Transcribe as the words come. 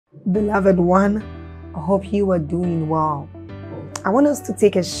Beloved one, I hope you are doing well. I want us to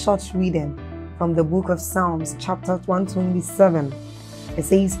take a short reading from the book of Psalms, chapter 127. It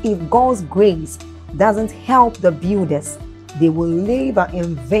says, if God's grace doesn't help the builders, they will labor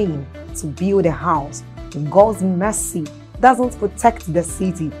in vain to build a house. If God's mercy doesn't protect the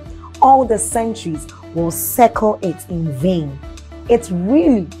city, all the centuries will circle it in vain. It's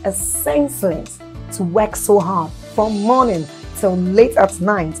really senseless to work so hard from morning till late at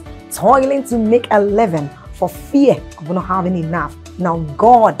night, toiling to make a living for fear of not having enough. Now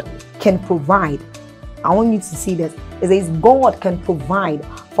God can provide. I want you to see this. It says God can provide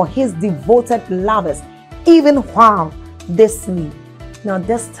for his devoted lovers even while they sleep. Now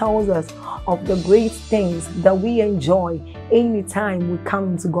this tells us of the great things that we enjoy anytime we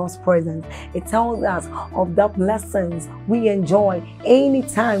come into God's presence. It tells us of the blessings we enjoy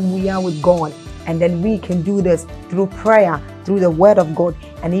anytime we are with God. And then we can do this through prayer, through the word of God,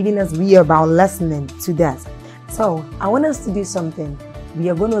 and even as we are about listening to that. So I want us to do something. We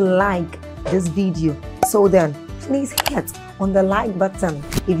are going to like this video. So then please hit on the like button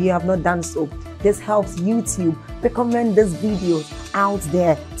if you have not done so. This helps YouTube recommend these videos out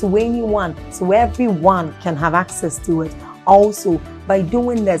there to anyone, so everyone can have access to it. Also, by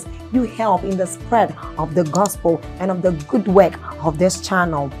doing this, you help in the spread of the gospel and of the good work of this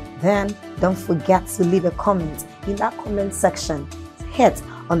channel. Then don't forget to leave a comment in that comment section. Hit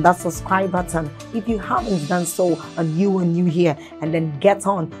on that subscribe button if you haven't done so and you are new here, and then get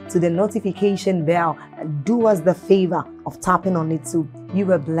on to the notification bell and do us the favor of tapping on it too.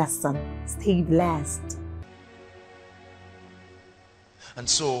 You are blessed. Stay blessed. And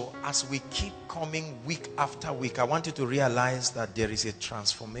so as we keep coming week after week, I want you to realize that there is a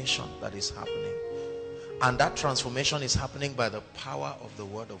transformation that is happening. And that transformation is happening by the power of the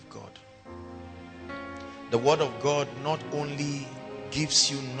Word of God. The Word of God not only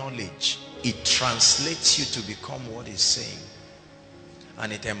gives you knowledge, it translates you to become what it's saying.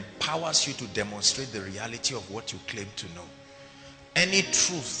 And it empowers you to demonstrate the reality of what you claim to know. Any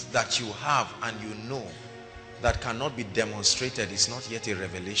truth that you have and you know that cannot be demonstrated is not yet a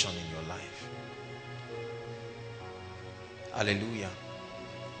revelation in your life. Hallelujah.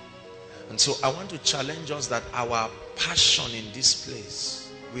 And so I want to challenge us that our passion in this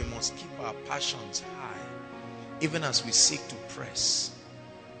place, we must keep our passions high, even as we seek to press,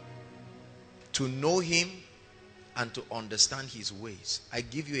 to know him and to understand his ways. I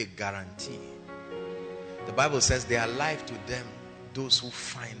give you a guarantee. The Bible says they are life to them, those who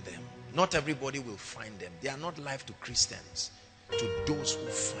find them. Not everybody will find them. They are not life to Christians, to those who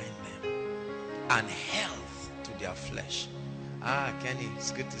find them. And health to their flesh. Ah, Kenny,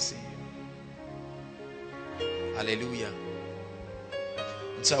 it's good to see you. Hallelujah.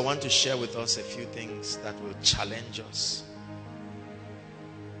 And so I want to share with us a few things that will challenge us.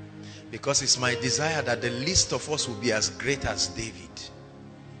 Because it's my desire that the least of us will be as great as David.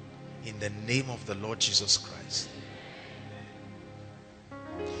 In the name of the Lord Jesus Christ.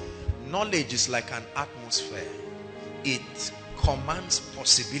 Knowledge is like an atmosphere. It commands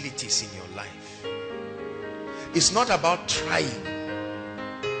possibilities in your life. It's not about trying.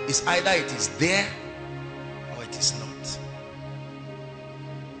 It's either it is there or it is not.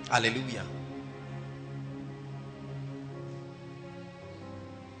 Hallelujah.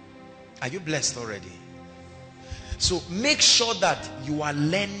 Are you blessed already? So make sure that you are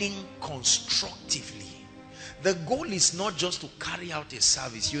learning constructively. The goal is not just to carry out a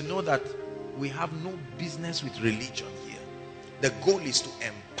service. You know that we have no business with religion here. The goal is to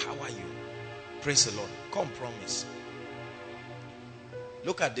empower you. Praise the Lord. Come, promise.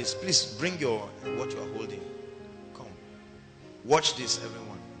 Look at this. Please bring what you are holding. Come. Watch this,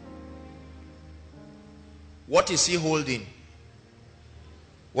 everyone. What is he holding?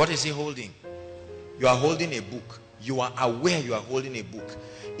 What is he holding? You are holding a book. You are aware you are holding a book.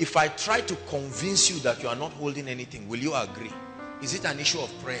 If I try to convince you that you are not holding anything, will you agree? Is it an issue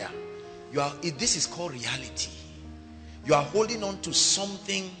of prayer? This is called reality. You are holding on to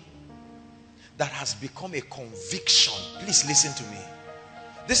something that has become a conviction. Please listen to me.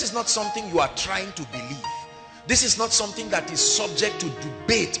 This is not something you are trying to believe. This is not something that is subject to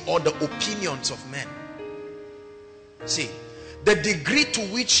debate or the opinions of men. See, the degree to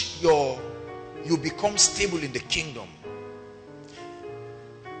which you become stable in the kingdom,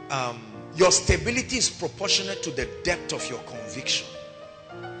 your stability is proportionate to the depth of your conviction.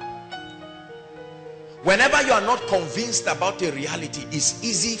 Whenever you are not convinced about a reality, it's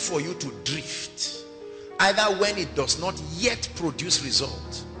easy for you to drift, either when it does not yet produce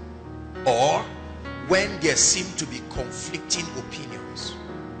result or when there seem to be conflicting opinions.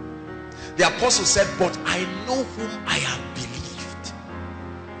 The apostle said, but I know whom I have believed,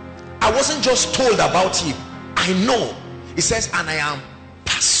 I wasn't just told about him, I know. He says, and I am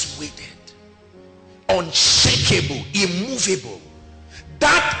persuaded, unshakable, immovable.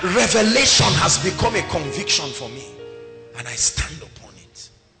 That revelation has become a conviction for me, and I stand upon it.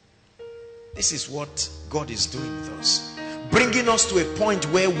 This is what God is doing with us, bringing us to a point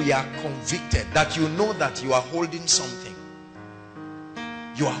where we are convicted, that you know that you are holding something.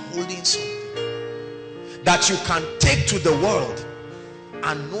 You are holding something that you can take to the world,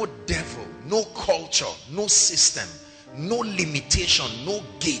 and no devil, no culture, no system, no limitation, no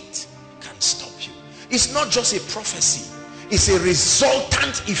gate can stop you. It's not just a prophecy, it's a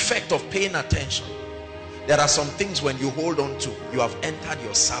resultant effect of paying attention. There are some things when you hold on to, you have entered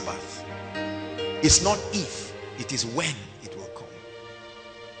your Sabbath. It's not if, it is when it will come.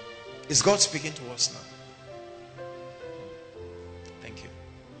 Is God speaking to us now? Thank you.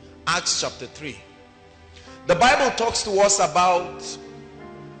 Acts chapter 3. The Bible talks to us about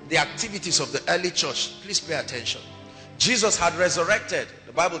the activities of the early church. Please pay attention. Jesus had resurrected.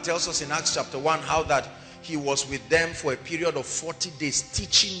 The Bible tells us in Acts chapter 1 how that he was with them for a period of 40 days,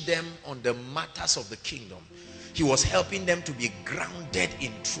 teaching them on the matters of the kingdom. He was helping them to be grounded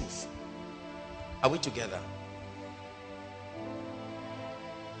in truth. Are we together?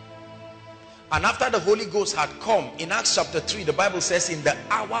 And after the Holy Ghost had come, in Acts chapter 3, the Bible says in the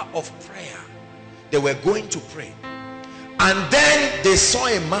hour of prayer, they were going to pray. And then they saw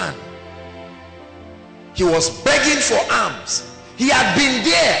a man. He was begging for alms. He had been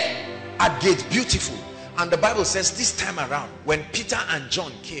there at Gate Beautiful. And the Bible says this time around, when Peter and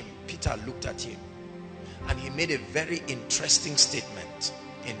John came, Peter looked at him and he made a very interesting statement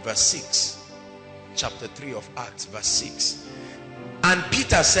in verse 6. Chapter 3 of Acts, verse 6. And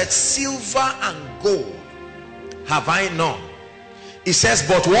Peter said, silver and gold have I none. He says,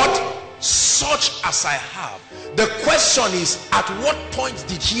 but what? Such as I have. The question is, at what point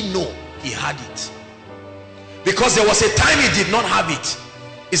did he know he had it? Because there was a time he did not have it.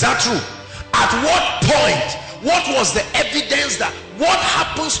 Is that true? At what point? What was the evidence that, what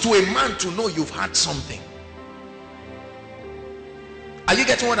happens to a man to know you've had something? Are you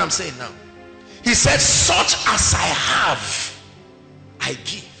getting what I'm saying now? He said, such as I have, I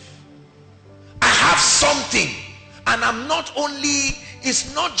give. I have something, and I'm not only,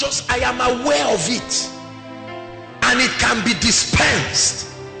 it's not just I am aware of it and it can be dispensed.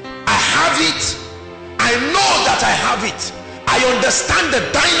 I have it. I know that I have it. I understand the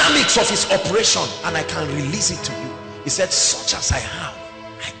dynamics of his operation, and I can release it to you. He said, such as I have,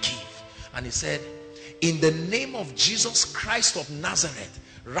 I give. And he said, in the name of Jesus Christ of Nazareth,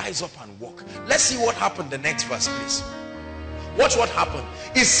 rise up and walk. Let's see what happened. The next verse, please. Watch what happened.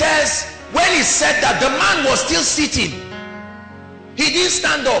 It says, when he said that, the man was still sitting. He didn't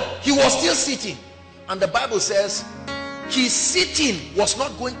stand up. He was still sitting. And the Bible says, his sitting was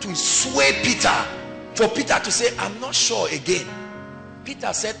not going to sway Peter, for Peter to say, I'm not sure again.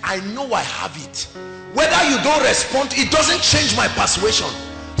 Peter said, I know I have it. Whether you don't respond, it doesn't change my persuasion.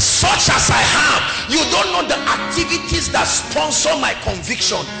 Such as I have. You don't know the activities that sponsor my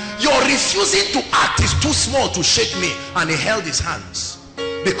conviction. Your refusing to act is too small to shake me. And he held his hands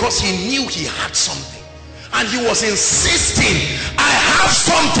because he knew he had something. And he was insisting, I have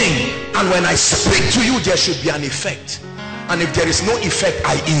something, and when I speak to you, there should be an effect. And if there is no effect,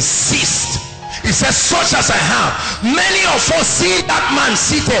 I insist. He says, such as I have. Many of us, seeing that man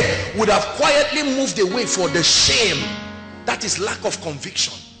seated, would have quietly moved away for the shame. That is lack of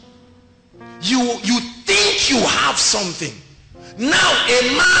conviction. You think you have something. Now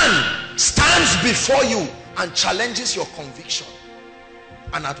a man stands before you and challenges your conviction,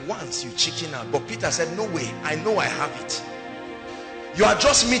 and at once you chicken out. But Peter said, no way, I know I have it. You are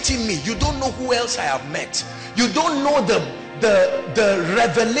just meeting me. You don't know who else I have met. You don't know the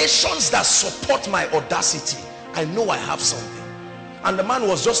revelations that support my audacity. I know I have something. And the man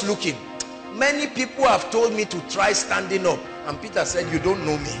was just looking. Many people have told me to try standing up, and Peter said, you don't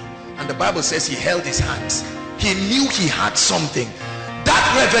know me. And the Bible says he held his hands. He knew he had something. That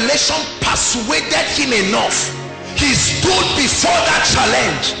revelation persuaded him enough. He stood before that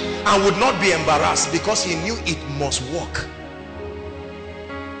challenge and would not be embarrassed, because he knew it must work.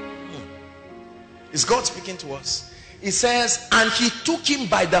 Is God speaking to us? He says, and he took him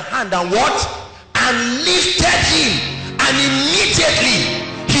by the hand and what? And lifted him, and immediately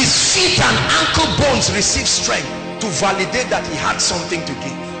his feet and ankle bones received strength to validate that he had something to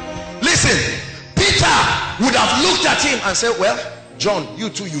give. Listen, Peter would have looked at him and said, well, John, you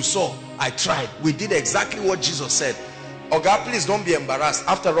too, you saw. I tried. We did exactly what Jesus said. Oh God, please don't be embarrassed.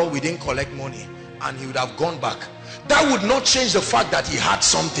 After all, we didn't collect money. And he would have gone back. That would not change the fact that he had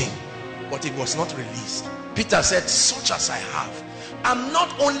something, but it was not released. Peter said, such as I have. I'm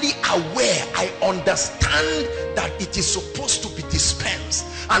not only aware, I understand that it is supposed to be dispensed,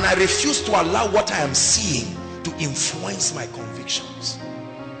 and I refuse to allow what I am seeing to influence my convictions.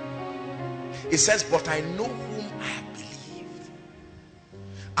 It says, but I know whom I have believed,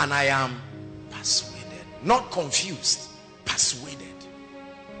 and I am persuaded. Not confused, persuaded.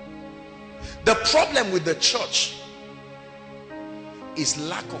 The problem with the church is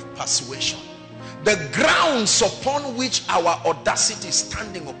lack of persuasion. The grounds upon which our audacity is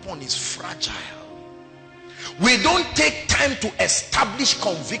standing upon is fragile. We don't take time to establish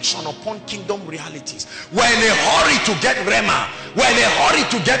conviction upon kingdom realities. We're in a hurry to get rhema. We're in a hurry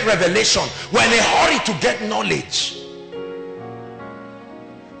to get revelation. We're in a hurry to get knowledge.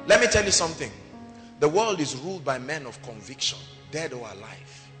 Let me tell you something. The world is ruled by men of conviction, dead or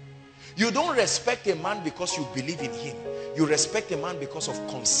alive. You don't respect a man because you believe in him. You respect a man because of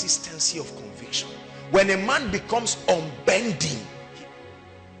consistency of conviction. When a man becomes unbending,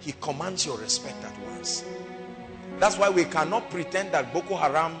 he commands your respect at once. That's why we cannot pretend that Boko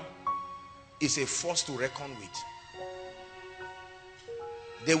Haram is a force to reckon with.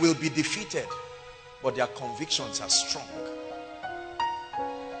 They will be defeated, but their convictions are strong.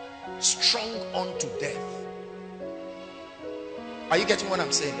 Strong unto death. Are you getting what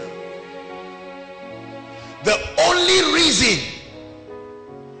I'm saying now? The only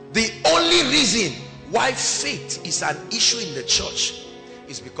reason why faith is an issue in the church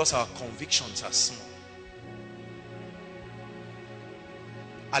is because our convictions are small.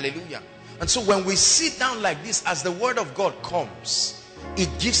 Hallelujah. And so when we sit down like this, as the word of God comes, it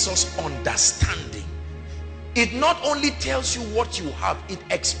gives us understanding. It not only tells you what you have, it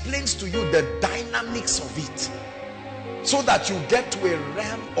explains to you the dynamics of it, so that you get to a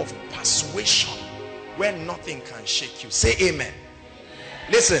realm of persuasion where nothing can shake you. Say amen.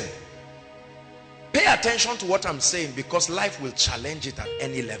 Listen, pay attention to what I'm saying, because life will challenge it at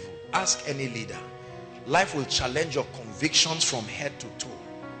any level. Ask any leader. Life will challenge your convictions from head to toe,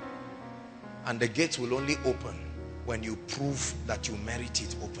 and the gates will only open when you prove that you merit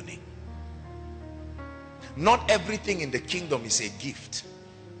it opening. Not everything in the kingdom is a gift.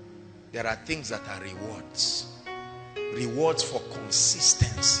 There are things that are rewards. Rewards for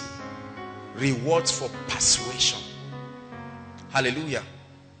consistency. Rewards for persuasion. Hallelujah.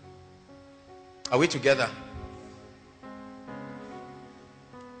 Are we together?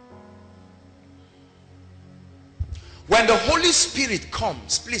 When the Holy Spirit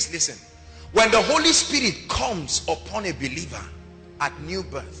comes, please listen. When the Holy Spirit comes upon a believer at new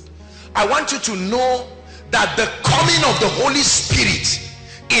birth, I want you to know that the coming of the Holy Spirit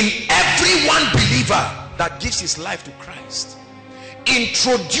in every one believer that gives his life to Christ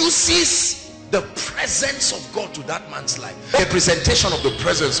introduces the presence of God to that man's life. A presentation of the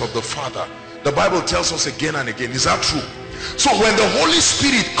presence of the Father. The Bible tells us again and again. Is that true? So when the Holy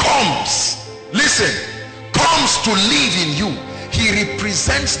Spirit comes, listen, comes to live in you, he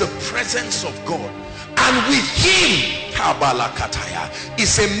represents the presence of God. And with him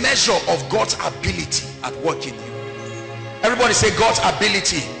is a measure of God's ability at work in you. Everybody say God's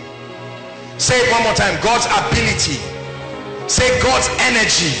ability. Say it one more time. God's ability. Say God's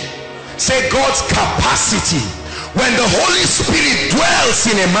energy. Say God's capacity. When the Holy Spirit dwells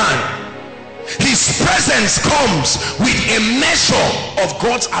in a man, his presence comes with a measure of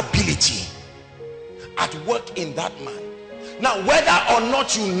God's ability at work in that man. Now, whether or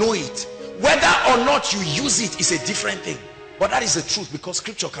not you know it, whether or not you use it, is a different thing. But that is the truth, because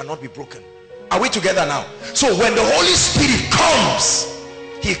scripture cannot be broken. Are we together now? So when the Holy Spirit comes,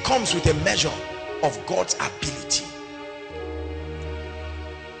 he comes with a measure of God's ability.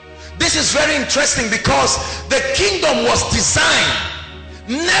 This is very interesting, because the kingdom was designed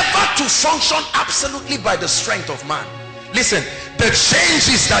never to function absolutely by the strength of man. Listen, the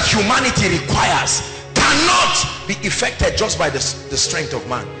changes that humanity requires cannot be effected just by the strength of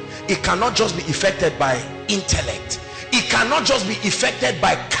man. It cannot just be effected by intellect. It cannot just be effected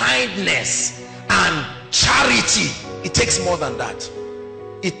by kindness and charity. It takes more than that.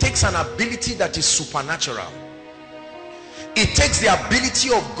 It takes an ability that is supernatural. It takes the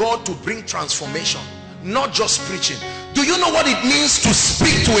ability of God to bring transformation, not just preaching. Do you know what it means to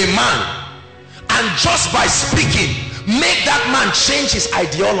speak to a man and just by speaking make that man change his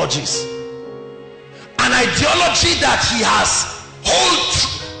ideologies? An ideology that he has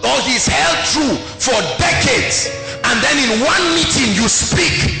he's held true for decades, and then in one meeting you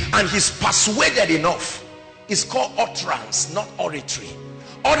speak and he's persuaded enough. It's called utterance, not oratory.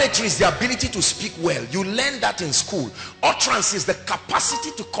 Oratory is the ability to speak well. You learn that in school. Utterance is the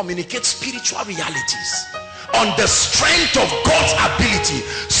capacity to communicate spiritual realities on the strength of God's ability,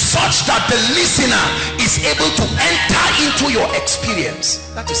 such that the listener is able to enter into your experience.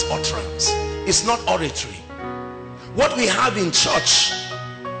 That is utterance. It's not oratory. What we have in church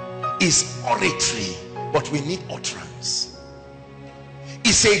is oratory, but we need utterance.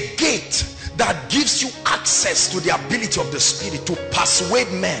 It's a gate that gives you access to the ability of the Spirit to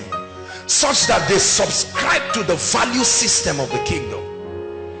persuade men such that they subscribe to the value system of the kingdom.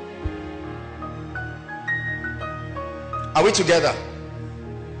 Are we together?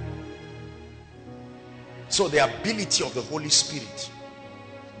 So the ability of the Holy Spirit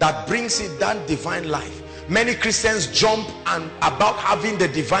that brings it that divine life. Many Christians jump and about having the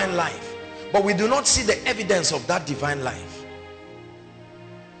divine life, but we do not see the evidence of that divine life.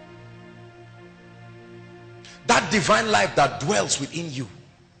 That divine life that dwells within you,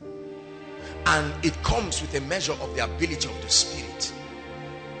 and it comes with a measure of the ability of the Spirit.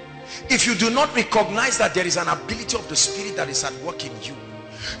 If you do not recognize that there is an ability of the Spirit that is at work in you,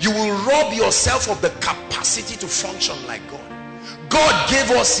 you will rob yourself of the capacity to function like God. God gave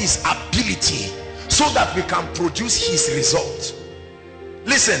us his ability so that we can produce his result.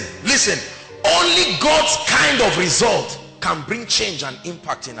 Listen, only God's kind of result can bring change and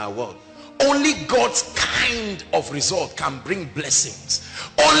impact in our world. Only God's kind of result can bring blessings.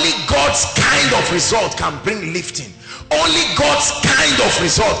 Only God's kind of result can bring lifting. Only God's kind of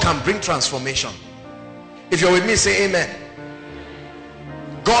result can bring transformation. If you're with me, say amen.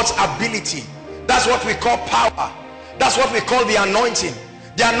 God's ability, that's what we call power. That's what we call the anointing.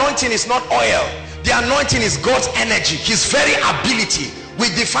 The anointing is not oil. The anointing is God's energy, his very ability. We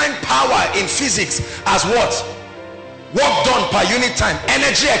define power in physics as what? Work done per unit time,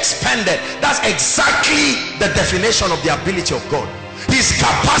 energy expended. That's exactly the definition of the ability of God. His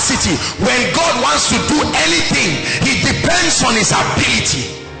capacity. When God wants to do anything, he depends on his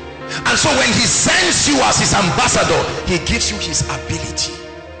ability. And so when he sends you as his ambassador, he gives you his ability.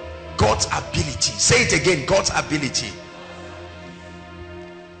 God's ability. Say it again, God's ability.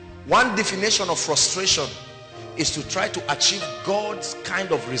 One definition of frustration is to try to achieve God's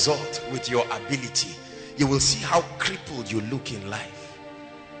kind of result with your ability. You will see how crippled you look in life.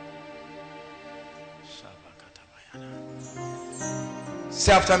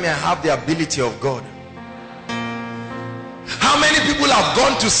 Say after me, I have the ability of God. How many people have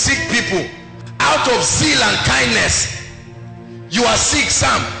gone to seek people out of zeal and kindness? You are sick,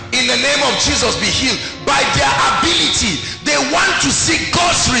 Sam. In the name of Jesus, be healed. By their ability, they want to seek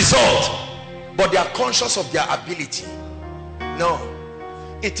God's result, but they are conscious of their ability. No,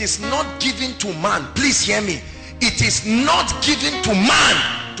 it is not given to man. Please hear me. It is not given to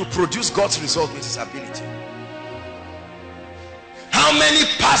man to produce God's result with his ability. How many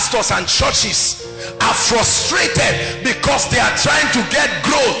pastors and churches are frustrated because they are trying to get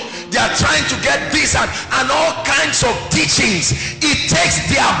growth? They are trying to get this and all kinds of teachings. It takes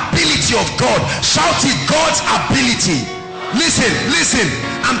the ability of God. Shout it, God's ability. Listen,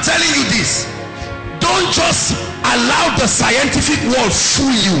 I'm telling you this. Don't just allow the scientific world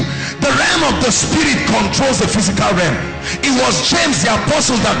fool you. The realm of the spirit controls the physical realm. It was James the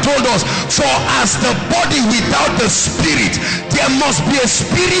apostle that told us, for as the body without the spirit, there must be a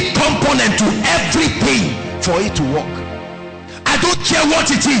spirit component to everything for it to work. I don't care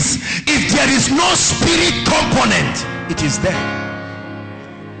what it is. If there is no spirit component, it is there.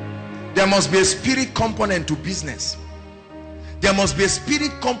 There must be a spirit component to business. There must be a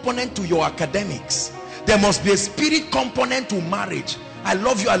spirit component to your academics. There must be a spirit component to marriage. I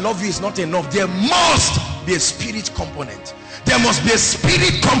love you is not enough. There must be a spirit component. There must be a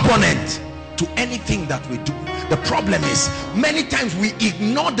spirit component to anything that we do. The problem is, many times we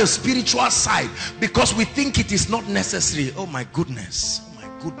ignore the spiritual side because we think it is not necessary. Oh my goodness. Oh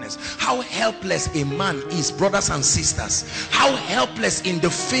my goodness. How helpless a man is, brothers and sisters. How helpless in the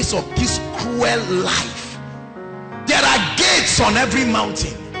face of this cruel life. There are gates on every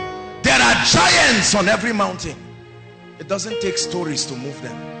mountain. There are giants on every mountain. It doesn't take stories to move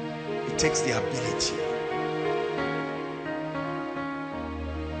them. It takes the ability.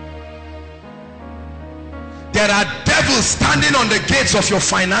 There are devils standing on the gates of your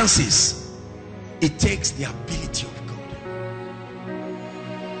finances. It takes the ability of God.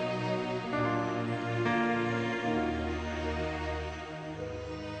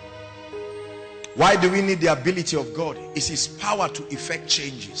 Why do we need the ability of God? It's his power to effect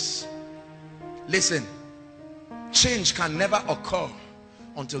changes. Listen, change can never occur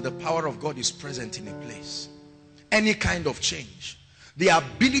until the power of God is present in a place. Any kind of change. The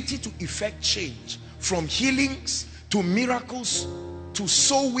ability to effect change, from healings to miracles to to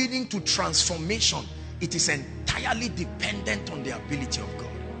soul winning to transformation, it is entirely dependent on the ability of God.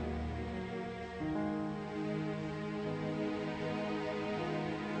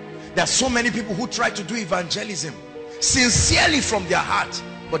 There are so many people who try to do evangelism sincerely from their heart,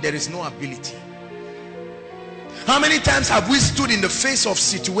 but there is no ability. How many times have we stood in the face of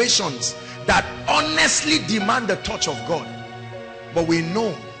situations that honestly demand the touch of God, but we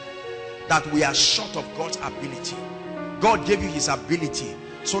know that we are short of God's ability? God gave you his ability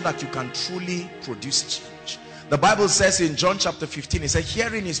so that you can truly produce change. The Bible says in John chapter 15, it says,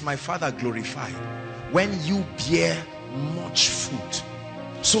 herein is my Father glorified, when you bear much fruit,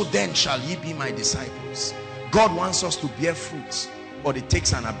 so then shall ye be my disciples. God wants us to bear fruits, but it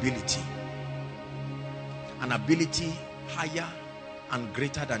takes an ability higher and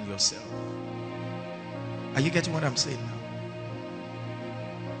greater than yourself. Are you getting what I'm saying now?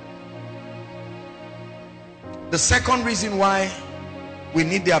 The second reason why we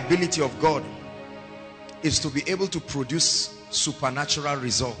need the ability of God is to be able to produce supernatural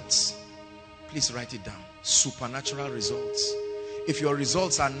results. Please write it down. Supernatural results. If your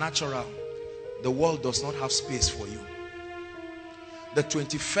results are natural, the world does not have space for you. The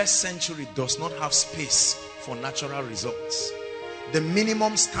 21st century does not have space for natural results. The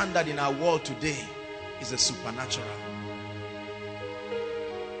minimum standard in our world today is the supernatural.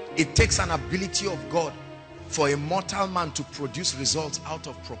 It takes an ability of God for a mortal man to produce results out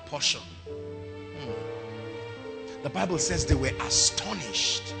of proportion. The Bible says they were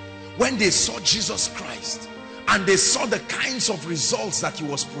astonished when they saw Jesus Christ and they saw the kinds of results that he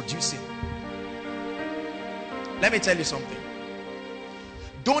was producing. Let me tell you something.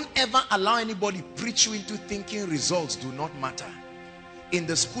 Don't ever allow anybody preach you into thinking results do not matter. In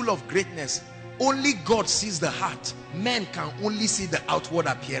the school of greatness, only God sees the heart. Men can only see the outward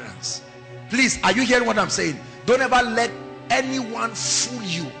appearance. Please, are you hearing what I'm saying? Don't ever let anyone fool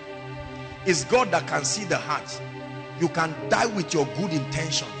you. It's God that can see the heart. You can die with your good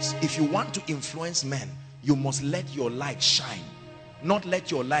intentions. If you want to influence men, you must let your light shine. Not let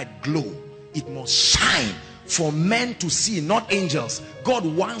your light glow. It must shine for men to see, not angels. God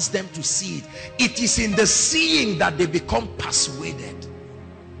wants them to see it. It is in the seeing that they become persuaded.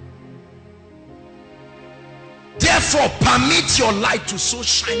 Therefore, permit your light to so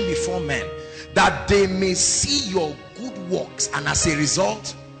shine before men that they may see your good works, and as a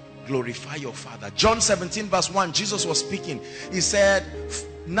result, glorify your Father. John 17 verse 1, Jesus was speaking. He said,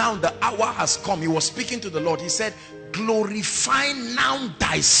 now the hour has come. He was speaking to the Lord. He said, glorify now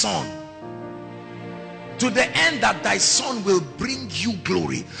thy Son, to the end that thy Son will bring you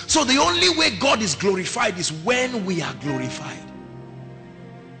glory. So the only way God is glorified is when we are glorified.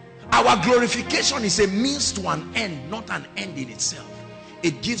 Our glorification is a means to an end, not an end in itself.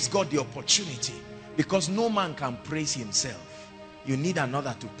 It gives God the opportunity, because no man can praise himself. You need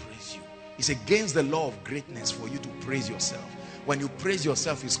another to praise you. It's against the law of greatness for you to praise yourself. When you praise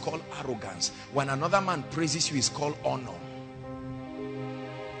yourself, it's called arrogance. When another man praises you, it's called honor.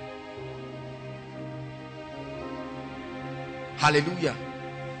 Hallelujah.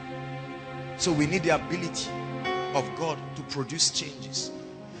 So we need the ability of God to produce changes.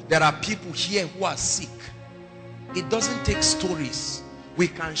 There are people here who are sick. It doesn't take stories. We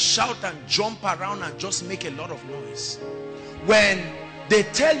can shout and jump around and just make a lot of noise. When they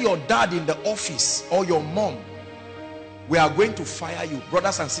tell your dad in the office or your mom, we are going to fire you,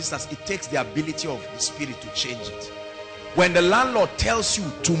 brothers and sisters, it takes the ability of the Spirit to change it. When the landlord tells you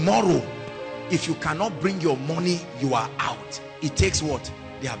tomorrow, if you cannot bring your money, you are out, it takes what?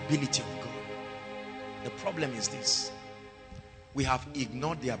 The ability of God. The problem is this: we have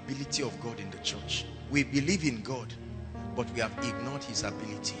ignored the ability of God in the church. We believe in God, but we have ignored his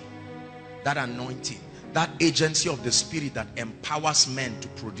ability. That anointing, that agency of the Spirit that empowers men to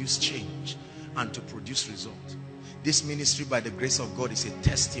produce change and to produce results. This ministry, by the grace of God, is a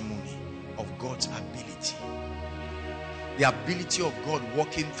testimony of God's ability. The ability of God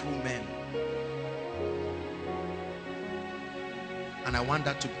working through men. And I want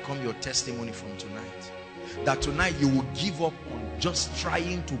that to become your testimony from tonight. That tonight you will give up on just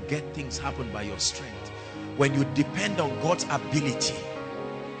trying to get things happen by your strength. When you depend on God's ability,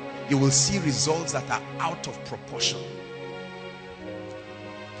 you will see results that are out of proportion.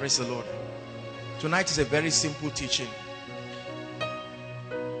 Praise the Lord. Tonight is a very simple teaching.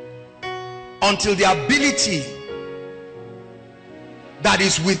 Until the ability that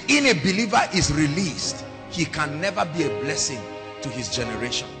is within a believer is released, he can never be a blessing to his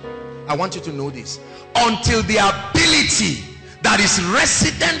generation. I want you to know this. Until the ability that is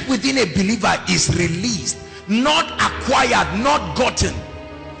resident within a believer is released, not acquired, not gotten.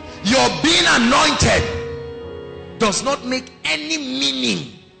 Your being anointed does not make any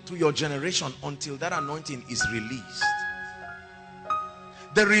meaning to your generation until that anointing is released.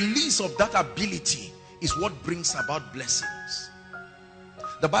 The release of that ability is what brings about blessings.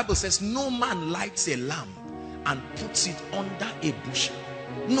 The Bible says no man lights a lamp and puts it under a bushel.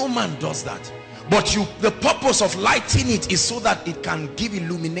 No man does that. But the purpose of lighting it is so that it can give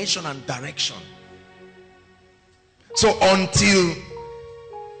illumination and direction. So until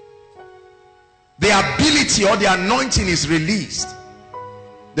the ability or the anointing is released,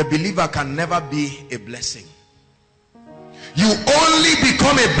 the believer can never be a blessing. You only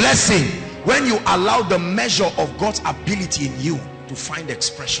become a blessing when you allow the measure of God's ability in you to find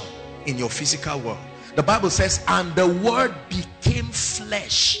expression in your physical world. The Bible says, and the word became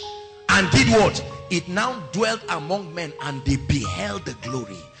flesh and did what? It now dwelt among men, and they beheld the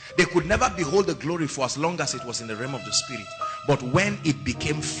glory. They could never behold the glory for as long as it was in the realm of the spirit. But when it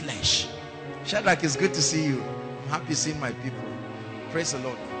became flesh, Shadrach, it's good to see you. I'm happy seeing my people. Praise the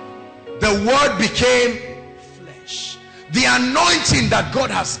Lord. The word became flesh. The anointing that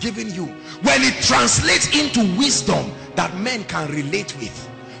God has given you, when it translates into wisdom that men can relate with,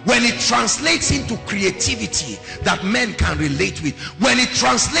 when it translates into creativity that men can relate with, when it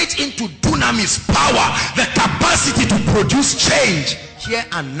translates into dunamis, power, the capacity to produce change here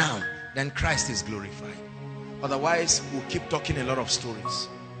and now, then Christ is glorified. Otherwise, we'll keep talking a lot of stories.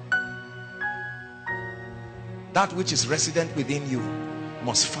 That which is resident within you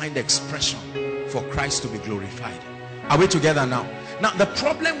must find expression for Christ to be glorified. Are we together now? Now, the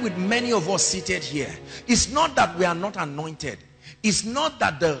problem with many of us seated here is not that we are not anointed. It's not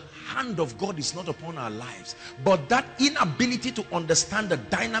that the hand of God is not upon our lives, but that inability to understand the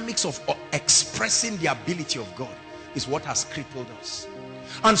dynamics of expressing the ability of God is what has crippled us.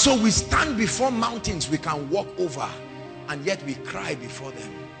 And so we stand before mountains we can walk over, and yet we cry before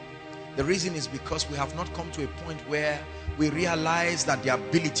them. The reason is because we have not come to a point where we realize that the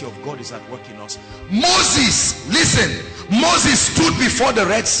ability of God is at work in us. Moses, listen, Moses stood before the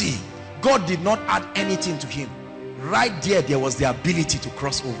Red Sea. God did not add anything to him. Right there was the ability to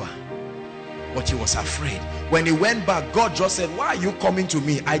cross over. But he was afraid. When he went back, God just said, why are you coming to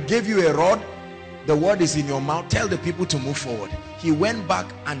me? I gave you a rod. The word is in your mouth. Tell the people to move forward. He went back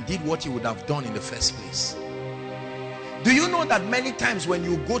and did what he would have done in the first place. Do you know that many times when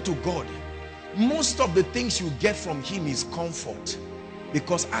you go to God, most of the things you get from him is comfort,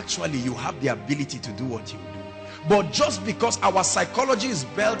 because actually you have the ability to do what you do. But just because our psychology is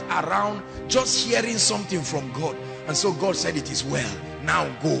built around just hearing something from God, and so God said it is well, now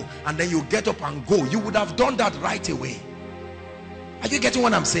go, and then you get up and go, you would have done that right away. Are you getting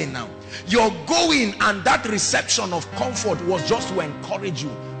what I'm saying now? You're going, and that reception of comfort was just to encourage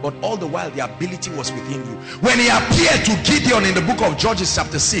you, but all the while the ability was within you. When he appeared to Gideon in the book of Judges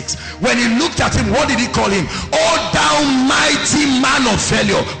chapter 6, when he looked at him, what did he call him? Oh thou mighty man of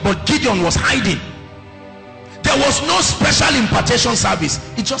failure. But Gideon was hiding. There was no special impartation service.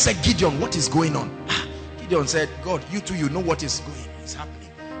 It just said, Gideon, what is going on? Gideon said, God, you too, you know what is happening.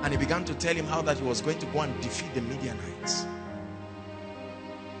 And he began to tell him how that he was going to go and defeat the Midianites.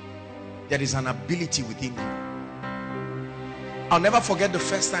 There is an ability within you. I'll never forget the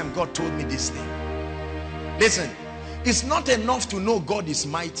first time God told me this thing. Listen, it's not enough to know God is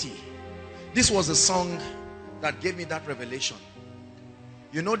mighty. This was a song that gave me that revelation.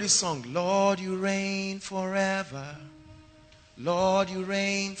 You know this song, Lord, you reign forever. Lord, you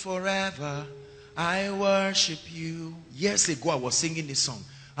reign forever. I worship you. Years ago, I was singing this song.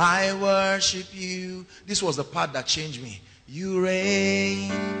 I worship you. This was the part that changed me. You reign,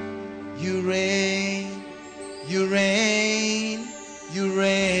 you reign, you reign, you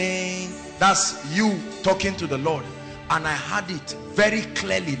reign. That's you talking to the Lord. And I heard it very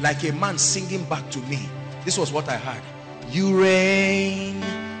clearly, like a man singing back to me. This was what I heard. You reign,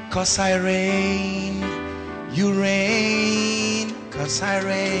 cause I reign. You reign, cause I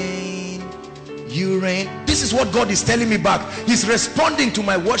reign. You reign. This is what God is telling me back. He's responding to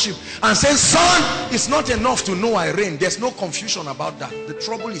my worship and saying, son, it's not enough to know I reign. There's no confusion about that. The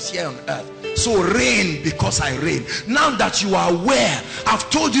trouble is here on earth. So reign because I reign. Now that you are aware, I've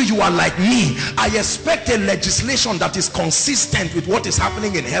told you you are like me. I expect a legislation that is consistent with what is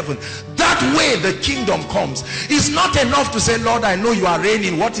happening in heaven. That way the kingdom comes. It's not enough to say, Lord, I know you are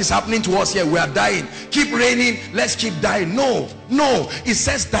reigning. What is happening to us here? We are dying. Keep reigning. Let's keep dying. No, no. It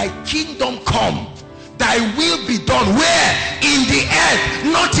says thy kingdom come. Thy will be done. Where? In the earth,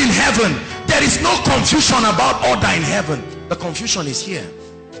 not in heaven. There is no confusion about order in heaven. The confusion is here.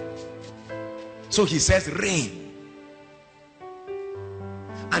 So he says reign.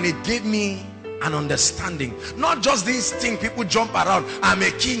 And it gave me an understanding. Not just this thing people jump around, I'm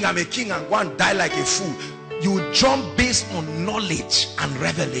a king, and go and die like a fool. You jump based on knowledge and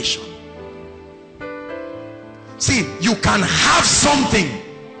revelation. See, you can have something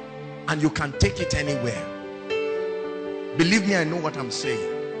and you can take it anywhere. Believe me, I know what I'm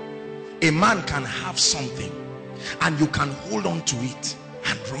saying. A man can have something and you can hold on to it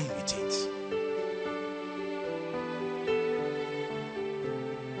and run with it.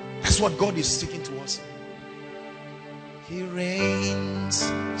 That's what God is speaking to us. He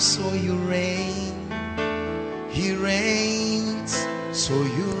reigns, so you reign. He reigns, so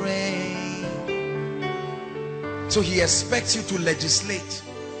you reign. So he expects you to legislate.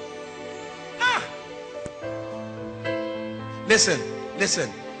 Listen.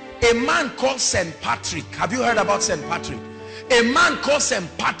 A man called St. Patrick. Have you heard about St. Patrick? A man called St.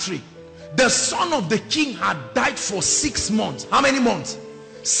 Patrick, the son of the king, had died for 6 months. How many months?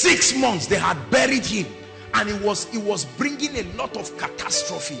 6 months. They had buried him, and it was bringing a lot of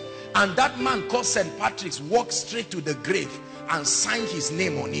catastrophe. And that man called St. Patrick walked straight to the grave and signed his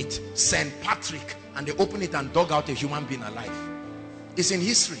name on it, St. Patrick, and they opened it and dug out a human being alive. It's in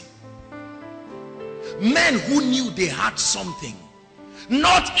history. Men who knew they had something,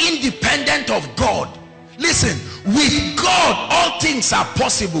 not independent of God. Listen, with God all things are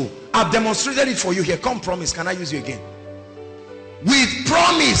possible. I've demonstrated it for you here. Come, promise. Can I use you again? With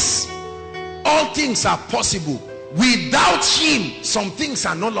promise all things are possible. Without him some things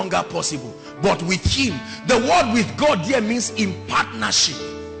are no longer possible. But with him, the word with God here means in partnership.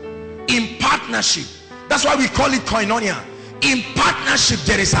 In partnership. That's why we call it koinonia. In partnership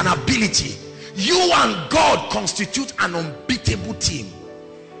there is an ability. You and God constitute an unbeatable team.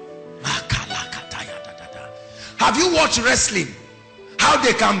 Have you watched wrestling? How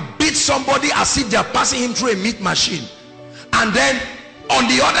they can beat somebody as if they are passing him through a meat machine, and then on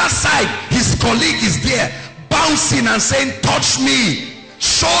the other side his colleague is there bouncing and saying, touch me,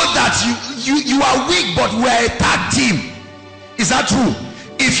 show that you are weak, but we are a tag team. Is that true?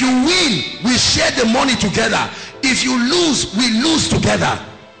 If you win, we share the money together. If you lose, we lose together.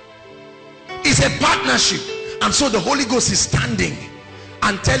 It's a partnership. And so the Holy Ghost is standing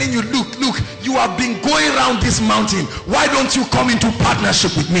and telling you, look, you have been going around this mountain. Why don't you come into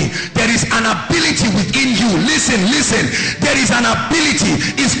partnership with me? There is an ability within you. Listen. There is an ability.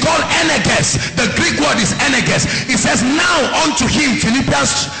 It's called energes. The Greek word is energes. It says, now unto him,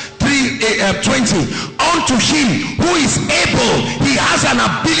 Philippians 3:20, unto him who is able, he has an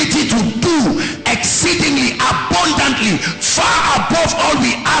ability to do exceedingly abundantly, far above all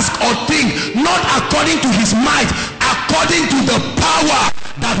we ask or think, not according to his might, according to the power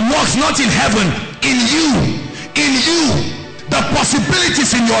that works not in heaven, in you. The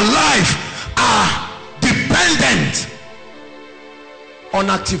possibilities in your life are dependent on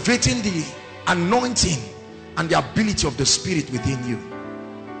activating the anointing and the ability of the Spirit within you.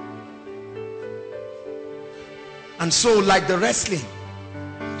 And so, like the wrestling,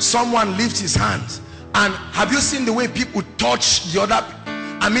 someone lifts his hands, and have you seen the way people touch the other?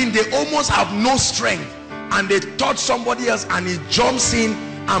 I mean, they almost have no strength, and they touch somebody else, and he jumps in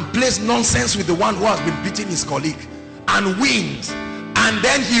and plays nonsense with the one who has been beating his colleague and wins. And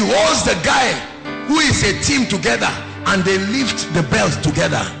then he holds the guy who is a team together, and they lift the belt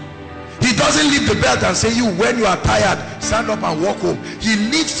together. He doesn't lift the belt and say, you, when you are tired, stand up and walk home. He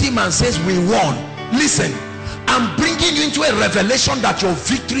lifts him and says, we won. Listen, I'm bringing you into a revelation that your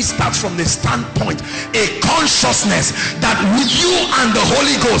victory starts from the standpoint, a consciousness that with you and the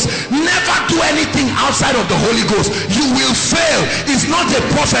Holy Ghost, never do anything outside of the Holy Ghost. You will fail. It's not a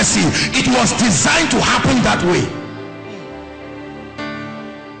prophecy. It was designed to happen that way.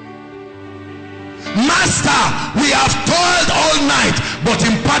 Master, we have toiled all night, but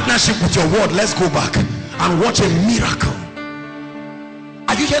in partnership with your word, let's go back and watch a miracle.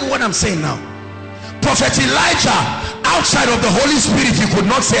 Are you hearing what I'm saying now? Prophet Elijah, outside of the Holy Spirit, he could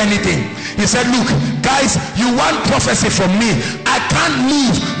not say anything. He said, look guys, you want prophecy from me, I can't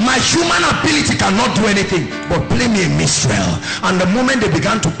move, my human ability cannot do anything, but play me a minstrel. And the moment they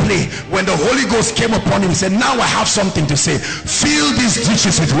began to play, when the Holy Ghost came upon him, he said, now I have something to say. Fill these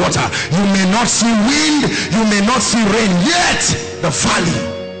ditches with water. You may not see wind, you may not see rain, yet the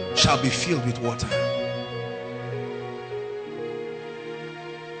valley shall be filled with water.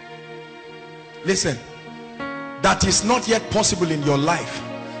 Listen, that is not yet possible in your life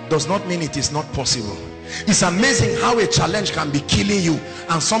does not mean it is not possible. It's amazing how a challenge can be killing you,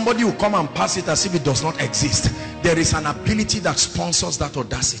 and somebody will come and pass it as if it does not exist. There is an ability that sponsors that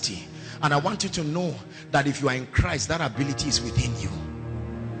audacity, and I want you to know that if you are in Christ, that ability is within you.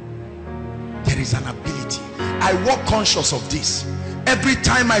 There is an ability. I walk conscious of this. Every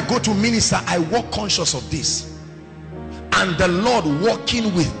time I go to minister, I walk conscious of this, and the Lord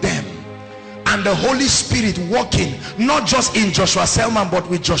walking with them and the Holy Spirit working, not just in Joshua Selman, but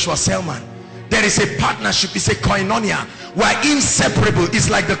with Joshua Selman. There is a partnership, it's a koinonia. We're inseparable. It's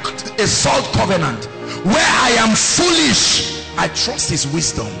like a salt covenant. Where I am foolish, I trust his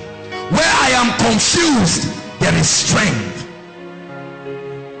wisdom. Where I am confused, there is strength.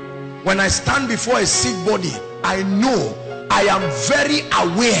 When I stand before a sick body, I know, I am very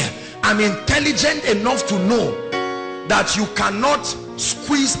aware, I'm intelligent enough to know that you cannot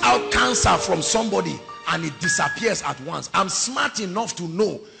squeeze out cancer from somebody and it disappears at once. I'm smart enough to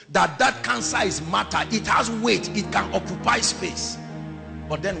know that that cancer is matter. It has weight. It can occupy space.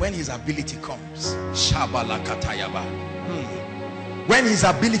 But then when his ability comes, when his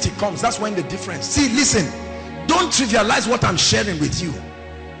ability comes, that's when the difference. See, listen, don't trivialize what I'm sharing with you.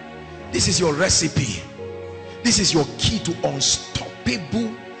 This is your recipe. This is your key to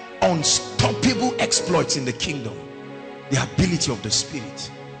unstoppable exploits in the kingdom. The ability of the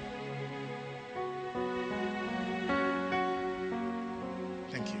Spirit.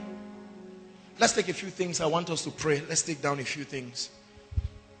 Thank you. Let's take a few things. I want us to pray. Let's take down a few things.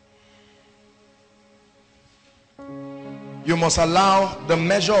 You must allow the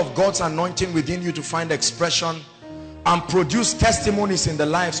measure of God's anointing within you to find expression and produce testimonies in the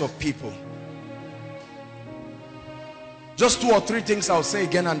lives of people. Just 2 or 3 things I'll say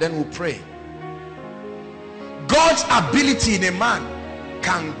again and then we'll pray. God's ability in a man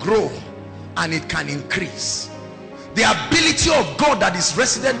can grow and it can increase. The ability of God that is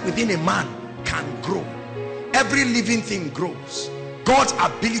resident within a man can grow. Every living thing grows. God's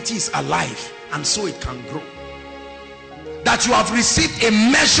ability is alive and so it can grow. That you have received a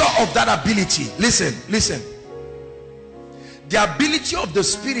measure of that ability. Listen, listen. The ability of the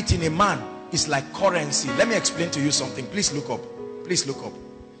Spirit in a man is like currency. Let me explain to you something. Please look up. Please look up.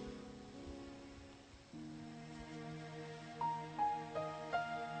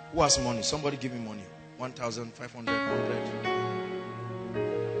 Who has money? Somebody give me money. 1,500,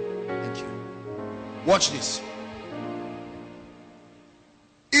 100. Thank you. Watch this.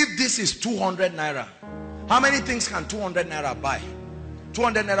 If this is 200 naira, how many things can 200 naira buy?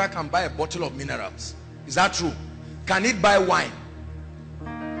 200 naira can buy a bottle of minerals. Is that true? Can it buy wine?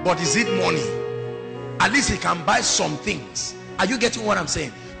 But is it money? At least it can buy some things. Are you getting what I'm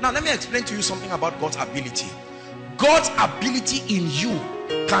saying? Now let me explain to you something about God's ability. God's ability in you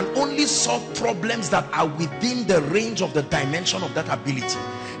can only solve problems that are within the range of the dimension of that ability.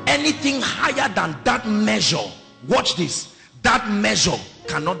 Anything higher than that measure, watch this, that measure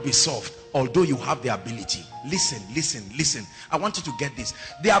cannot be solved, although you have the ability. Listen, listen, listen. I want you to get this.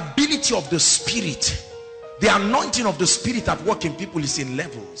 The ability of the Spirit, the anointing of the Spirit at work in people is in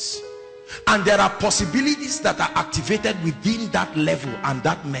levels. And there are possibilities that are activated within that level and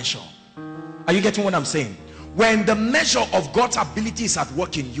that measure. Are you getting what I'm saying? When the measure of God's ability is at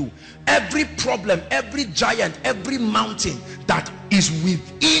work in you, every problem, every giant, every mountain that is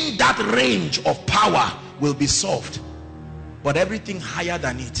within that range of power will be solved. But everything higher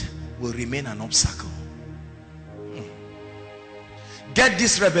than it will remain an obstacle. Get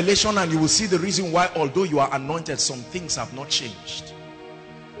this revelation and you will see the reason why, although you are anointed, some things have not changed.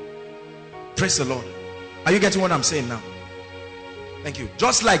 Praise the Lord. Are you getting what I'm saying now? Thank you.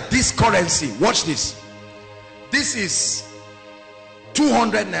 Just like this currency, watch this. This is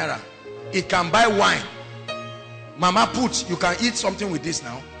 200 naira. It can buy wine. Mama put, you can eat something with this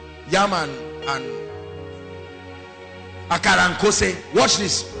now. Yam and akarankose. Watch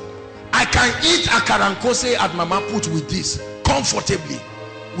this. I can eat akarankose at Mama put with this comfortably,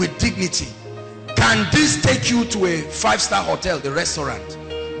 with dignity. Can this take you to a 5-star hotel, the restaurant?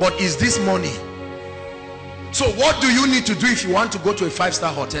 But is this money? So what do you need to do if you want to go to a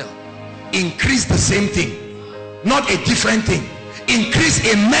 5-star hotel? Increase the same thing, not a different thing. Increase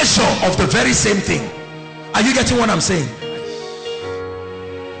a measure of the very same thing. Are you getting what I'm saying?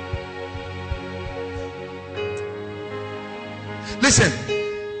 Listen,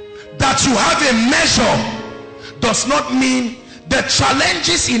 that you have a measure does not mean the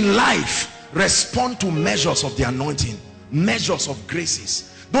challenges in life respond to measures of the anointing, measures of graces.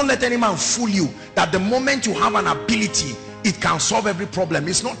 Don't let any man fool you that the moment you have an ability, it can solve every problem.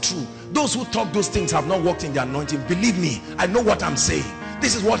 It's not true. Those who talk those things have not walked in the anointing. Believe me, I know what I'm saying.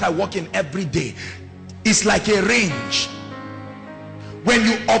 This is what I walk in every day. It's like a range. When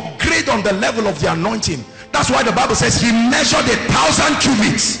you upgrade on the level of the anointing, that's why the Bible says he measured 1,000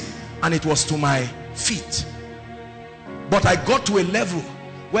 cubits and it was to my feet. But I got to a level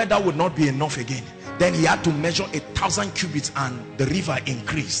where that would not be enough again. Then he had to measure 1,000 cubits and the river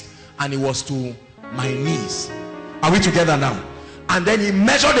increased and it was to my knees. Are we together now? And then he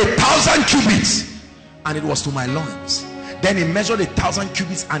measured 1,000 cubits and it was to my loins. Then he measured 1,000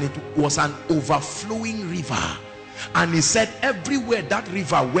 cubits, and it was an overflowing river. And he said, everywhere that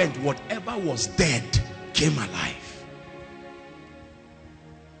river went, whatever was dead came alive.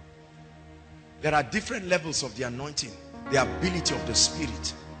 There are different levels of the anointing, the ability of the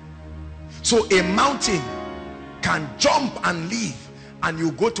Spirit. So a mountain can jump and leave, and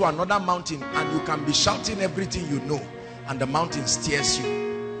you go to another mountain and you can be shouting everything you know, and the mountain steers you.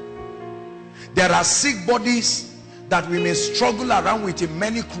 There are sick bodies that we may struggle around with in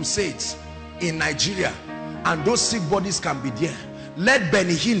many crusades in Nigeria, and those sick bodies can be there. Let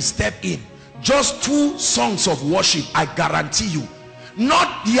Benny Hinn step in, just 2 songs of worship, I guarantee you.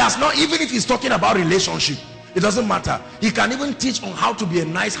 He has not, even if he's talking about relationship, it doesn't matter. He can even teach on how to be a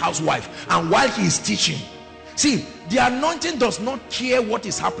nice housewife, and while he is teaching, see, the anointing does not care what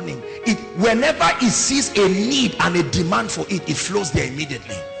is happening. Whenever it sees a need and a demand for it, it flows there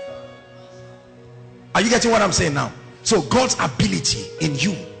immediately. Are you getting what I'm saying now? So God's ability in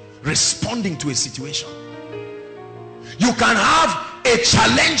you responding to a situation. You can have a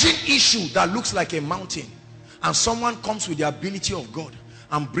challenging issue that looks like a mountain, and someone comes with the ability of God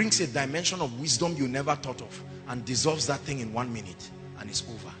and brings a dimension of wisdom you never thought of, and dissolves that thing in 1 minute, and it's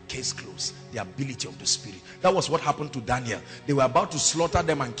over. Case closed. The ability of the Spirit. That was what happened to Daniel. They were about to slaughter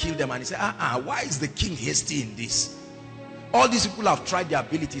them and kill them, and he said, why is the king hasty in this? All these people have tried their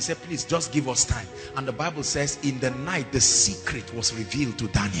ability. He said, please just give us time. And the Bible says, in the night the secret was revealed to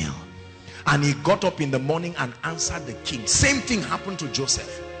Daniel, and he got up in the morning and answered the king. Same thing happened to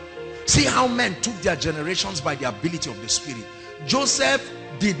Joseph. See how men took their generations by the ability of the Spirit. Joseph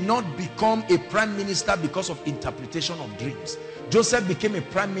did not become a prime minister because of interpretation of dreams. Joseph became a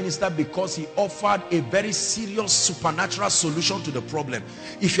prime minister because he offered a very serious supernatural solution to the problem.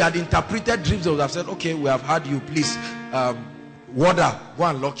 If he had interpreted dreams, they would have said, okay, we have heard you, please, Warder, go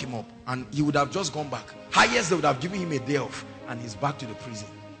and lock him up. And he would have just gone back. Highest, they would have given him a day off, and he's back to the prison.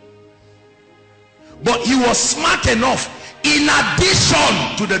 But he was smart enough, in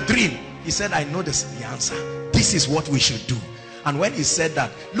addition to the dream, he said, I know the answer. This is what we should do. And when he said that,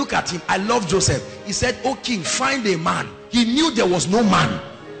 look at him. I love Joseph. He said, oh king, find a man. He knew there was no man.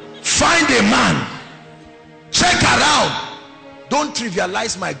 Find a man. Check around. Don't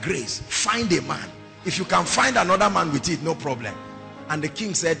trivialize my grace. Find a man. If you can find another man with it, no problem. And the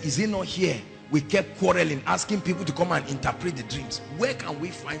king said, is he not here? We kept quarreling, asking people to come and interpret the dreams. Where can we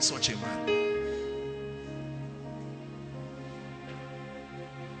find such a man?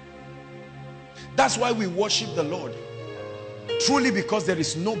 That's why we worship the Lord. Truly, because there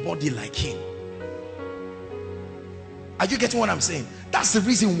is nobody like him. Are you getting what I'm saying? That's the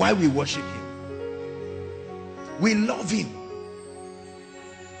reason why we worship him. We love him.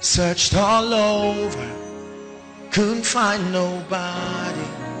 Searched all over, couldn't find nobody.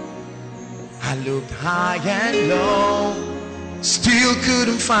 I looked high and low, still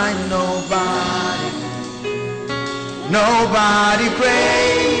couldn't find nobody. Nobody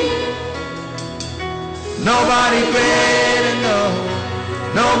great, nobody greater, no.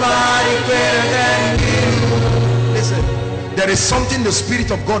 Nobody greater than you. Listen, there is something the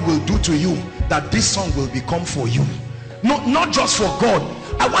Spirit of God will do to you, that this song will become for you. Not just for God.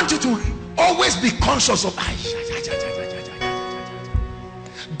 I want you to always be conscious of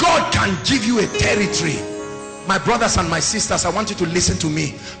God can give you a territory. My brothers and my sisters, I want you to listen to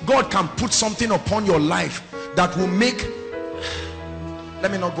me. God can put something upon your life that will make...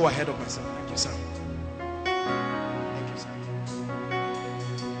 Let me not go ahead of myself. Thank you, sir. Thank you, sir.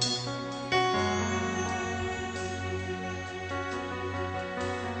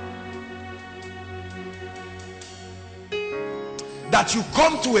 That you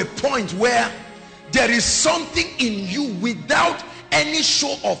come to a point where there is something in you without any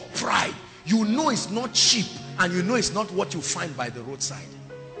show of pride. You know it's not cheap, and you know it's not what you find by the roadside.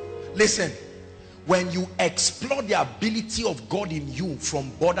 Listen, when you explore the ability of God in you from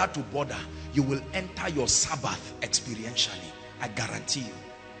border to border, you will enter your Sabbath experientially. I guarantee you.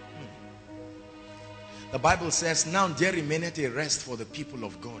 The Bible says, now there remaineth a rest for the people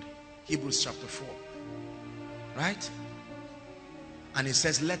of God. Hebrews chapter 4. Right? And it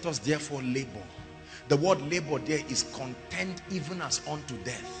says, let us therefore labor. The word labor there is content even as unto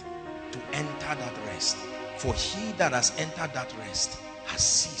death, to enter that rest. For he that has entered that rest has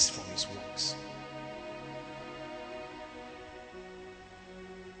ceased from his works.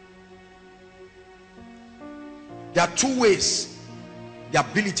 There are two ways the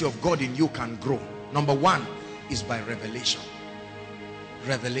ability of God in you can grow. Number one is by revelation.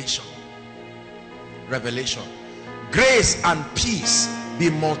 Revelation. Revelation. Grace and peace be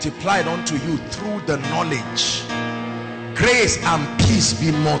multiplied unto you through the knowledge. Grace and peace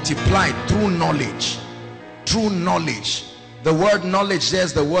be multiplied through knowledge. Through knowledge. The word knowledge there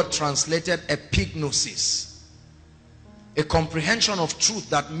is the word translated epignosis. A comprehension of truth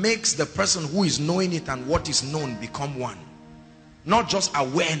that makes the person who is knowing it and what is known become one. Not just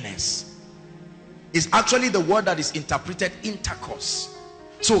awareness. It's actually the word that is interpreted intercourse.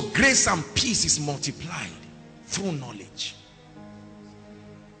 So grace and peace is multiplied through knowledge.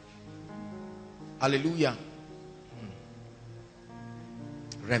 Hallelujah.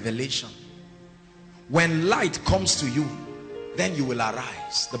 Revelation. When light comes to you, then you will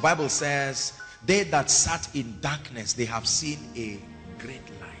arise. The Bible says, they that sat in darkness, they have seen a great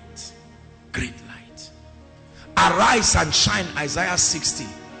light. Great light. Arise and shine, Isaiah 60.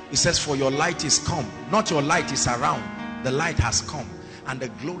 It says, for your light is come. Not your light is around. The light has come. And the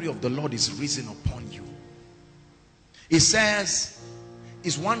glory of the Lord is risen upon you. It says,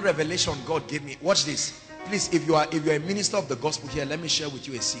 it's one revelation God gave me. Watch this. Please, if you are a minister of the gospel here, let me share with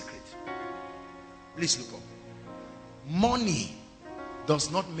you a secret. Please look up. Money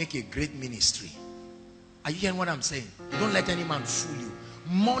does not make a great ministry. Are you hearing what I'm saying? Don't let any man fool you.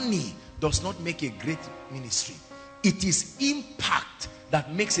 Money does not make a great ministry. It is impact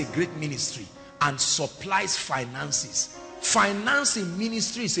that makes a great ministry and supplies finances. Financing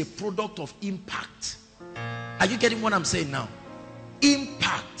ministry is a product of impact. Are you getting what I'm saying now?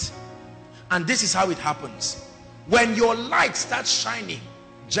 Impact. And this is how it happens. When your light starts shining,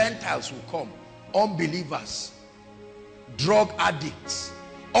 Gentiles will come, unbelievers, drug addicts,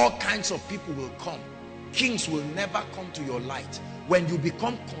 all kinds of people will come. Kings will never come to your light. When you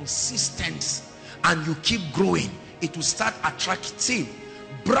become consistent and you keep growing, it will start attracting. See,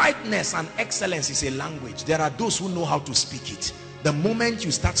 brightness and excellence is a language. There are those who know how to speak it. The moment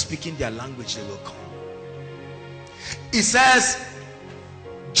you start speaking their language, they will come. It says,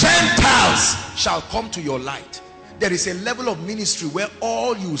 Gentiles shall come to your light. There is a level of ministry where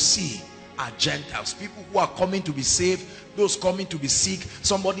all you see are Gentiles. People who are coming to be saved, those coming to be sick,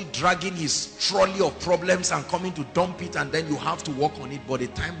 somebody dragging his trolley of problems and coming to dump it, and then you have to work on it. But a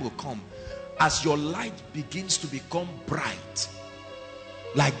time will come, as your light begins to become bright,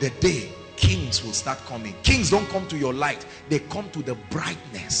 like the day, kings will start coming. Kings don't come to your light, they come to the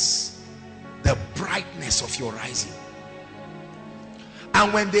brightness of your rising.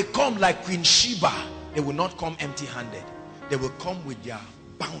 And when they come like Queen Sheba, they will not come empty-handed. They will come with their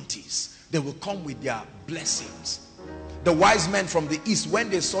bounties. They will come with their blessings. The wise men from the east, when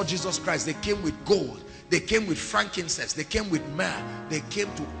they saw Jesus Christ, they came with gold. They came with frankincense. They came with myrrh. They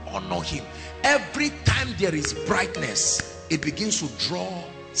came to honor him. Every time there is brightness, it begins to draw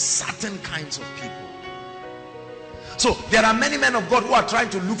certain kinds of people. So there are many men of God who are trying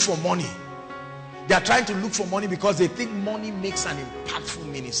to look for money. They are trying to look for money because they think money makes an impactful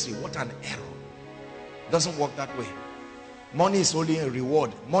ministry. What an error. It doesn't work that way. Money is only a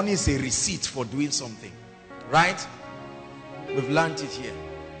reward. Money is a receipt for doing something. Right? We've learned it here.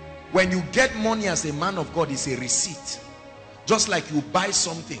 When you get money as a man of God, it's a receipt. Just like you buy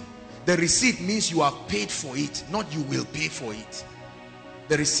something. The receipt means you have paid for it, not you will pay for it.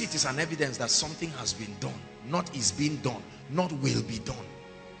 The receipt is an evidence that something has been done. Not is being done, not will be done.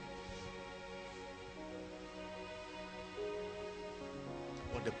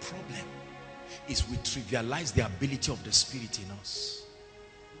 But the problem is we trivialize the ability of the Spirit in us.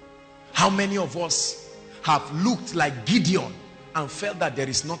 How many of us have looked like Gideon and felt that there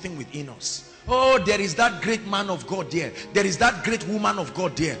is nothing within us? Oh, there is that great man of God there. There is that great woman of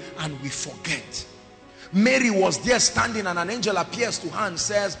God there. And we forget. Mary was there standing, and an angel appears to her and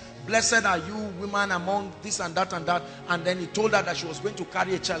says, blessed are you women among this and that and that. And then he told her that she was going to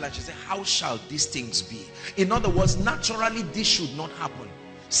carry a child, and she said, how shall these things be? In other words, naturally this should not happen.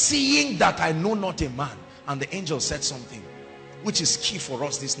 Seeing that I know not a man. And the angel said something which is key for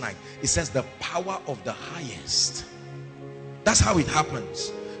us this night. It says the power of the highest. That's how it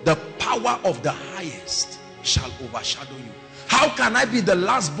happens. The power of the highest shall overshadow you. How can I be the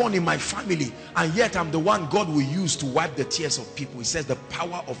last born in my family and yet I'm the one God will use to wipe the tears of people? He says the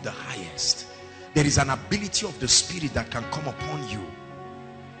power of the highest. There is an ability of the Spirit that can come upon you.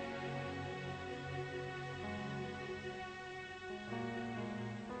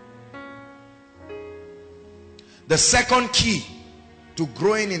 The second key to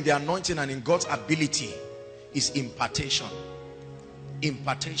growing in the anointing and in God's ability is impartation.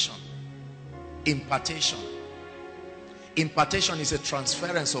 Impartation. Impartation. Impartation is a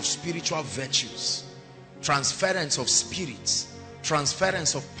transference of spiritual virtues, transference of spirits,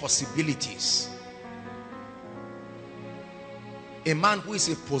 transference of possibilities. A man who is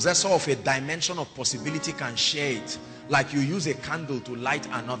a possessor of a dimension of possibility can share it. Like you use a candle to light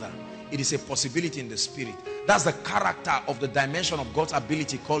another. It is a possibility in the spirit. That's the character of the dimension of God's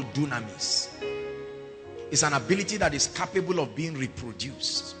ability called dunamis. It's an ability that is capable of being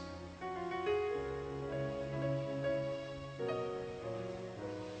reproduced.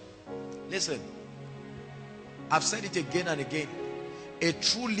 Listen, I've said it again and again. A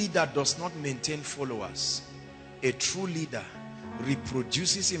true leader does not maintain followers. A true leader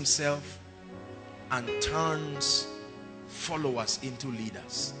reproduces himself and turns followers into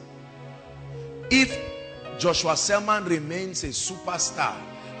leaders. If Joshua Selman remains a superstar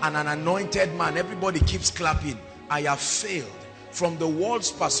and an anointed man, everybody keeps clapping, I have failed. From the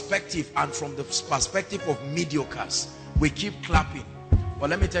world's perspective and from the perspective of mediocres, we keep clapping. But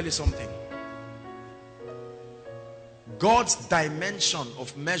let me tell you something. God's dimension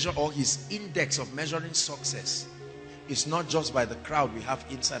of measure, or his index of measuring success, is not just by the crowd we have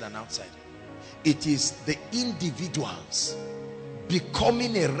inside and outside. It is the individuals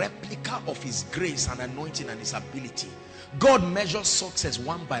becoming a replica of his grace and anointing and his ability. God measures success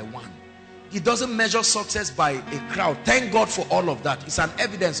one by one. He doesn't measure success by a crowd. Thank God for all of that. It's an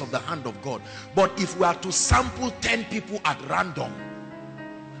evidence of the hand of God. But if we are to sample 10 people at random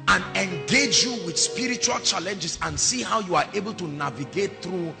and engage you with spiritual challenges and see how you are able to navigate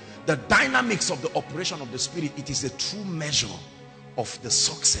through the dynamics of the operation of the Spirit, it is a true measure of the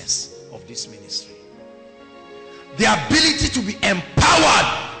success of this ministry. The ability to be empowered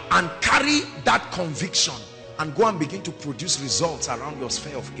and carry that conviction and go and begin to produce results around your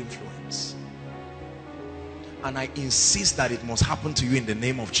sphere of influence. And I insist that it must happen to you in the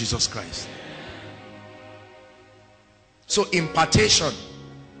name of Jesus Christ. So impartation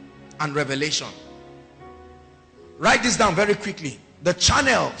and revelation. Write this down very quickly. The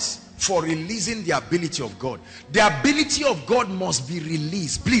channels for releasing the ability of God. The ability of God must be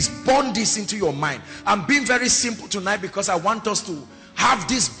released. Please burn this into your mind. I'm being very simple tonight because I want us to have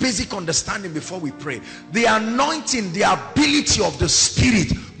this basic understanding before we pray. The anointing, the ability of the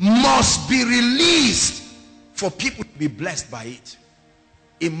Spirit must be released for people to be blessed by it.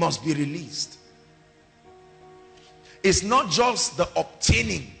 It must be released. It's not just the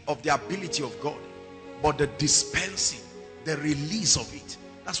obtaining of the ability of God, but the dispensing, the release of it.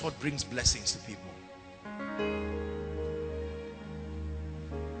 That's what brings blessings to people.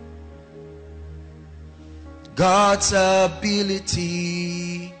 God's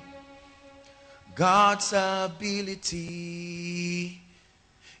ability, God's ability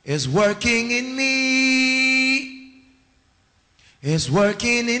is working in me, is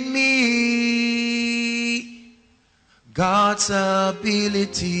working in me. God's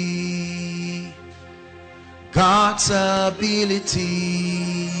ability, God's ability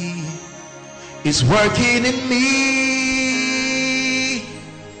is working in me.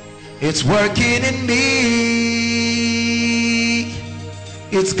 It's working in me.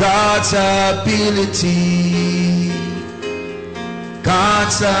 It's God's ability.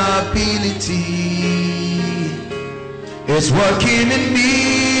 God's ability is working in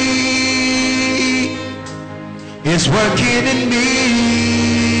me. It's working in me.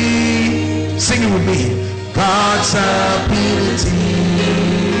 Sing it with me. God's ability,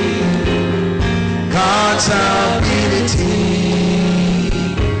 God's ability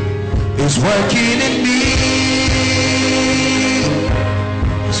is working in me.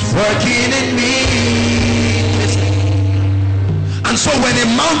 It's working in me. And so when a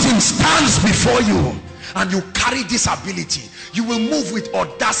mountain stands before you and you carry this ability, you will move with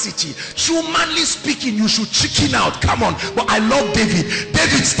audacity. Humanly speaking, you should chicken out. Come on. But I love David.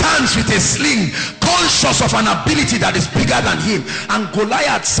 David stands with a sling, conscious of an ability that is bigger than him. And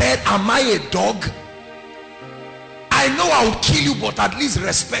Goliath said, am I a dog? I know I will kill you, but at least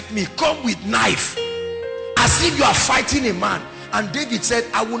respect me. Come with knife. As if you are fighting a man. And David said,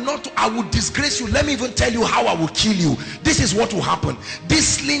 I will disgrace you. Let me even tell you how I will kill you. This is what will happen.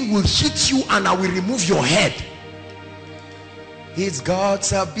 This sling will hit you and I will remove your head. It's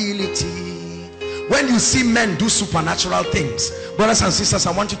God's ability. When you see men do supernatural things, brothers and sisters,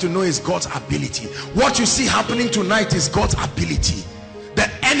 I want you to know it's God's ability. What you see happening tonight is God's ability.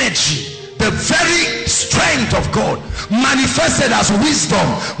 The energy, the very strength of God manifested as wisdom,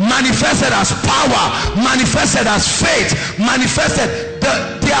 manifested as power, manifested as faith, manifested.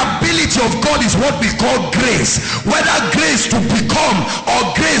 The ability of God is what we call grace. Whether grace to become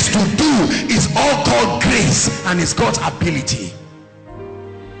or grace to do is all called grace, and it's God's ability.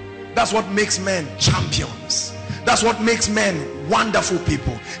 That's what makes men champions. That's what makes men wonderful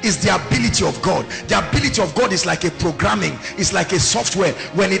people, is the ability of God. The ability of God is like a programming, it's like a software.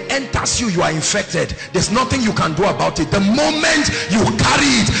 When it enters you, you are infected. There's nothing you can do about it. The moment you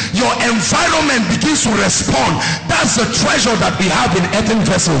carry it, your environment begins to respond. That's the treasure that we have in earthen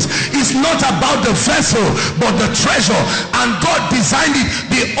vessels. It's not about the vessel, but the treasure. And God designed it.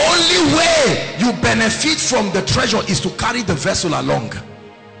 The only way you benefit from the treasure is to carry the vessel along.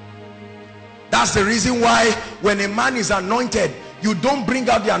 That's the reason why when a man is anointed, you don't bring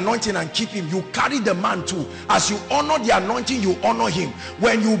out the anointing and keep him. You carry the man too. As you honor the anointing, you honor him.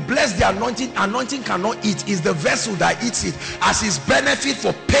 When you bless the anointing, anointing cannot eat. It's the vessel that eats it as his benefit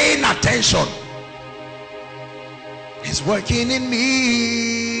for paying attention. He's working in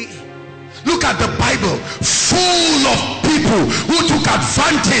me. Look at the Bible, full of people who took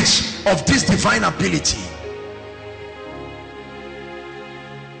advantage of this divine ability.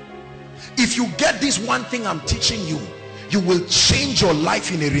 If you get this one thing I'm teaching you, you will change your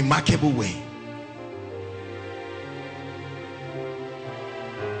life in a remarkable way.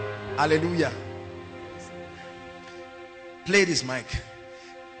 Hallelujah. Play this mic.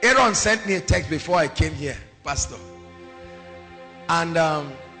 Aaron sent me a text before I came here, Pastor. And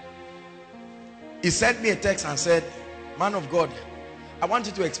he sent me a text and said, man of God, I want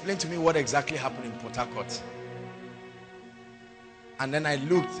you to explain to me what exactly happened in Port Harcourt. And then I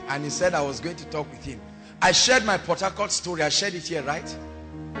looked and he said I was going to talk with him. I shared my Port Harcourt story. I shared it here, right?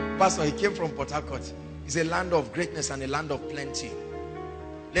 Pastor, he came from Port Harcourt. It's a land of greatness and a land of plenty.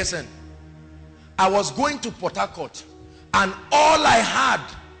 Listen, I was going to Port Harcourt and all I had,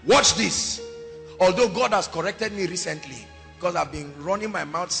 watch this, although God has corrected me recently because I've been running my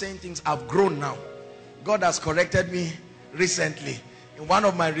mouth saying things, I've grown now. God has corrected me recently. In one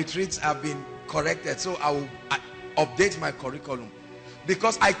of my retreats, I've been corrected, so I will update my curriculum.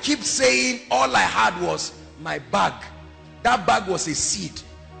 Because I keep saying all I had was my bag. That bag was a seed.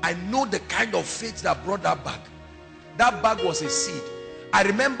 I know the kind of faith that brought that bag. That bag was a seed. I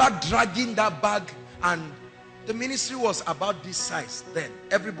remember dragging that bag, and the ministry was about this size then,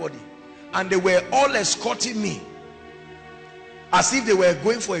 everybody. And they were all escorting me as if they were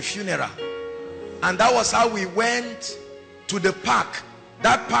going for a funeral. And that was how we went to the park.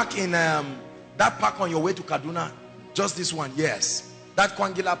 That park in that park on your way to Kaduna. Just this one, yes. That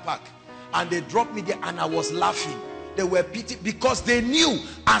Kwangila Park. And they dropped me there and I was laughing. They were pity because they knew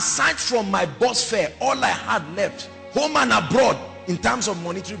aside from my bus fare, all I had left home and abroad in terms of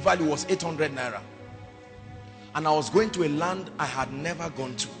monetary value was 800 naira. And I was going to a land I had never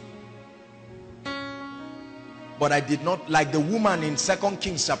gone to. But I did not, like the woman in 2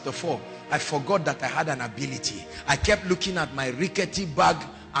 Kings chapter 4, I forgot that I had an ability. I kept looking at my rickety bag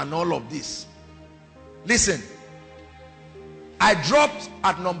and all of this. Listen, I dropped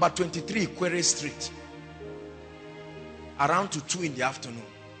at number 23 Query Street around to 2 in the afternoon.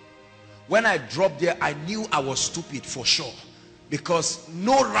 When I dropped there, I knew I was stupid for sure, because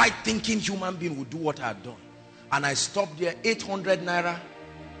no right thinking human being would do what I had done. And I stopped there, 800 naira,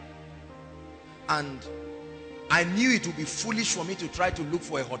 and I knew it would be foolish for me to try to look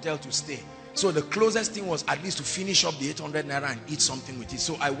for a hotel to stay. So the closest thing was at least to finish up the 800 naira and eat something with it.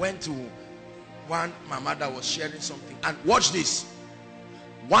 So I went to one, my mother was sharing something, and watch this.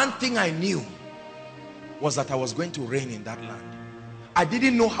 One thing I knew was that I was going to reign in that land. I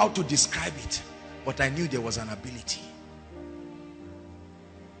didn't know how to describe it, but I knew there was an ability.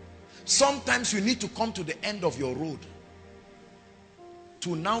 Sometimes you need to come to the end of your road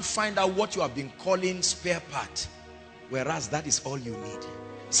to now find out what you have been calling spare part, whereas that is all you need.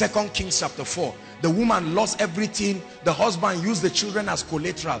 2 Kings chapter 4, the woman lost everything. The husband used the children as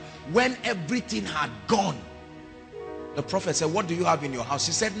collateral. When everything had gone, the prophet said, what do you have in your house?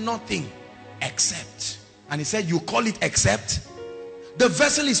 She said, nothing except. And he said, you call it except? The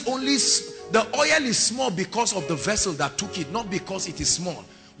vessel is only, the oil is small because of the vessel that took it, not because it is small.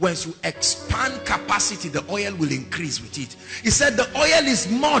 Once you expand capacity, the oil will increase with it. He said the oil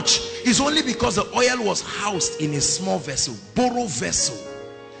is much. It's only because the oil was housed in a small vessel, borrow vessel.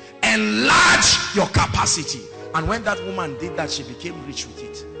 Enlarge your capacity. And when that woman did that, she became rich with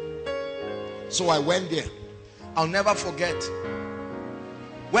it. So I went there. I'll never forget.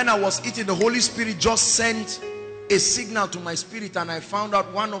 When I was eating, the Holy Spirit just sent a signal to my spirit, and I found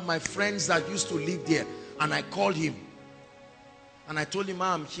out one of my friends that used to live there, and I called him. And I told him,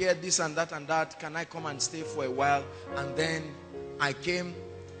 I'm here, this and that and that. Can I come and stay for a while? And then I came,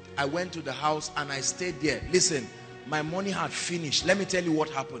 I went to the house and I stayed there. Listen, my money had finished. Let me tell you what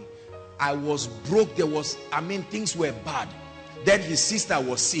happened. I was broke. There was, things were bad. Then his sister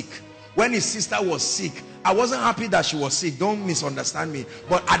was sick. When his sister was sick, I wasn't happy that she was sick. Don't misunderstand me.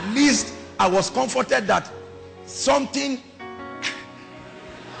 But at least I was comforted that something.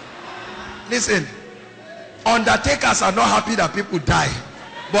 Listen, undertakers are not happy that people die,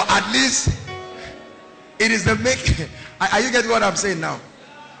 but at least it is the make. Are you getting what I'm saying now?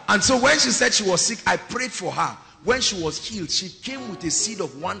 And so when she said she was sick, I prayed for her. When she was healed, she came with a seed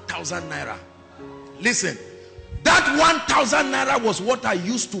of 1,000 naira. Listen, that 1,000 naira was what I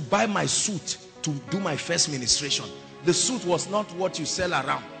used to buy my suit to do my first ministration. The suit was not what you sell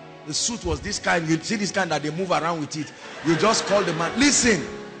around. The suit was this kind. You see this kind that they move around with it. You just call the man. Listen,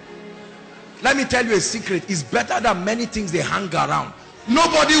 let me tell you a secret. It's better than many things they hang around.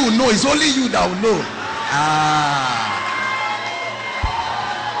 Nobody will know. It's only you that will know.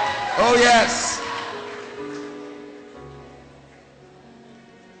 Oh yes.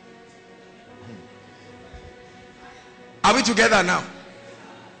 Are we together now?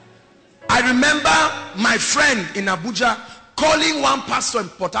 I remember my friend in Abuja calling one pastor in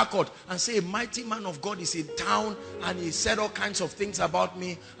Port Harcourt and say, a mighty man of God is in town, and he said all kinds of things about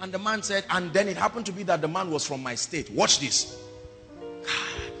me. And the man said, and then it happened to be that the man was from my state. Watch this.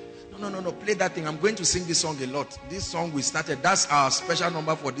 No, play that thing. I'm going to sing this song a lot. This song we started, that's our special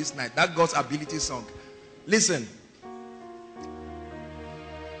number for this night. That God's ability song. Listen.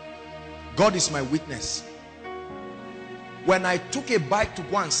 God is my witness. When I took a bike to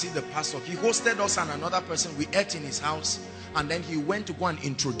go and see the pastor, he hosted us and another person. We ate in his house, and then he went to go and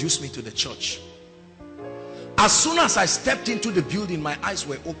introduce me to the church. As soon as I stepped into the building, my eyes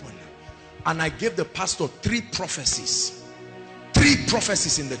were open, and I gave the pastor 3 prophecies. 3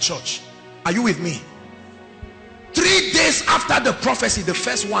 prophecies in the church. Are you with me? 3 days after the prophecy, the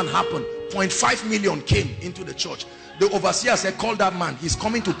first one happened. 0.5 million came into the church. The overseer said, call that man, he's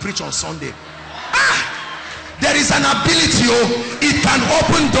coming to preach on Sunday. There is an ability, it can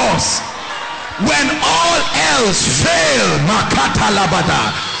open doors when all else fail. Makata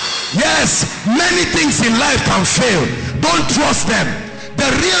labada. Yes, many things in life can fail. Don't trust them. The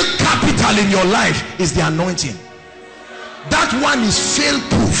real capital in your life is the anointing. That one is fail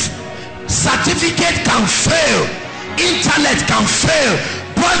proof. Certificate can fail, intellect can fail.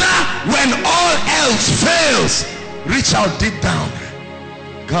 Brother, when all else fails, reach out deep down.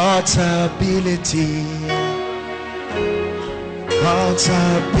 God's ability, God's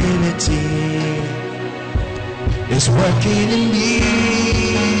ability is working in me.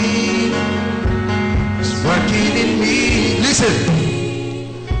 It's working in me. Listen,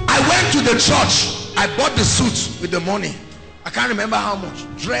 I went to the church. I bought the suit with the money. I can't remember how much.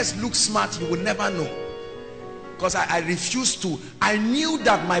 Dress, look smart, you will never know. Because I refused to. I knew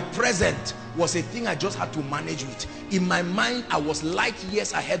that my present was a thing I just had to manage with. In my mind, I was light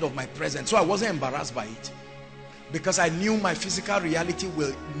years ahead of my present. So I wasn't embarrassed by it. Because I knew my physical reality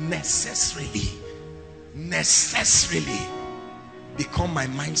will necessarily become my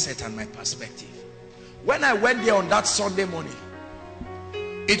mindset and my perspective. When I went there on that Sunday morning,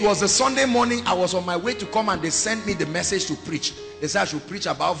 it was the Sunday morning I was on my way to come, and they sent me the message to preach. They said I should preach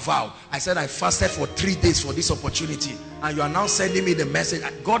about vow. I said I fasted for 3 days for this opportunity, and you are now sending me the message.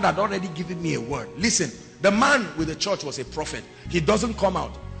 God had already given me a word. Listen, the man with the church was a prophet. He doesn't come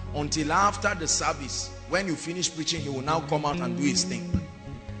out until after the service. When you finish preaching, he will now come out and do his thing.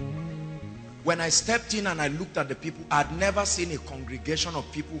 When I stepped in and I looked at the people, I had never seen a congregation of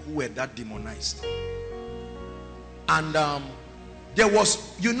people who were that demonized. And there was,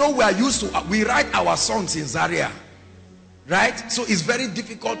 you know, we are used to, we write our songs in Zaria, right? So it's very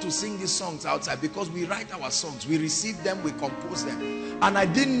difficult to sing these songs outside because we write our songs, we receive them, we compose them. And I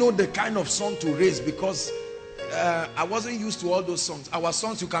didn't know the kind of song to raise because I wasn't used to all those songs. Our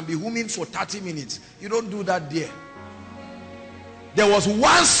songs, you can be humming for 30 minutes. You don't do that there. There was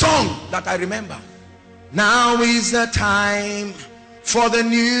one song that I remember. Now is the time for the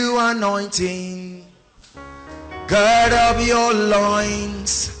new anointing. Gird up your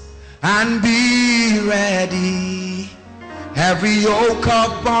loins and be ready. Every yoke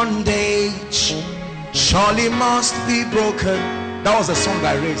of bondage surely must be broken. That was the song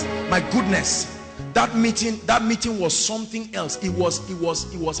I raised. My goodness, that meeting was something else. It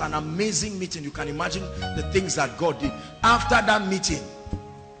was an amazing meeting. You can imagine the things that God did. After that meeting,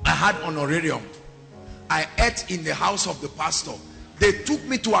 I had honorarium. I ate in the house of the pastor. They took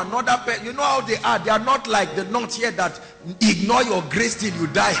me to another place. You know how they are. They are not like the nuns here that ignore your grace till you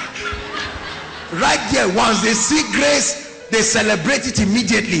die. Right there, once they see grace, they celebrate it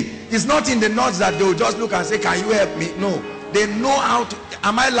immediately. It's not in the nuns that they will just look and say, can you help me? No. They know how to.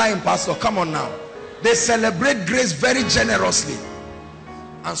 Am I lying, pastor? Come on now. They celebrate grace very generously.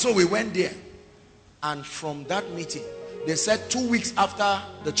 And so we went there. And from that meeting, they said 2 weeks after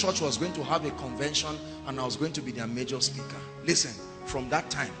the church was going to have a convention and I was going to be their major speaker. Listen, from that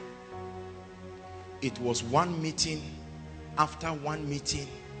time, it was one meeting after one meeting,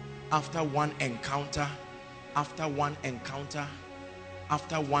 after one encounter, after one encounter,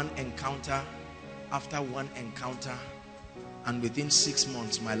 after one encounter, after one encounter, and within 6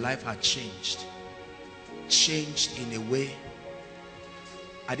 months my life had changed in a way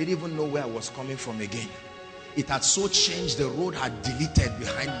I didn't even know where I was coming from again. It had so changed, the road had deleted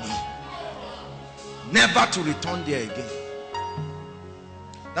behind me, never to return there again.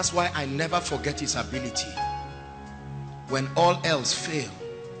 That's why I never forget his ability. When all else failed,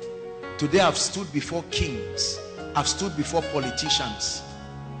 today I've stood before kings, I've stood before politicians.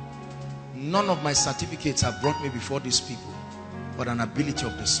 None of my certificates have brought me before these people, but an ability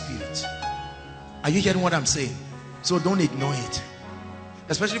of the Spirit. Are you hearing what I'm saying? So don't ignore it.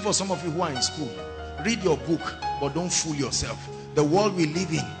 Especially for some of you who are in school. Read your book, but don't fool yourself. The world we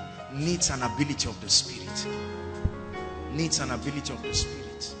live in needs an ability of the Spirit. Needs an ability of the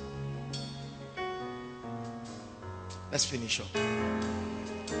Spirit. Let's finish up.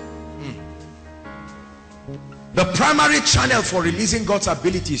 The primary channel for releasing God's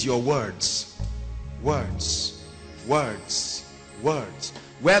ability is your words. Words. Words. Words.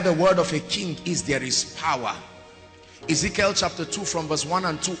 Where the word of a king is, there is power. Ezekiel chapter 2 from verse 1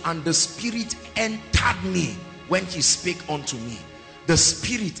 and 2. And the Spirit entered me when he spake unto me. The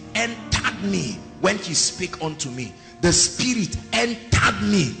Spirit entered me when he spake unto me. The Spirit entered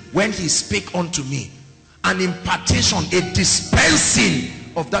me when he spake unto me. An impartation, a dispensing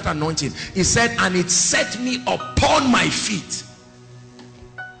of that anointing. He said, and it set me upon my feet.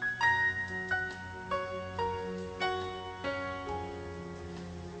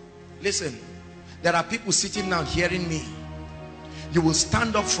 Listen, there are people sitting now hearing me. You will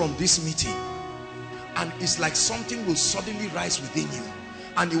stand up from this meeting and it's like something will suddenly rise within you,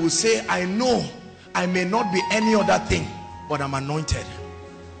 and you will say, I know I may not be any other thing, but I'm anointed.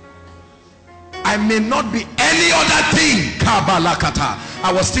 I may not be any other thing.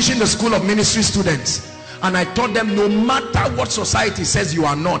 I was teaching the school of ministry students, and I taught them, no matter what society says you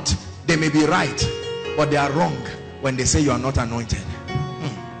are not, they may be right, but they are wrong when they say you are not anointed.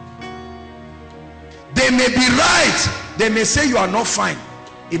 They may be right. They may say you are not fine.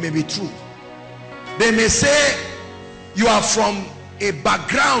 It may be true. They may say you are from a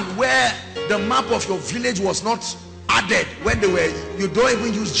background where the map of your village was not added when they were, you don't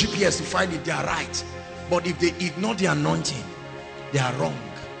even use GPS to find it. They are right. But if they ignore the anointing, they are wrong.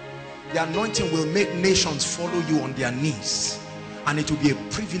 The anointing will make nations follow you on their knees, and it will be a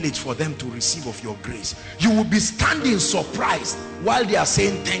privilege for them to receive of your grace. You will be standing surprised while they are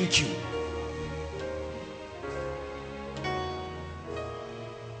saying thank you.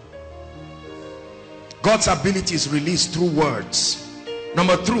 God's ability is released through words.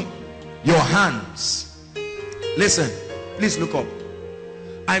 Number 3, your hands. Listen, please look up.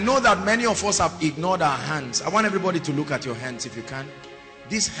 I know that many of us have ignored our hands. I want everybody to look at your hands if you can.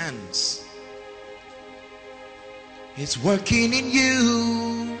 These hands. It's working in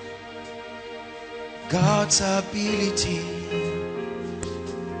you. God's ability.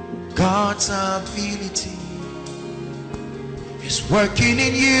 God's ability is working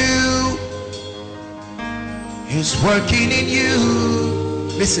in you. Is working in you.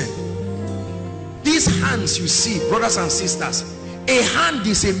 Listen, these hands you see, brothers and sisters, a hand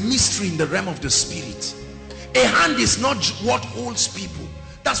is a mystery in the realm of the Spirit. A hand is not what holds people.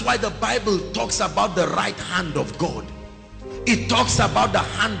 That's why the Bible talks about the right hand of God. It talks about the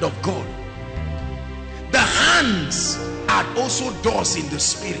hand of God. The hands are also doors in the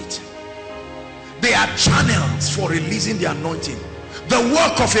Spirit. They are channels for releasing the anointing. The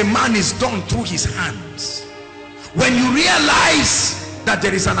work of a man is done through his hands. When you realize that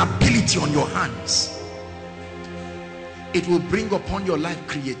there is an ability on your hands, it will bring upon your life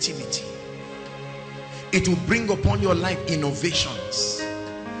creativity. It will bring upon your life innovations.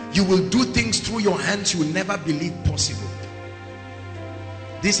 You will do things through your hands you will never believe possible.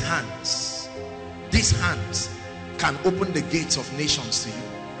 These hands can open the gates of nations to you.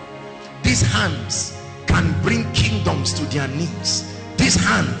 These hands can bring kingdoms to their knees. These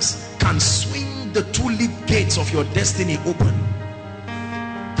hands can swing the two-leaf gates of your destiny open.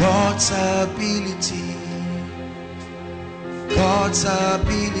 God's ability. God's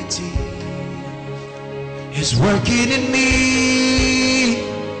ability is working in me.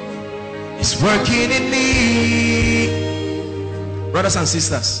 It's working in me. Brothers and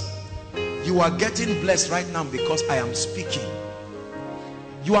sisters, you are getting blessed right now because I am speaking.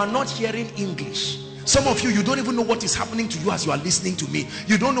 You are not hearing English. Some of you, you don't even know what is happening to you as you are listening to me.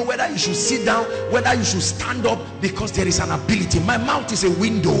 You don't know whether you should sit down, whether you should stand up, because there is an ability. My mouth is a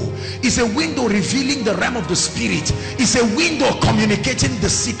window. It's a window revealing the realm of the spirit. It's a window communicating the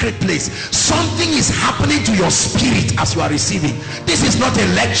secret place. Something is happening to your spirit as you are receiving. This is not a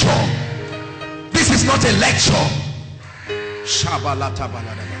lecture. This is not a lecture. It's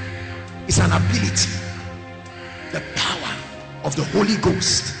an ability. The power of the Holy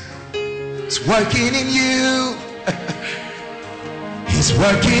Ghost is working in you. He's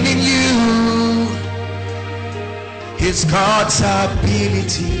working in you. It's God's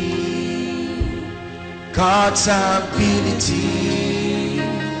ability. God's ability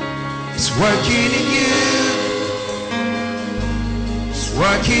is working in you. It's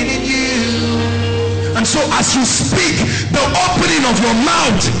working in you. And so as you speak, the opening of your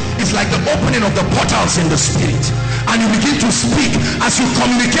mouth is like the opening of the portals in the spirit. And you begin to speak. As you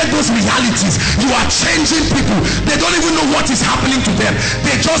communicate those realities, you are changing people. They don't even know what is happening to them.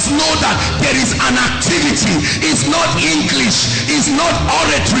 They just know that there is an activity. It's not English. It's not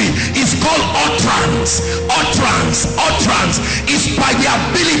oratory. It's called utterance. Utterance. Utterance is by the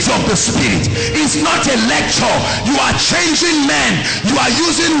ability of the spirit. It's not a lecture. You are changing men. You are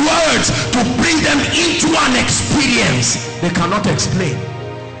using words to bring them into an experience they cannot explain.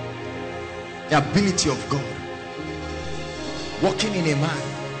 The ability of God walking in a man,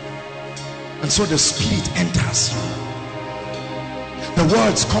 and so the spirit enters you. The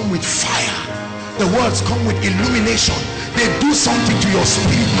words come with fire. The words come with illumination. They do something to your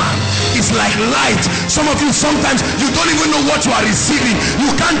spirit, man. It's like light. Some of you, sometimes you don't even know what you are receiving.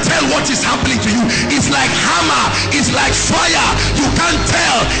 You can't tell what is happening to you. It's like hammer. It's like fire. You can't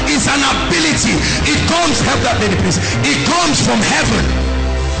tell. It's an ability. It comes, help that lady please. It comes from heaven.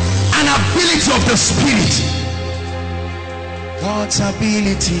 An ability of the spirit. God's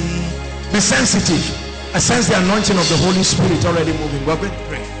ability. Be sensitive. I sense the anointing of the Holy Spirit already moving. We're going to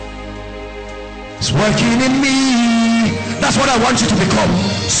pray. It's working in me. That's what I want you to become.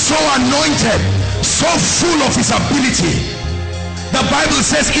 So anointed, so full of his ability. The Bible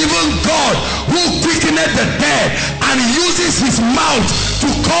says even God who quickeneth the dead and uses his mouth to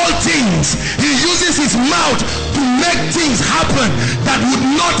call things. He uses his mouth to make things happen that would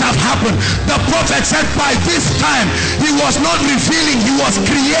not have happened. The prophet said by this time he was not revealing, he was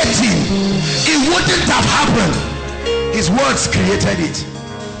creating. It wouldn't have happened. His words created it.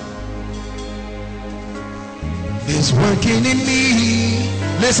 He's working in me.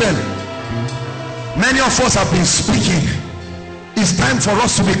 Listen, many of us have been speaking. It's time for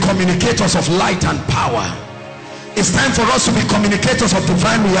us to be communicators of light and power. It's time for us to be communicators of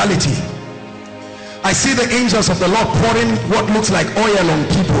divine reality. I see the angels of the Lord pouring what looks like oil on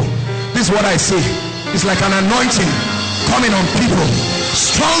people. This is what I see. It's like an anointing coming on people.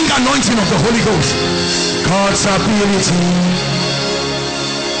 Strong anointing of the Holy Ghost. God's ability.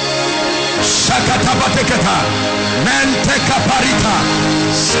 Shakatabatekata. Mentekaparita.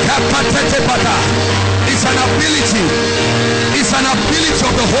 Skapatetepata. It's an ability. It's an ability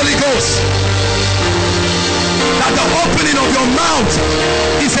of the Holy Ghost. That the opening of your mouth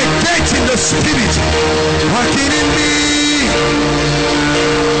is a gate in the spirit. Working in me.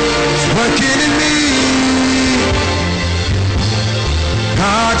 Working in me.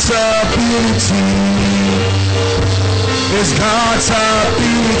 God's ability is God's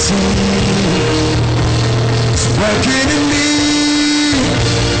ability. It's working in me.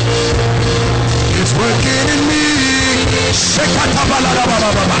 It's working in me.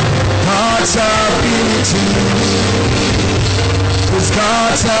 God's ability is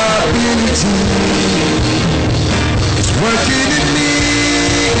God's ability. It's working in me.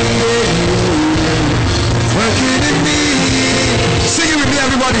 Working in me. Sing it with me,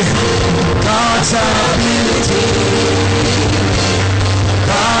 everybody. God's ability.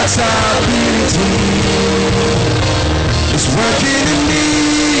 God's ability is working in me.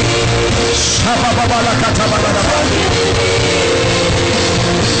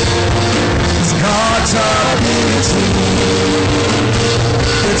 It's God's ability.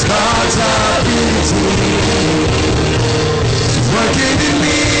 It's God's ability. It's working in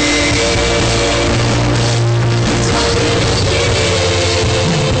me.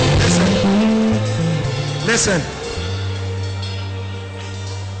 Listen.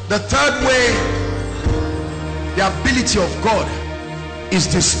 The third way the ability of God is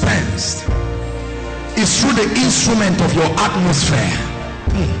dispensed is through the instrument of your atmosphere.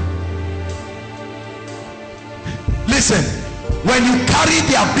 Listen, when you carry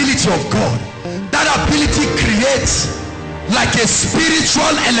the ability of God, that ability creates like a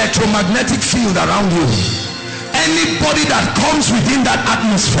spiritual electromagnetic field around you. Anybody that comes within that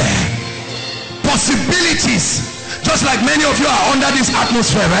atmosphere, possibilities, just like many of you are under this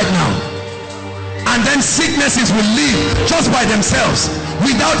atmosphere right now. And then sicknesses will leave just by themselves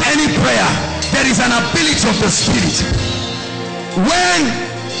without any prayer. There is an ability of the Spirit. When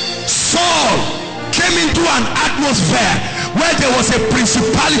Saul came into an atmosphere where there was a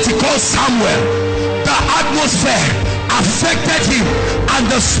principality called Samuel, the atmosphere affected him and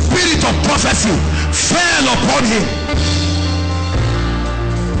the spirit of prophecy fell upon him.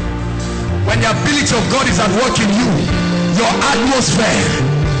 When the ability of God is at work in you, your atmosphere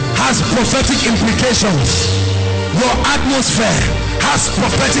has prophetic implications. Your atmosphere has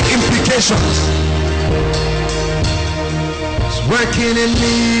prophetic implications. It's working in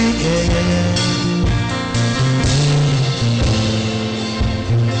me.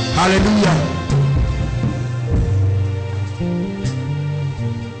 Hallelujah.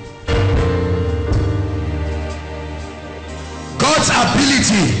 God's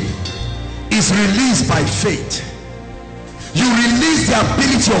ability is released by faith. You release the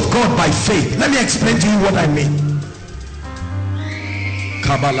ability of God by faith. Let me explain to you what I mean.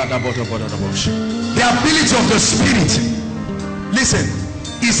 The ability of the Spirit, listen,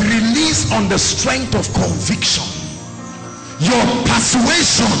 is released on the strength of conviction. Your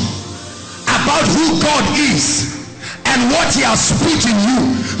persuasion about who God is and what he has put in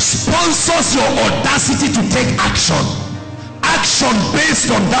you sponsors your audacity to take action. Action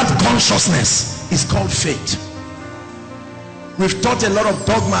based on that consciousness is called faith. We've taught a lot of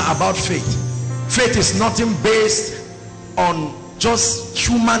dogma about faith. Faith is nothing based on just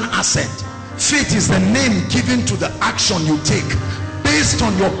human assent. Faith is the name given to the action you take based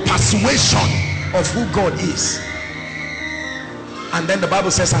on your persuasion of who God is. And then the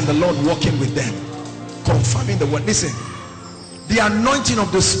Bible says, and the Lord walking with them, confirming the word. Listen, the anointing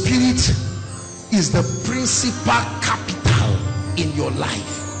of the Spirit is the principal capital in your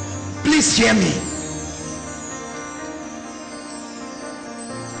life. Please hear me.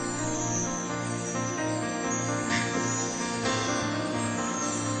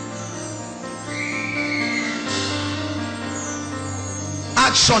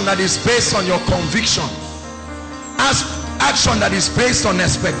 Action that is based on your conviction, action that is based on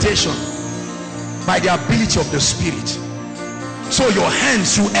expectation by the ability of the Spirit. So your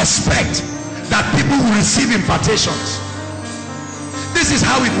hands, you expect that people will receive impartations. This is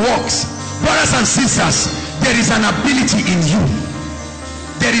how it works, brothers and sisters. There is an ability in you.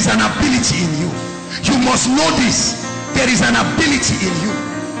 There is an ability in you. You must know this. There is an ability in you.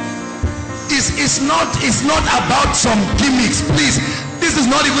 It's not about some gimmicks, please. This is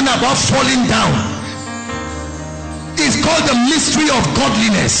not even about falling down. It's called the mystery of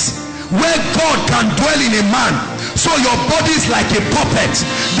godliness, where God can dwell in a man. So your body is like a puppet.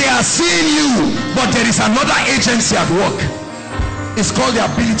 They are seeing you, but there is another agency at work. It's called the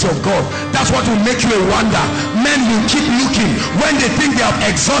ability of God. That's what will make you a wonder. Men will keep looking. When they think they have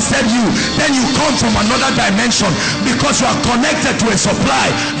exhausted you, then you come from another dimension, because you are connected to a supply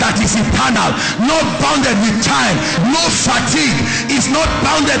that is eternal, not bounded with time, no fatigue. It's not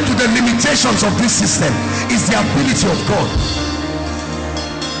bounded to the limitations of this system. It's the ability of God.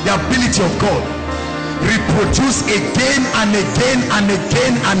 The ability of God. Reproduce again and again and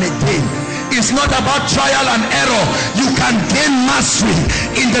again and again. It's not about trial and error. You can gain mastery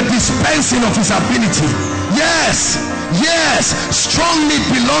in the dispensing of his ability. Yes, yes, strong meat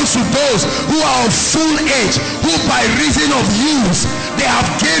belongs to those who are of full age, who by reason of use, they have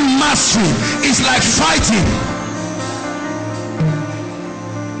gained mastery. It's like fighting.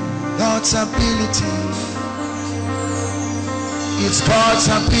 God's ability. It's God's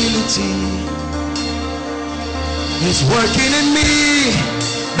ability. It's working in me.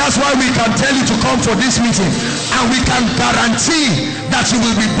 That's why we can tell you to come for this meeting, and we can guarantee that you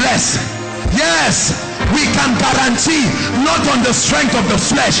will be blessed. Yes, we can guarantee, not on the strength of the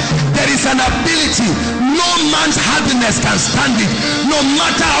flesh. There is an ability. No man's hardiness can stand it. No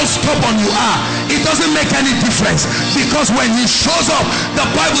matter how stubborn you are, it doesn't make any difference, because when he shows up, the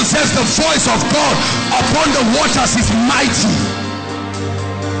Bible says the voice of God upon the waters is mighty.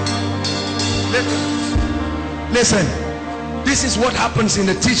 Listen. This is what happens in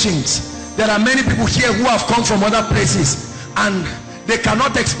the teachings. There are many people here who have come from other places, and they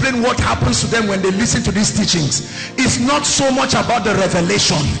cannot explain what happens to them when they listen to these teachings. It's not so much about the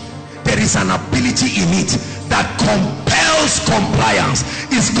revelation. There is an ability in it that compels compliance.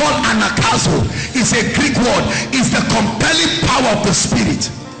 It's called anakazo. It's a Greek word. It's the compelling power of the Spirit.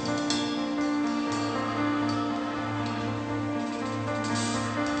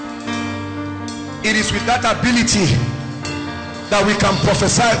 It is with that ability that we can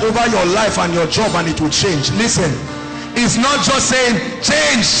prophesy over your life and your job, and it will change. Listen, it's not just saying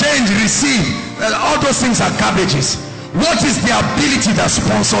change, change, receive. All those things are garbages. What is the ability that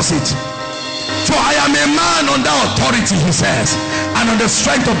sponsors it? For I am a man under authority, he says, and on the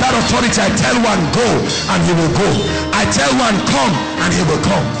strength of that authority I tell one go and he will go. I tell one come and he will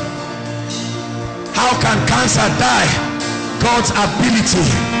come. How can cancer die? God's ability.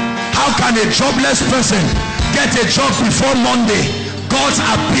 How can a jobless person get a job before Monday? God's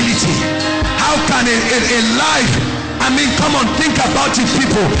ability. How can a life, I mean, come on, think about it,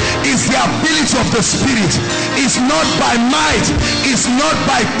 people. It's the ability of the Spirit. It's not by might, it's not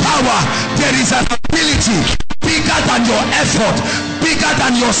by power. There is an ability bigger than your effort, bigger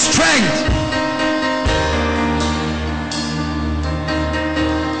than your strength.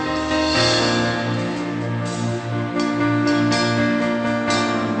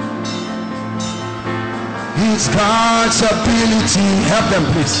 It's God's ability. Help them,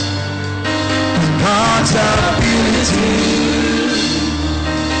 please. God's ability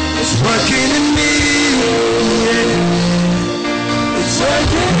is working in me. It's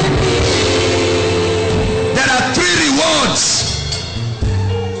working in me. There are 3 rewards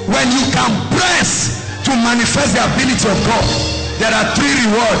when you can press to manifest the ability of God. There are 3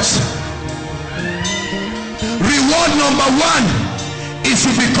 rewards. Reward number 1 is to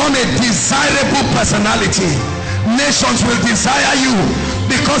become a desirable personality. Nations will desire you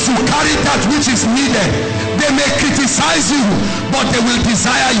because you carry that which is needed. They may criticize you, but they will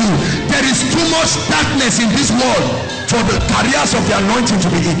desire you. There is too much darkness in this world for the carriers of the anointing to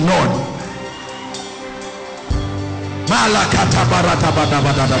be ignored.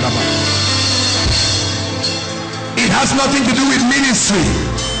 It has nothing to do with ministry.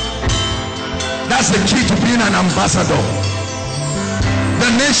 That's the key to being an ambassador. The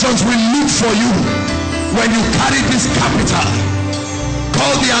nations will look for you when you carry this capital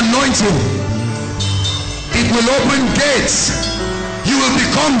called the anointing. It will open gates. You will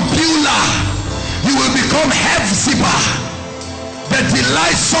become Beulah. You will become Hephzibah, the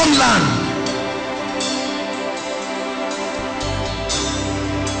delightsome land.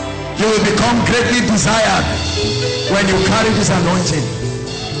 You will become greatly desired when you carry this anointing.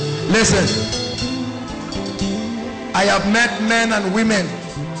 Listen, I have met men and women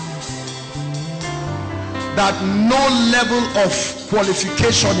that no level of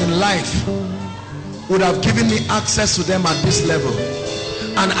qualification in life would have given me access to them at this level.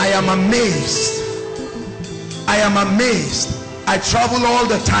 And I am amazed. I am amazed. I travel all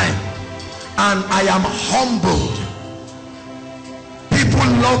the time and I am humbled. People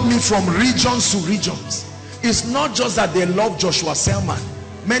love me from regions to regions. It's not just that they love Joshua Selman.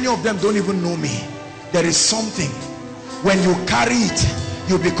 Many of them don't even know me. There is something. When you carry it,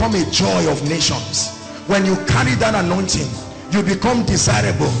 you become a joy of nations. When you carry that anointing, you become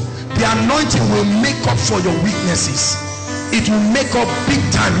desirable. The anointing will make up for your weaknesses. It will make up big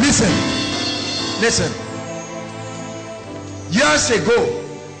time. Listen, listen. Years ago,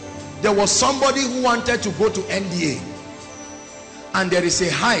 there was somebody who wanted to go to NDA, and there is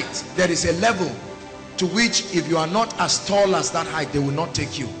a height, there is a level to which if you are not as tall as that height, they will not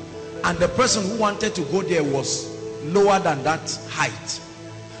take you. And the person who wanted to go there was lower than that height,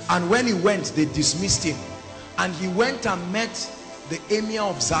 and when he went, they dismissed him. And he went and met the emir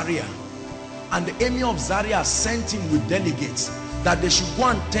of Zaria, and the emir of Zaria sent him with delegates that they should go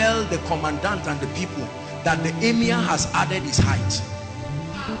and tell the commandant and the people that the emir has added his height.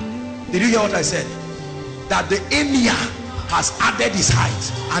 Did you hear what I said? That the emir has added his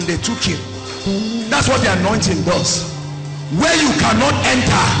height, and they took him. That's what the anointing does. Where you cannot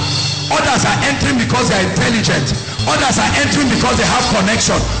enter, others are entering because they are intelligent. Others are entering because they have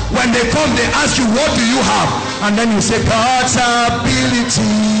connection. When they come, they ask you, what do you have? And then you say, God's ability.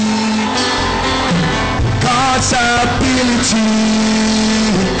 God's ability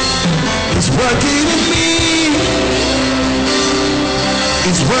is working in me.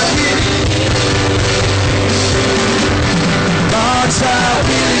 It's working in me. God's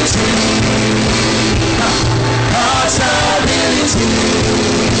ability. God's ability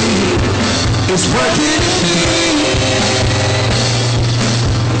is working in me.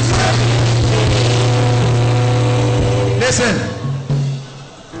 Listen,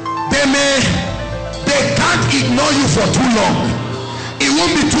 they can't ignore you for too long. It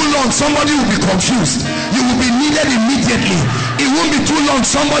won't be too long, somebody will be confused. You will be needed immediately. It won't be too long,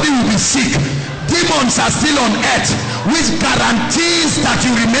 somebody will be sick. Demons are still on earth, which guarantees that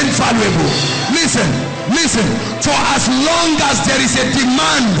you remain valuable. Listen, listen, for as long as there is a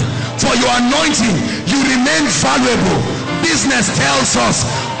demand for your anointing, you remain valuable. Business tells us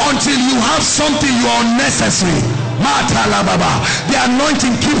until you have something, you are unnecessary. The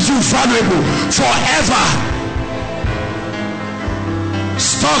anointing keeps you valuable forever.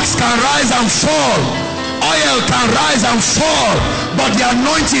 Stocks can rise and fall, oil can rise and fall, but the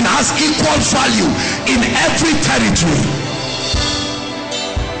anointing has equal value in every territory.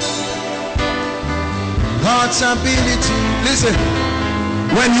 God's ability. Listen,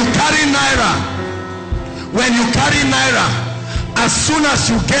 when you carry naira, as soon as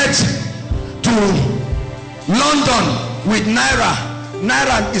you get to London with naira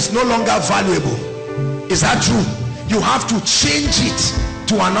is no longer valuable. Is that true? You have to change it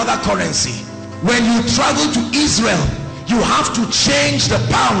to another currency. When you travel to Israel, you have to change the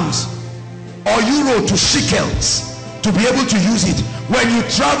pounds or euro to shekels to be able to use it. When you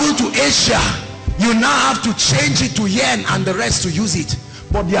travel to Asia, you now have to change it to yen and the rest to use it.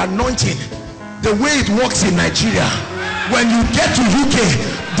 But the anointing, the way it works in Nigeria, when you get to UK,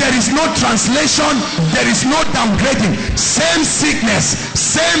 there is no translation, there is no downgrading. Same sickness,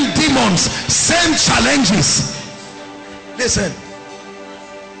 same demons, same challenges. Listen,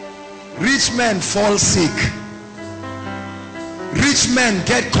 rich men fall sick, rich men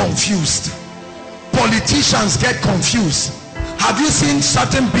get confused, politicians get confused. Have you seen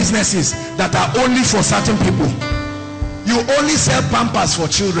certain businesses that are only for certain people? You only sell pampers for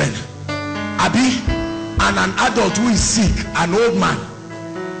children, Abi, and an adult who is sick, an old man.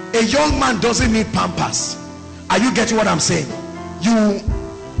 A young man doesn't need pampers. Are you getting what I'm saying?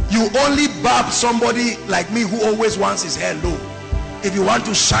 You only barb somebody like me who always wants his hair low. If you want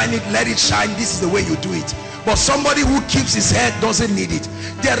to shine it, let it shine. This is the way you do it. But somebody who keeps his hair doesn't need it.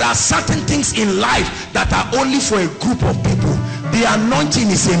 There are certain things in life that are only for a group of people. The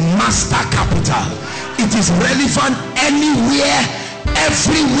anointing is a master capital. It is relevant anywhere,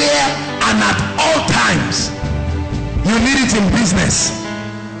 everywhere, and at all times. You need it in business,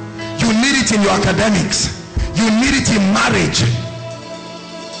 you need it in your academics, you need it in marriage.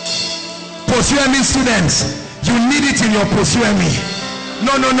 Post-UME students, you need it in your post-UME.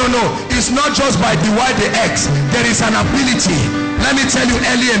 No, it's not just by the Y, the X. There is an ability. Let me tell you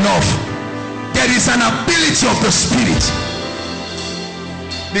early enough, there is an ability of the spirit.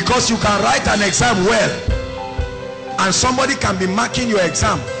 Because you can write an exam well, and somebody can be marking your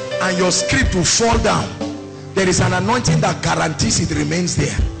exam and your script will fall down. There is an anointing that guarantees it remains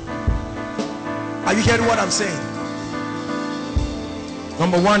there. Are you hearing what I'm saying?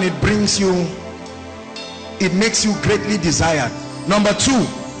 Number one, it brings you, it makes you greatly desired. Number two,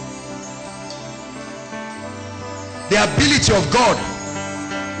 the ability of God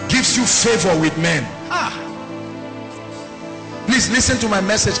gives you favor with men. Please listen to my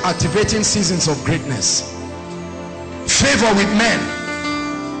message, Activating Seasons of Greatness. Favor with men.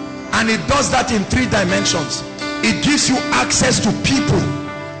 And it does that in 3 dimensions. It gives you access to people,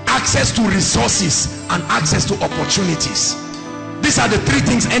 access to resources, and access to opportunities. These are the 3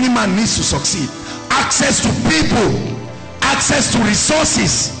 things any man needs to succeed. Access to people, access to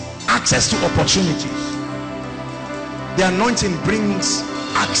resources, access to opportunities. The anointing brings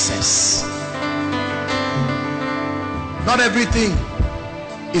access. Not everything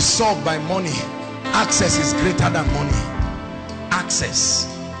is solved by money. Access is greater than money. Access.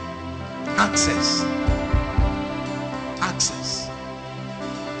 Access. Access.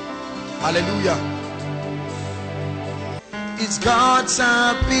 Hallelujah. It's God's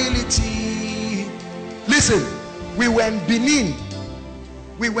ability. Listen, we were in Benin.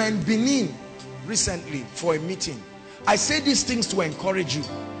 We were in Benin recently for a meeting. I say these things to encourage you.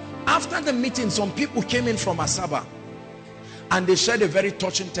 After the meeting, some people came in from Asaba and they shared a very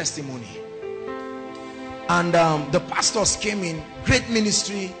touching testimony. And the pastors came in, great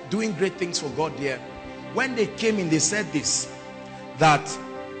ministry, doing great things for God there. When they came in, they said this, that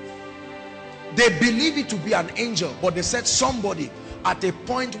they believe it to be an angel, but they said somebody at a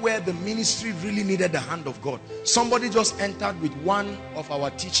point where the ministry really needed the hand of God, somebody just entered with one of our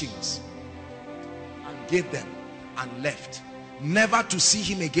teachings and gave them and left, never to see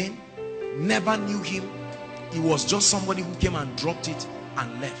him again, never knew him. He was just somebody who came and dropped it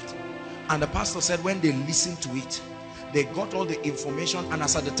and left. And the pastor said when they listened to it, they got all the information, and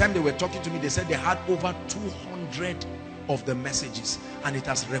as at the time they were talking to me, they said they had over 200 of the messages, and it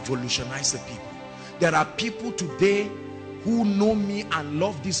has revolutionized the people. There are people today who know me and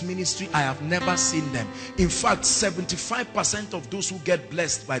love this ministry. I have never seen them. In fact, 75% of those who get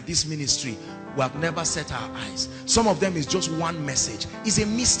blessed by this ministry, we have never set our eyes. Some of them is just one message. It's a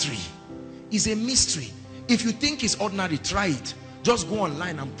mystery. It's a mystery. If you think it's ordinary, try it. Just go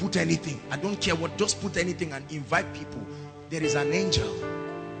online and put anything. I don't care what, just put anything and invite people. There is an angel.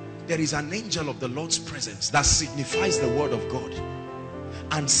 There is an angel of the Lord's presence that signifies the word of God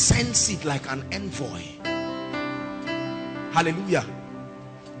and sends it like an envoy. Hallelujah.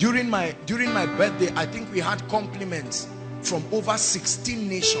 During my birthday, I think we had compliments from over 16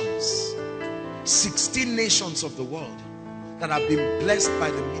 nations. 16 nations of the world that have been blessed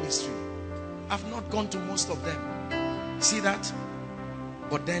by the ministry. I've not gone to most of them. See that?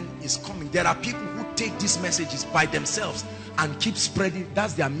 But then it's coming. There are people who take these messages by themselves and keep spreading.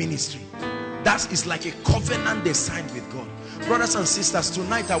 That's their ministry. That is like a covenant they signed with God. Brothers and sisters,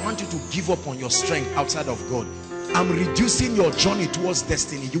 tonight I want you to give up on your strength outside of God. I'm reducing your journey towards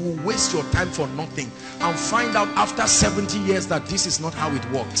destiny. You will waste your time for nothing and find out after 70 years that this is not how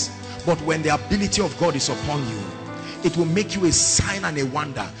it works. But when the ability of God is upon you, it will make you a sign and a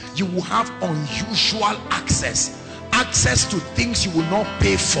wonder. You will have unusual access to things you will not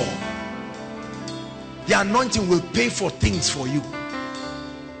pay for. The anointing will pay for things for you.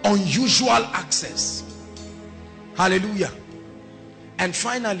 Unusual access. Hallelujah. And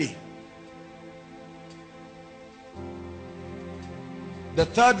finally, the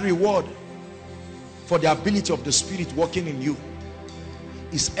third reward for the ability of the Spirit working in you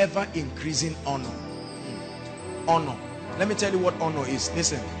is ever increasing honor. Honor. Let me tell you what honor is.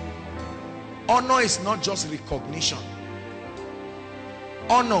 Listen. Honor is not just recognition.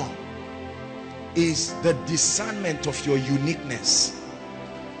 Honor is the discernment of your uniqueness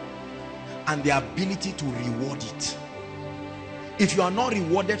and the ability to reward it. If you are not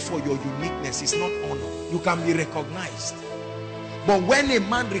rewarded for your uniqueness, it's not honor. You can be recognized. But when a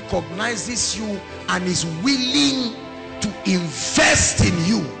man recognizes you and is willing to invest in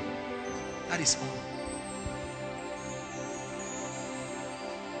you, that is honor.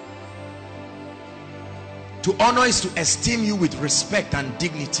 To honor is to esteem you with respect and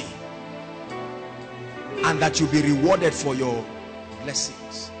dignity, and that you be rewarded for your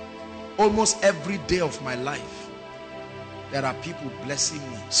blessings. Almost every day of my life, there are people blessing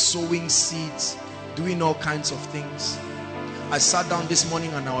me, sowing seeds, doing all kinds of things. I sat down this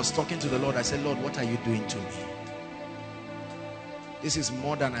morning and I was talking to the Lord. I said, Lord, what are you doing to me? This is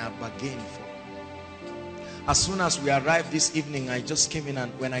more than I have bargained for. As soon as we arrived this evening, I just came in,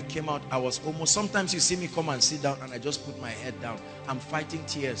 and when I came out, I was almost, sometimes you see me come and sit down and I just put my head down. I'm fighting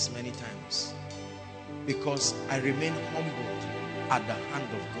tears many times because I remain humbled at the hand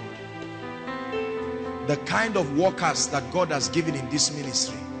of God. The kind of workers that God has given in this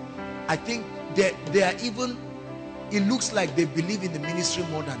ministry, I think they are even, it looks like they believe in the ministry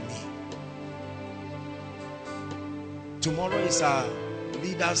more than me. Tomorrow is our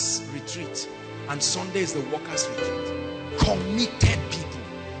leaders retreat and Sunday is the workers retreat. Committed people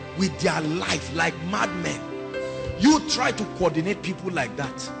with their life like madmen. You try to coordinate people like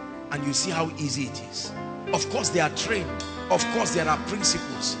that and you see how easy it is. Of course they are trained, of course there are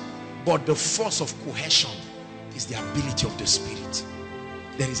principles, but the force of cohesion is the ability of the Spirit.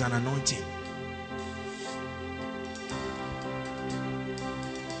 There is an anointing.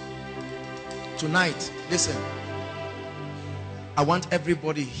 Tonight, listen, I want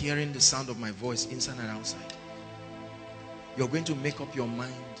everybody hearing the sound of my voice inside and outside. You're going to make up your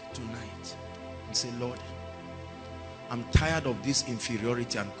mind tonight and say, Lord, I'm tired of this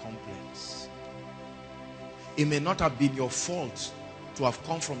inferiority and complex. It may not have been your fault to have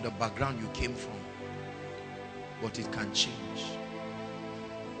come from the background you came from, but it can change.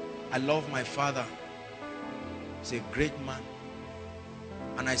 I love my father. He's a great man.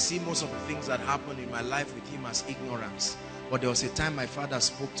 And I see most of the things that happened in my life with him as ignorance. But there was a time my father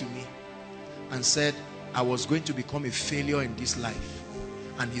spoke to me and said I was going to become a failure in this life.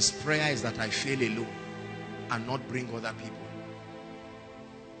 And his prayer is that I fail alone and not bring other people.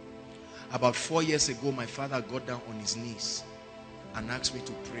 About 4 years ago, my father got down on his knees and asked me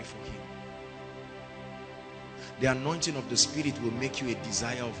to pray for him. The anointing of the Spirit will make you a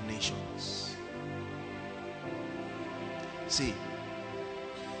desire of nations. See,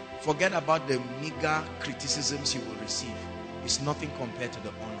 forget about the meager criticisms you will receive. It's nothing compared to the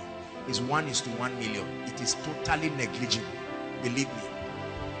honor. It's 1:1 million. It is totally negligible. Believe me.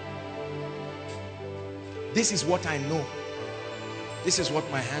 This is what I know. This is what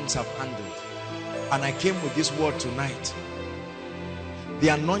my hands have handled. And I came with this word tonight. The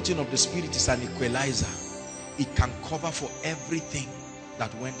anointing of the Spirit is an equalizer. It can cover for everything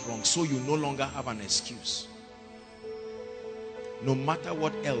that went wrong. So you no longer have an excuse. No matter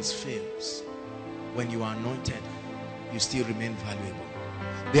what else fails, when you are anointed, you still remain valuable.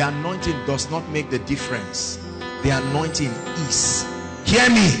 The anointing does not make the difference. The anointing is. Hear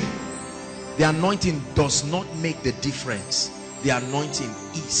me. The anointing does not make the difference. The anointing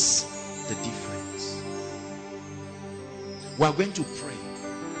is the difference. We are going to pray.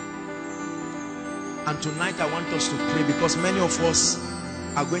 And tonight I want us to pray because many of us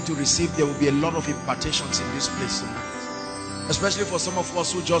are going to receive, there will be a lot of impartations in this place tonight. Especially for some of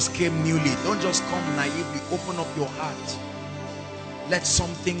us who just came newly. Don't just come naively. Open up your heart let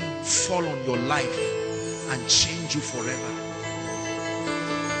something fall on your life and change you forever.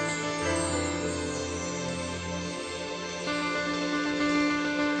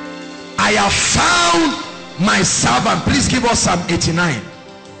 I have found my servant. Please give us Psalm 89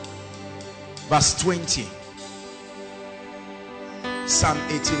 verse 20. Psalm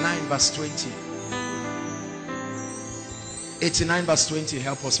 89 verse 20. 89 verse 20.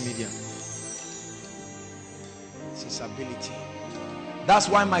 Help us, media. It's his ability. That's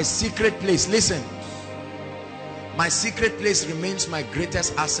why my secret place, listen, my secret place remains my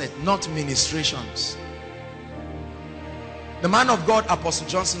greatest asset, not ministrations. The man of God, Apostle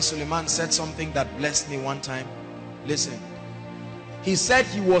Johnson Suleiman, said something that blessed me one time. Listen, he said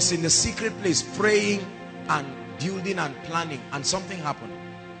he was in the secret place praying and building and planning, and something happened.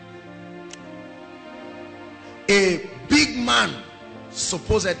 A big man,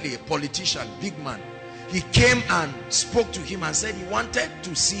 supposedly a politician, big man, he came and spoke to him and said he wanted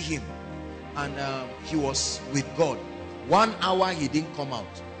to see him, and he was with God. 1 hour he didn't come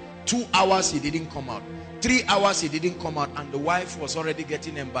out, 2 hours he didn't come out, 3 hours he didn't come out, and the wife was already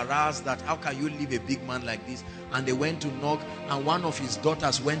getting embarrassed that how can you leave a big man like this? And they went to knock, and one of his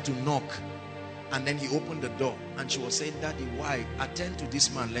daughters went to knock, and then he opened the door, and she was saying, Daddy, why? Attend to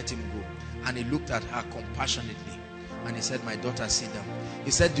this man, let him go. And he looked at her compassionately and he said, my daughter, sit down.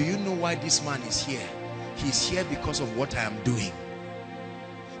 He said, do you know why this man is here? He's here because of what I am doing.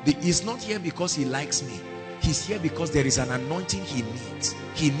 He's not here because he likes me. He's here because there is an anointing he needs.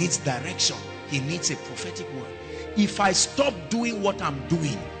 He needs direction. He needs a prophetic word. If I stop doing what I'm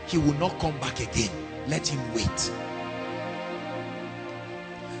doing, he will not come back again. Let him wait.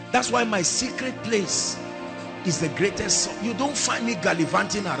 That's why my secret place is the greatest. You don't find me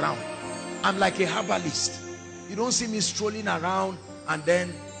gallivanting around. I'm like a herbalist. You don't see me strolling around and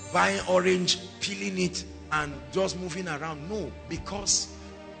then buying orange, peeling it and just moving around. No, because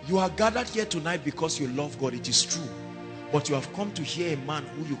you are gathered here tonight because you love God. It is true. But you have come to hear a man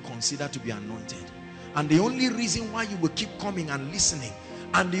who you consider to be anointed. And the only reason why you will keep coming and listening,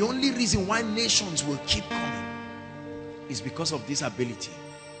 and the only reason why nations will keep coming, is because of this ability.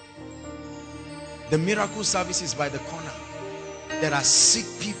 The miracle services by the corner. There are sick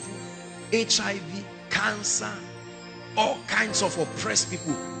people, HIV, cancer, all kinds of oppressed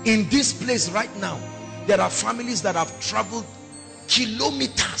people. In this place right now, there are families that have traveled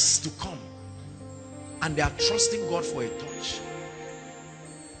kilometers to come, and they are trusting God for a touch.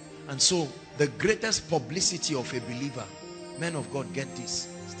 And so the greatest publicity of a believer, men of God, get this,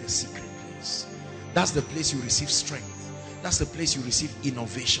 is the secret place. That's the place you receive strength. That's the place you receive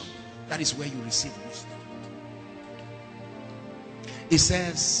innovation. That is where you receive wisdom. It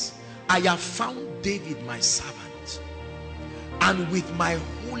says, I have found David my servant, and with my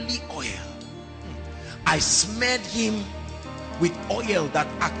holy oil I smeared him with oil that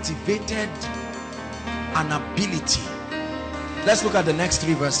activated an ability. Let's look at the next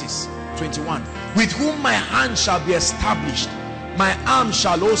 3 verses. 21. With whom my hand shall be established, my arm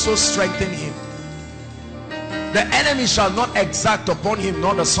shall also strengthen him. The enemy shall not exact upon him,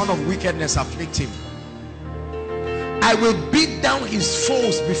 nor the son of wickedness afflict him. I will beat down his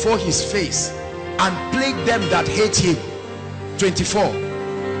foes before his face and plague them that hate him. 24.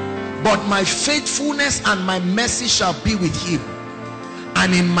 But my faithfulness and my mercy shall be with him,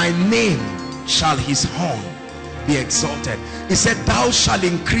 and in my name shall his horn be exalted. He said, thou shalt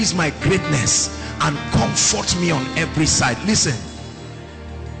increase my greatness and comfort me on every side. Listen,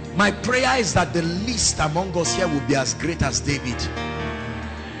 my prayer is that the least among us here will be as great as David.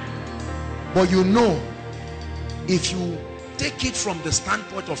 But you know, if you take it from the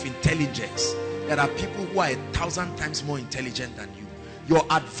standpoint of intelligence, there are people who are 1,000 times more intelligent than you. Your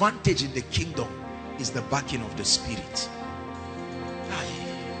advantage in the kingdom is the backing of the Spirit.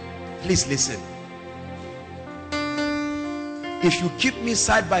 Please listen. If you keep me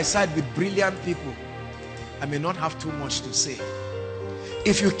side by side with brilliant people, I may not have too much to say.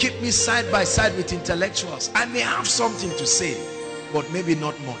 If you keep me side by side with intellectuals, I may have something to say, but maybe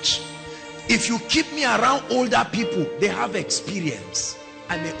not much. If you keep me around older people, they have experience,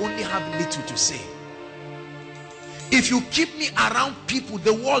 I may only have little to say. If you keep me around people,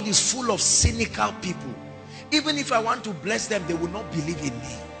 the world is full of cynical people. Even if I want to bless them, they will not believe in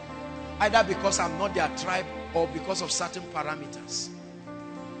me, either because I'm not their tribe or because of certain parameters.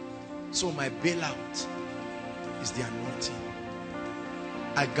 So my bailout is the anointing.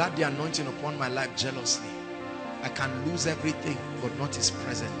 I guard the anointing upon my life jealously. I can lose everything, but not his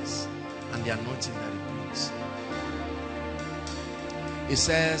presence and the anointing that it brings. It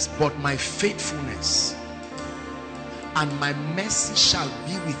says, but my faithfulness and my mercy shall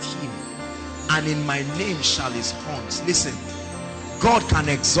be with him, and in my name shall his horns. Listen, God can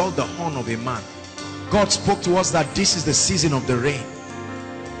exalt the horn of a man. God spoke to us that this is the season of the rain.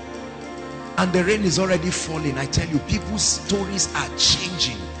 And the rain is already falling. I tell you, people's stories are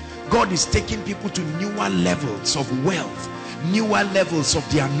changing. God is taking people to newer levels of wealth, newer levels of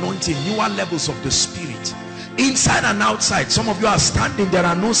the anointing, newer levels of the spirit. Inside and outside, some of you are standing, there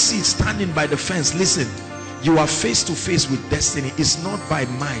are no seats, standing by the fence. Listen, you are face to face with destiny. It's not by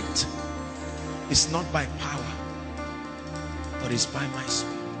might, it's not by power, but it's by my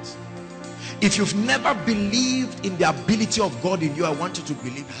spirit. If you've never believed in the ability of God in you, I want you to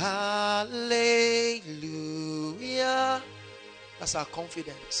believe. Hallelujah. That's our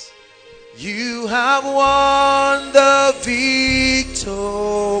confidence. You have won the victory.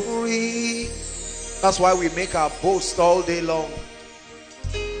 That's why we make our boast all day long.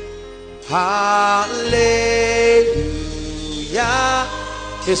 Hallelujah.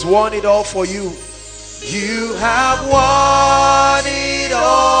 He's won it all for you. You have won it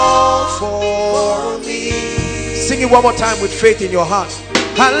all for me. Sing it one more time with faith in your heart.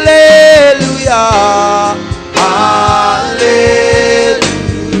 Hallelujah. Hallelujah.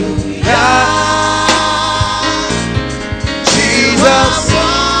 Jesus,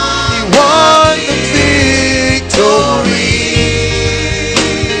 He won the victory.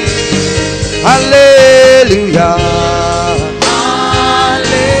 Hallelujah.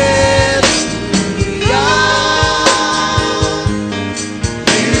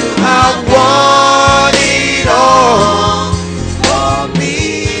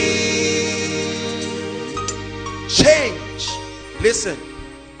 Listen,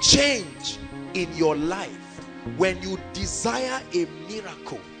 change in your life when you desire a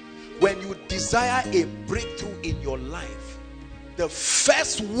miracle, when you desire a breakthrough in your life. The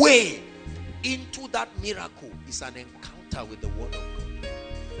first way into that miracle is an encounter with the word of God.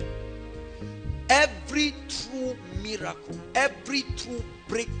 Every true miracle, every true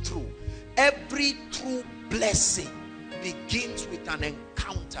breakthrough, every true blessing begins with an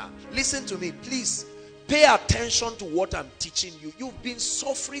encounter. Listen to me, please. Pay attention to what I'm teaching you. You've been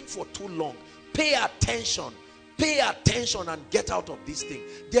suffering for too long. Pay attention. Pay attention and get out of this thing.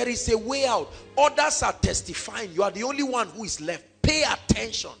 There is a way out. Others are testifying. You are the only one who is left. Pay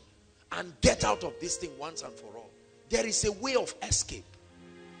attention and get out of this thing once and for all. There is a way of escape.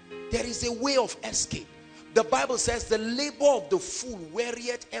 There is a way of escape. The Bible says the labor of the fool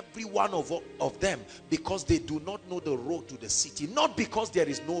wearieth every one of them, because they do not know the road to the city. Not because there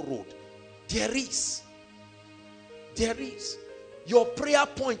is no road. There is. There is. Your prayer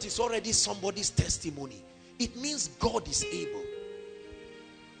point is already somebody's testimony. It means God is able.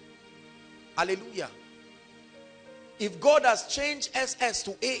 Hallelujah. If God has changed SS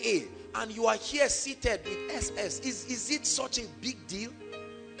to AA and you are here seated with SS, is it such a big deal?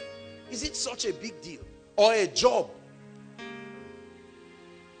 Is it such a big deal? Or a job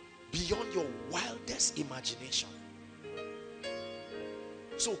beyond your wildest imagination?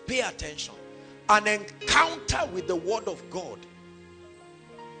 So pay attention. An encounter with the word of God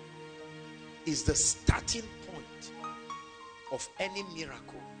is the starting point of any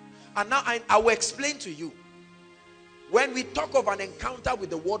miracle. And now I will explain to you. When we talk of an encounter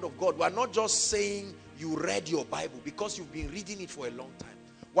with the word of God, we are not just saying you read your Bible, because you've been reading it for a long time.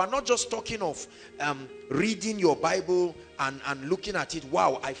 We're not just talking of reading your Bible and looking at it.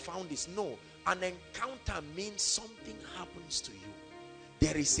 Wow, I found this. No. An encounter means something happens to you.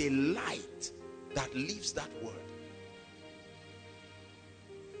 There is a light that leaves that word.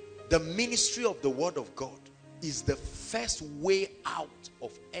 The ministry of the word of God is the first way out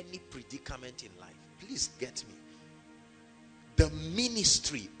of any predicament in life. Please get me. The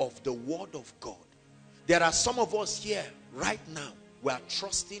ministry of the word of God. There are some of us here right now, we are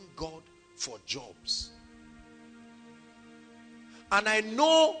trusting God for jobs. And I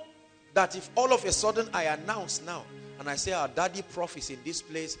know that if all of a sudden I announce now, and I say our daddy prof is in this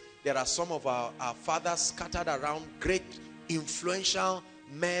place, there are some of our fathers scattered around, great influential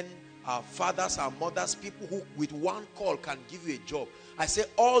men, our fathers, our mothers, people who with one call can give you a job. I say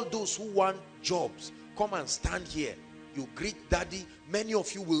all those who want jobs, come and stand here. You greet daddy. Many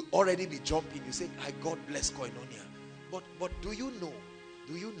of you will already be jumping. You say, God bless Koinonia. But do you know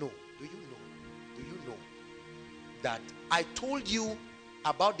that I told you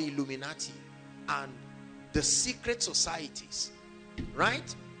about the Illuminati and the secret societies,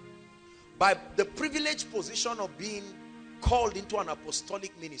 right? By the privileged position of being called into an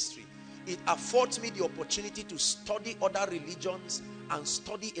apostolic ministry, it affords me the opportunity to study other religions and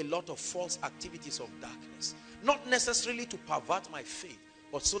study a lot of false activities of darkness. Not necessarily to pervert my faith,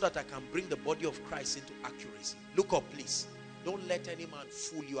 but so that I can bring the body of Christ into accuracy. Look up, please. Don't let any man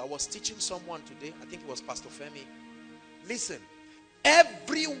fool you. I was teaching someone today, I think it was Pastor Femi. Listen,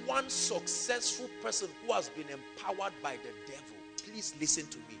 Everyone successful person who has been empowered by the devil, please listen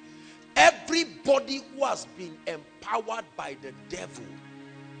to me. Everybody who has been empowered by the devil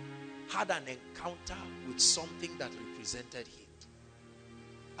had an encounter with something that represented him.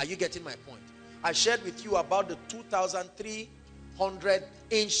 Are you getting my point? I shared with you about the 2,300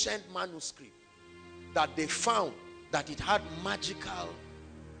 ancient manuscript that they found that it had magical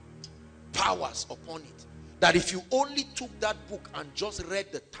powers upon it. That if you only took that book and just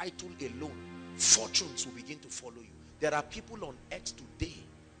read the title alone, fortunes will begin to follow you. There are people on earth today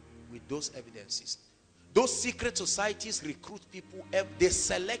with those evidences. Those secret societies recruit people, they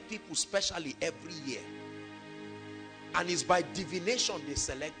select people specially every year. And it's by divination they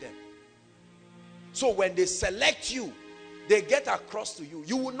select them. So when they select you, they get across to you.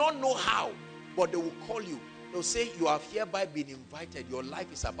 You will not know how, but they will call you. They'll say, you have hereby been invited. Your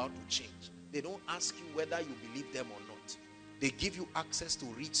life is about to change. They don't ask you whether you believe them or not. They give you access to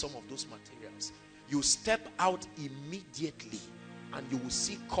read some of those materials. You step out immediately and you will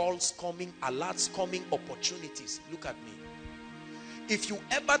see calls coming, alerts coming, opportunities. Look at me. If you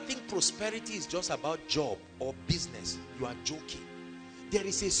ever think prosperity is just about job or business, you are joking. There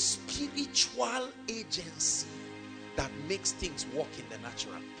is a spiritual agency that makes things work in the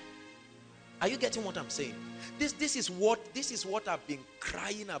natural. Are you getting what I'm saying? This is what I've been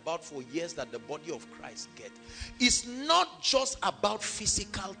crying about for years, that the body of Christ get. It's not just about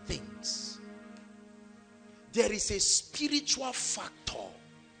physical things. There is a spiritual factor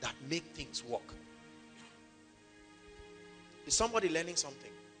that makes things work. Is somebody learning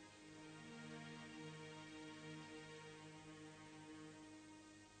something?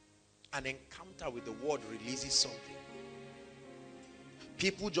 An encounter with the word releases something.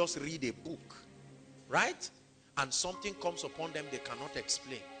 People just read a book, right? And something comes upon them they cannot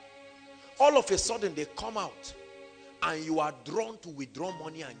explain. All of a sudden they come out and you are drawn to withdraw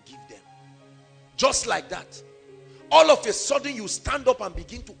money and give them. Just like that. All of a sudden you stand up and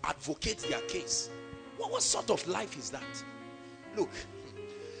begin to advocate their case. What sort of life is that? Look,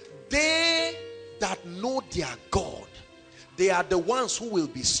 they that know their God, they are the ones who will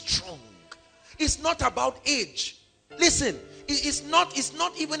be strong. It's not about age. Listen, it's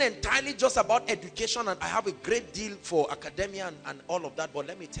not even entirely just about education, and I have a great deal for academia and all of that, but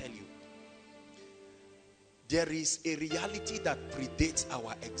let me tell you, there is a reality that predates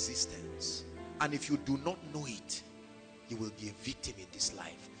our existence, and if you do not know it, you will be a victim in this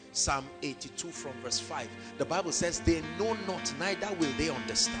life. Psalm 82 from verse 5, the Bible says, they know not, neither will they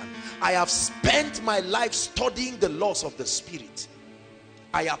understand. I have spent my life studying the laws of the Spirit.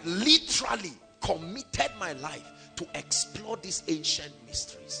 I have literally committed my life to explore these ancient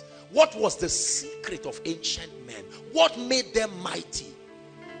mysteries. What was the secret of ancient men? What made them mighty?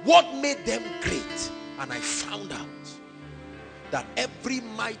 What made them great? And I found out that every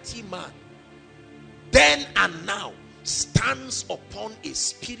mighty man, then and now, stands upon a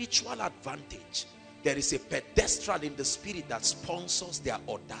spiritual advantage. There is a pedestal in the spirit that sponsors their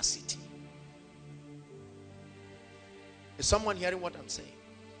audacity. Is someone hearing what I'm saying?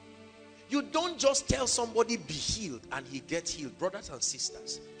 You don't just tell somebody be healed and he gets healed. Brothers and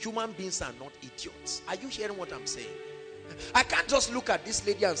sisters, human beings are not idiots. Are you hearing what I'm saying? I can't just look at this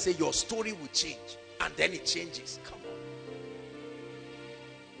lady and say your story will change and then it changes. Come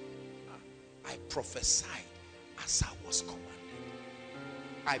on. I prophesied as I was commanded.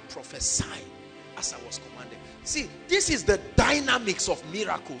 I prophesied as I was commanded. See, this is the dynamics of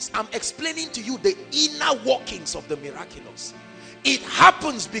miracles. I'm explaining to you the inner workings of the miraculous. It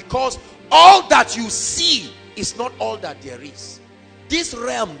happens because all that you see is not all that there is. This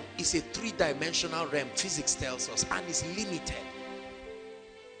realm is a three-dimensional realm, physics tells us, and is limited.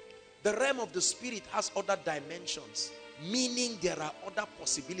 The realm of the spirit has other dimensions, meaning there are other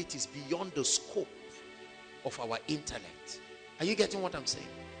possibilities beyond the scope of our intellect. Are you getting what I'm saying?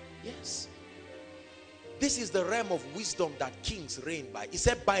 Yes. This is the realm of wisdom that kings reign by. He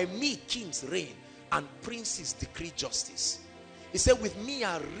said, by me kings reign and princes decree justice. He said, with me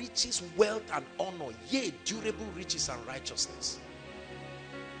are riches, wealth and honor, yea, durable riches and righteousness.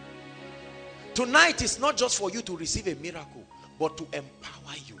 Tonight is not just for you to receive a miracle, but to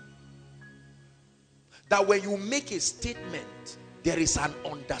empower you. That when you make a statement, there is an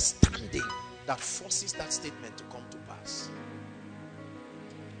understanding that forces that statement to come to pass.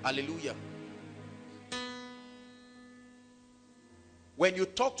 Hallelujah. When you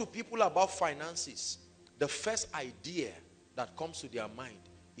talk to people about finances, the first idea that comes to their mind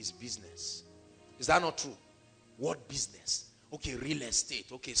is business. Is that not true? What business? Okay, real estate.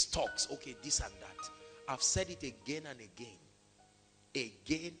 Okay, stocks. Okay, this and that. I've said it again and again.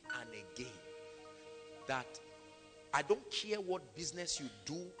 Again and again. That I don't care what business you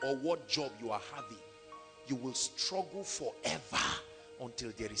do or what job you are having. You will struggle forever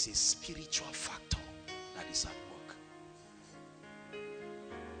until there is a spiritual factor that is at work.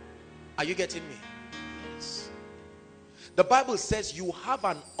 Are you getting me? Yes. The Bible says you have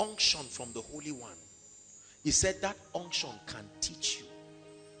an unction from the Holy One. He said that unction can teach you.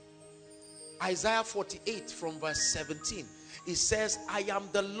 Isaiah 48 from verse 17. It says, I am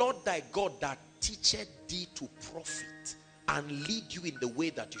the Lord thy God that teacheth thee to profit and lead you in the way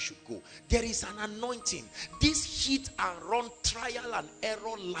that you should go. There is an anointing. This hit and run, trial and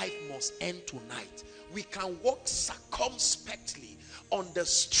error life must end tonight. We can walk circumspectly on the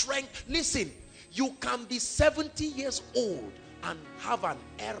strength. Listen, you can be 70 years old and have an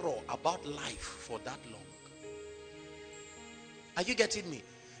error about life for that long. Are you getting me?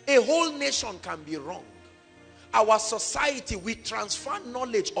 A whole nation can be wrong. Our society, we transfer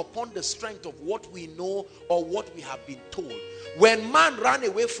knowledge upon the strength of what we know or what we have been told. When man ran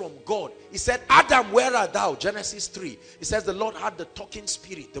away from God, he said, Adam, where art thou? Genesis 3. He says the Lord had the talking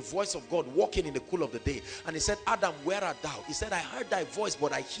spirit, the voice of God walking in the cool of the day. And he said, Adam, where art thou? He said, I heard thy voice,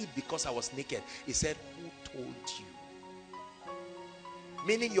 but I hid because I was naked. He said, who told you?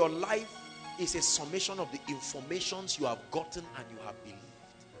 Meaning your life is a summation of the informations you have gotten and you have believed.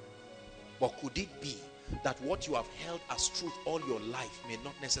 But could it be that what you have held as truth all your life may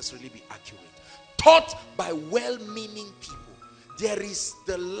not necessarily be accurate? Taught by well-meaning people. There is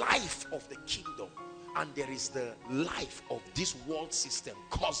the life of the kingdom and there is the life of this world system,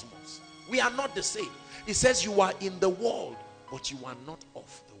 cosmos. We are not the same. It says you are in the world, but you are not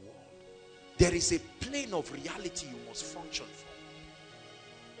of the world. There is a plane of reality you must function from.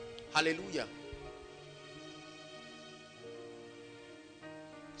 Hallelujah.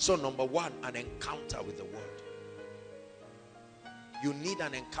 So number one, an encounter with the word. You need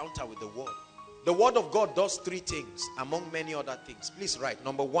an encounter with the word. The word of God does three things among many other things. Please write.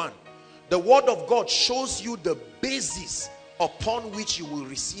 Number one, the word of God shows you the basis upon which you will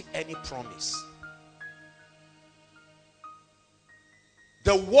receive any promise.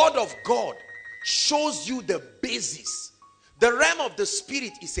 The word of God shows you the basis. The realm of the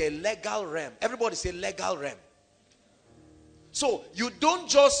spirit is a legal realm. Everybody say legal realm. So you don't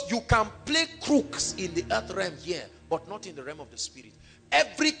just, you can play crooks in the earth realm here, but not in the realm of the spirit.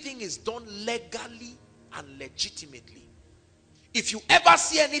 Everything is done legally and legitimately. If you ever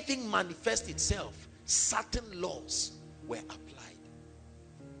see anything manifest itself, certain laws were applied.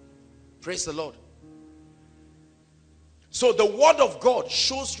 Praise the Lord. So the word of God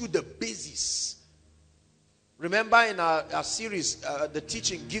shows you the basis. Remember in our series, the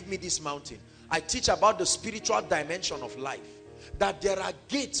teaching, Give Me This Mountain, I teach about the spiritual dimension of life. That there are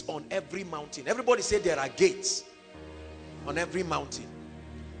gates on every mountain. Everybody say there are gates on every mountain.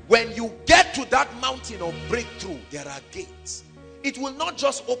 When you get to that mountain of breakthrough, there are gates. It will not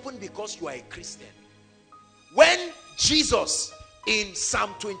just open because you are a Christian. When Jesus in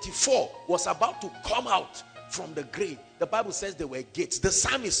Psalm 24 was about to come out from the grave, the Bible says there were gates. The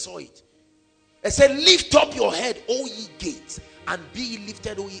psalmist saw it. It said, lift up your head, O ye gates, and be ye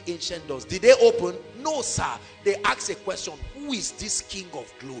lifted, O ye ancient doors. Did they open? No, sir. They asked a question. Who is this King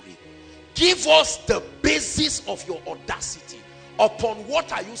of glory? Give us the basis of your audacity. Upon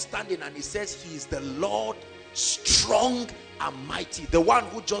what are you standing? And he says he is the Lord strong and mighty. The one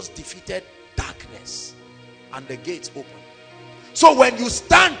who just defeated darkness. And the gates open. So when you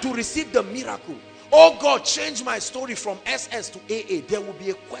stand to receive the miracle, oh God, change my story from SS to AA, there will be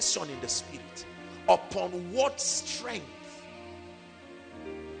a question in the spirit. Upon what strength?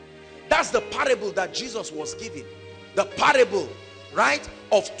 That's the parable that Jesus was giving. The parable, right,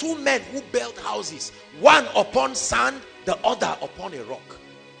 of two men who built houses. One upon sand, the other upon a rock.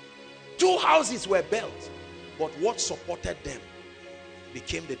 Two houses were built, but what supported them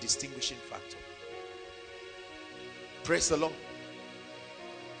became the distinguishing factor. Praise the Lord.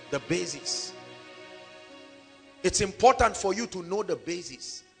 The basis. It's important for you to know the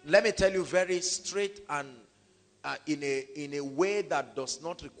basis. Let me tell you very straight and in a way that does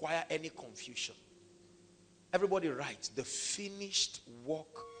not require any confusion. Everybody write, the finished work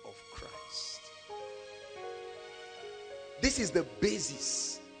of Christ. This is the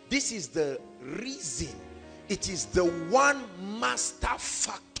basis. This is the reason. It is the one master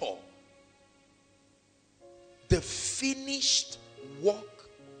factor. The finished work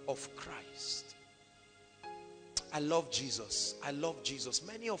of Christ. I love Jesus. I love Jesus.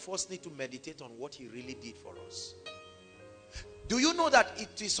 Many of us need to meditate on what he really did for us. Do you know that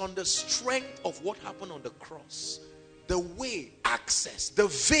it is on the strength of what happened on the cross? The way, access, the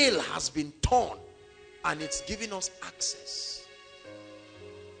veil has been torn and it's giving us access.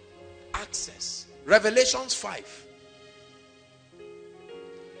 Access. Revelations 5.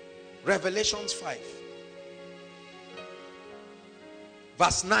 Revelations 5.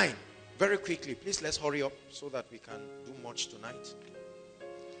 Verse 9. Very quickly. Please let's hurry up so that we can do much tonight.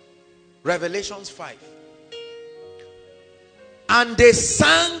 Revelations 5. And they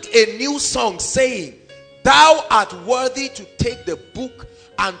sang a new song saying, Thou art worthy to take the book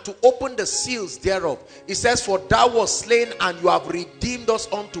and to open the seals thereof. It says, for thou wast slain and you have redeemed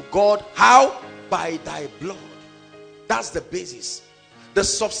us unto God. How? By thy blood. That's the basis. The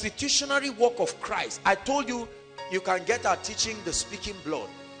substitutionary work of Christ. I told you, you can get our teaching, the speaking blood.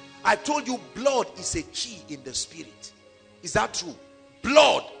 I told you blood is a key in the spirit. Is that true?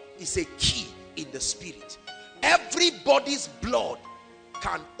 Blood is a key in the spirit. Everybody's blood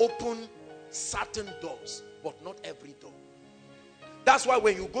can open certain doors, but not every door. That's why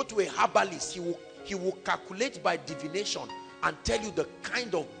when you go to a herbalist, he will calculate by divination and tell you the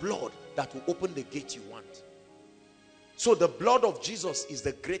kind of blood that will open the gate you want. So the blood of Jesus is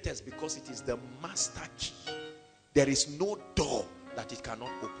the greatest because it is the master key. There is no door that it cannot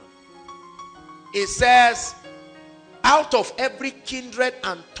open. It says, out of every kindred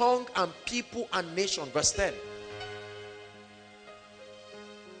and tongue and people and nation. Verse 10.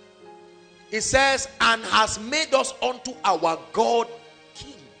 It says, and has made us unto our God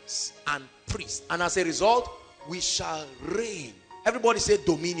kings and priests. And as a result, we shall reign. Everybody say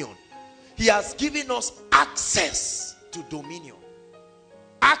dominion. He has given us access to dominion.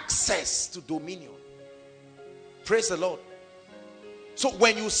 Access to dominion. Praise the Lord. So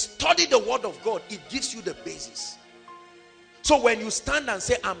when you study the word of God, it gives you the basis. So when you stand and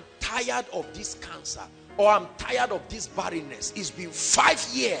say, I'm tired of this cancer, or I'm tired of this barrenness, it's been 5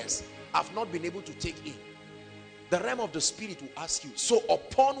 years, I've not been able to take in. The realm of the spirit will ask you, so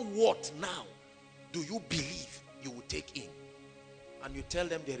upon what now do you believe you will take in? And you tell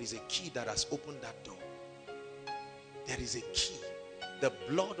them there is a key that has opened that door. There is a key. The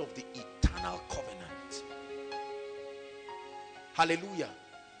blood of the eternal covenant. Hallelujah.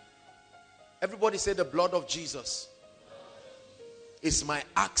 Everybody say, the blood of Jesus is my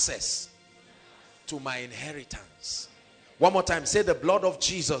access to my inheritance. One more time, say, the blood of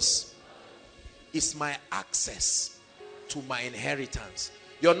Jesus is my access to my inheritance.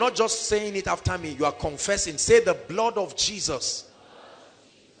 You're not just saying it after me, you are confessing. Say, the blood of Jesus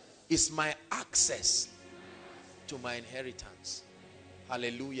is my access to my inheritance.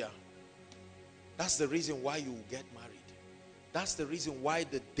 Hallelujah. That's the reason why you get married. That's the reason why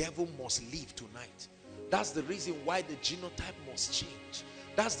the devil must leave tonight. That's the reason why the genotype must change.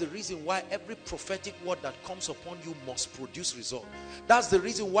 That's the reason why every prophetic word that comes upon you must produce result. That's the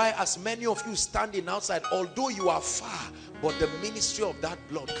reason why as many of you standing outside, although you are far, but the ministry of that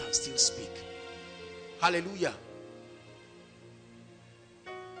blood can still speak. Hallelujah.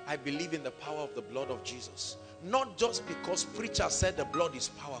 I believe in the power of the blood of Jesus. Not just because preacher said the blood is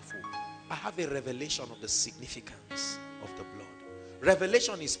powerful. I have a revelation of the significance of the blood.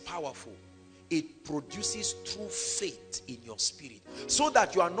 Revelation is powerful. It produces true faith in your spirit, so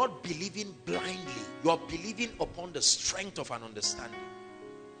that you are not believing blindly. You are believing upon the strength of an understanding.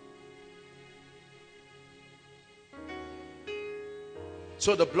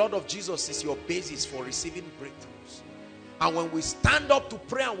 So the blood of Jesus is your basis for receiving breakthroughs. And when we stand up to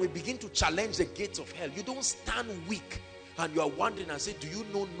pray and we begin to challenge the gates of hell, you don't stand weak and you are wondering and say, do you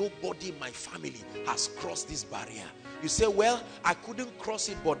know nobody in my family has crossed this barrier? You say, well, I couldn't cross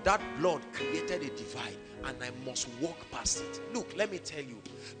it, but that blood created a divide and I must walk past it. Look, let me tell you.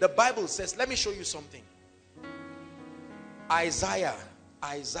 The Bible says, let me show you something. Isaiah.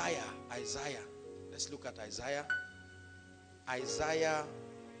 Let's look at Isaiah. Isaiah.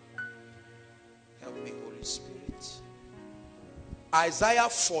 Help me, Holy Spirit. Isaiah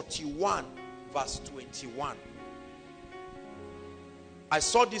 41 verse 21. I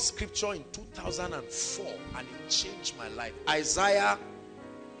saw this scripture in 2004 and it changed my life. Isaiah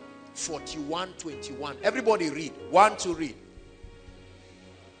 41:21. Everybody read. 1 to read.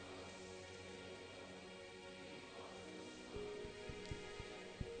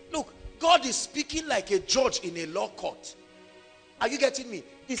 Look, God is speaking like a judge in a law court. Are you getting me?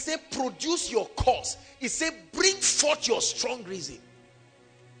 He said, produce your cause. He said, bring forth your strong reason.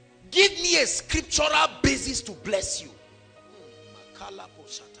 Give me a scriptural basis to bless you.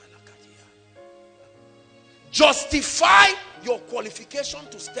 Justify your qualification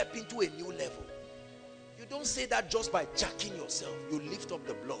to step into a new level. You don't say that just by jacking yourself. You lift up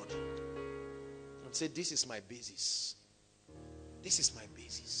the blood and say, this is my basis. This is my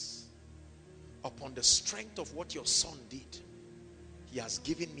basis. Upon the strength of what your son did, he has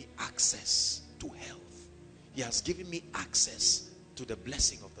given me access to health. He has given me access to the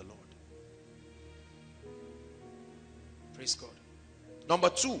blessing of the Lord. Praise God. Number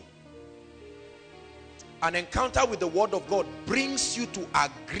 2, An encounter with the word of God brings you to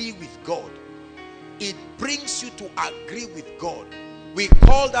agree with God. It brings you to agree with God. We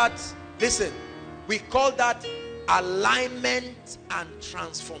call that, listen, we call that alignment and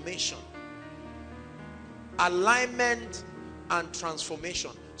transformation. Alignment and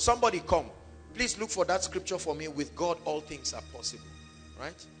transformation. Somebody come. Please look for that scripture for me. With God, all things are possible.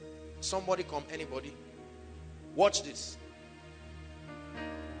 Right? Somebody come. Anybody? Watch this.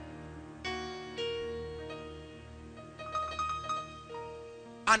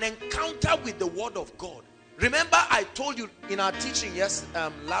 An encounter with the word of God. Remember, I told you in our teaching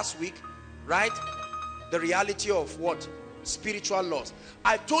last week, right? The reality of what? Spiritual laws.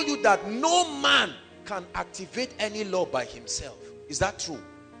 I told you that no man can activate any law by himself. Is that true?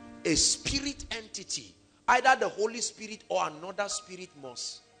 A spirit entity, either the Holy Spirit or another spirit,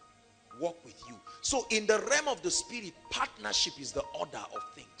 must work with you. So in the realm of the spirit, partnership is the order of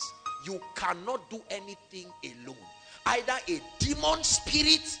things. You cannot do anything alone. Either a demon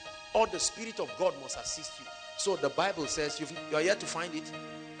spirit or the Spirit of God must assist you. So the Bible says, you are yet to find it.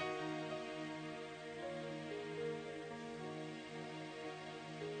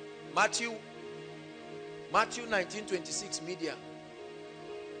 Matthew 19:26, media.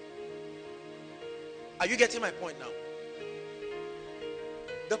 Are you getting my point now?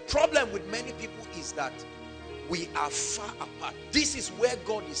 The problem with many people is that we are far apart. This is where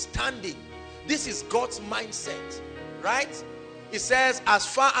God is standing. This is God's mindset. Right? It says, as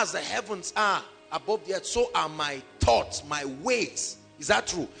far as the heavens are above the earth, so are my thoughts, my ways. Is that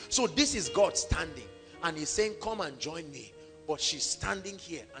true? So this is God standing. And he's saying, come and join me. But she's standing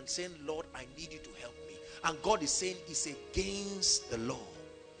here and saying, Lord, I need you to help me. And God is saying, it's against the law.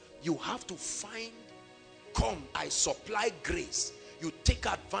 You have to find, come, I supply grace. You take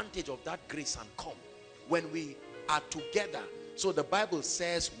advantage of that grace and come. When we are together. So the Bible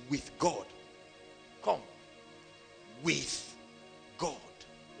says, with God. Come. With God,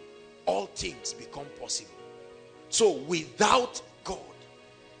 all things become possible. So without God,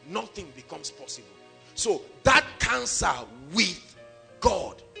 nothing becomes possible. So that cancer with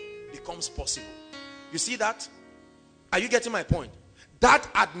God becomes possible. You see that? Are you getting my point? That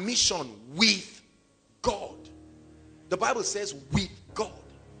admission with God. The Bible says with God.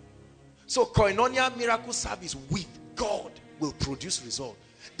 So koinonia miracle service with God will produce result.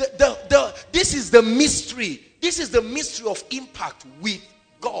 This is the mystery. This is the mystery of impact with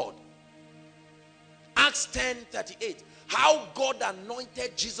God. Acts 10:38. How God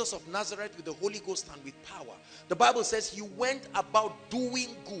anointed Jesus of Nazareth with the Holy Ghost and with power. The Bible says he went about doing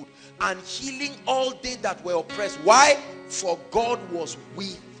good and healing all they that were oppressed. Why? For God was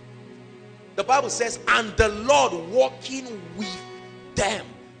with. The Bible says, and the Lord walking with them.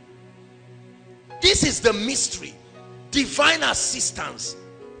 This is the mystery. Divine assistance.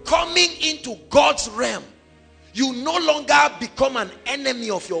 Coming into God's realm. You no longer become an enemy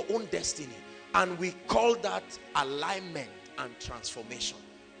of your own destiny. And we call that alignment and transformation.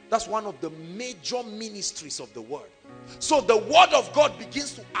 That's one of the major ministries of the word. So the word of God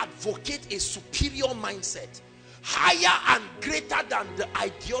begins to advocate a superior mindset. Higher and greater than the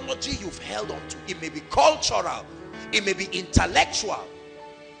ideology you've held on to. It may be cultural. It may be intellectual.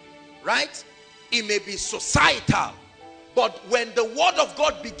 Right? It may be societal. But when the word of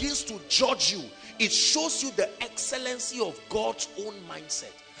God begins to judge you, it shows you the excellency of God's own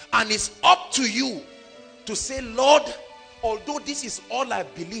mindset. And it's up to you to say, Lord, although this is all I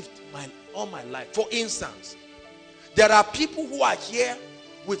believed all my life. For instance, there are people who are here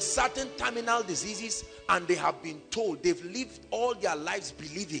with certain terminal diseases and they have been told, they've lived all their lives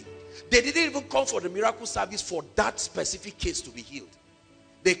believing. They didn't even come for the miracle service for that specific case to be healed.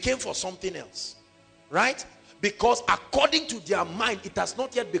 They came for something else. Right? Because according to their mind, it has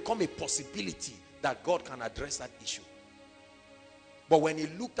not yet become a possibility that God can address that issue. But when he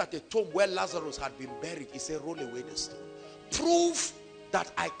looked at the tomb where Lazarus had been buried, he said, roll away the stone. Prove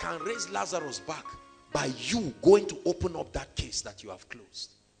that I can raise Lazarus back by you going to open up that case that you have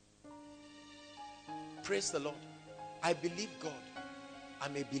closed. Praise the Lord. I believe God.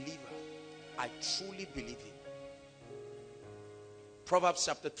 I'm a believer. I truly believe him. Proverbs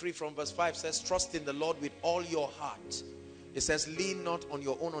chapter 3 from verse 5 says, trust in the Lord with all your heart. It says, lean not on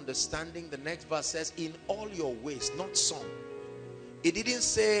your own understanding. The next verse says, in all your ways, not some. It didn't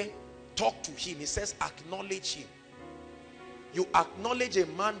say talk to him. It says acknowledge him. You acknowledge a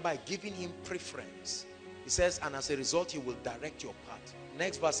man by giving him preference. It says, and as a result, he will direct your path.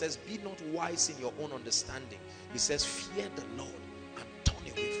 Next verse says, be not wise in your own understanding. It says, fear the Lord and turn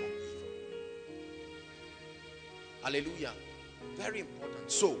away from evil. Hallelujah. Very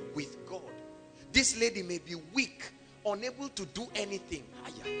important. So, with God, this lady may be weak, unable to do anything.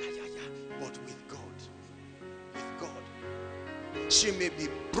 But with God, She may be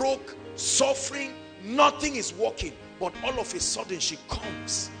broke, suffering, nothing is working, but all of a sudden she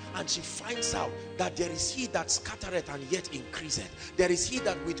comes and she finds out that there is he that scattereth and yet increaseth. There is he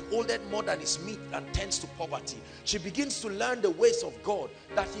that withholdeth more than is meet and tends to poverty. She begins to learn the ways of God,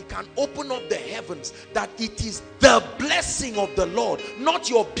 that he can open up the heavens, that it is the blessing of the Lord, not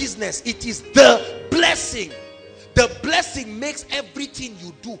your business. It is the blessing. The blessing makes everything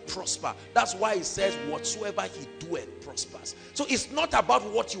you do prosper. That's why it says whatsoever he doeth prospers. So it's not about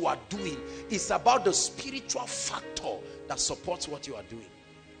what you are doing. It's about the spiritual factor that supports what you are doing.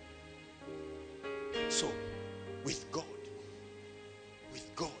 So with God,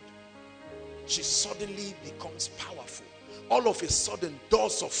 she suddenly becomes powerful. All of a sudden,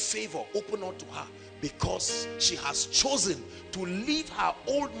 doors of favor open unto her because she has chosen to leave her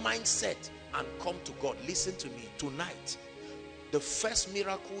old mindset and come to God. Listen to me tonight. The first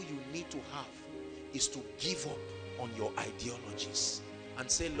miracle you need to have is to give up on your ideologies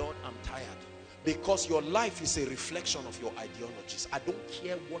and say, Lord, I'm tired. Because your life is a reflection of your ideologies. I don't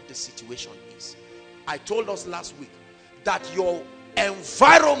care what the situation is. I told us last week that your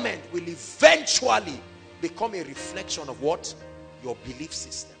environment will eventually become a reflection of what? Your belief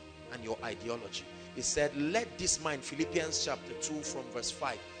system and your ideology. He said, let this mind, Philippians chapter 2 from verse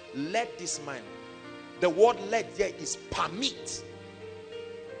 5, let this mind, the word let there is permit.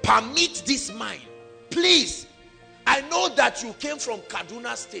 Permit this mind. Please, I know that you came from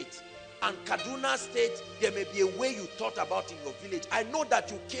Kaduna State, and Kaduna State, there may be a way you thought about in your village. I know that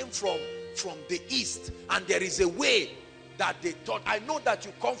you came from the east, and there is a way that they thought. I know that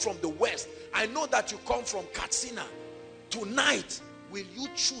you come from the west. I know that you come from Katsina. Tonight, will you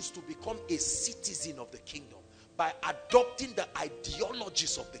choose to become a citizen of the kingdom by adopting the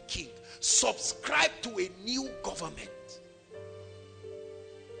ideologies of the king? Subscribe to a new government.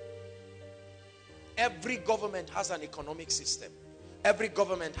 Every government has an economic system. Every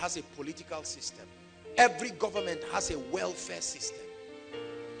government has a political system. Every government has a welfare system.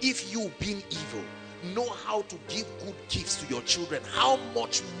 If you, being evil, know how to give good gifts to your children, how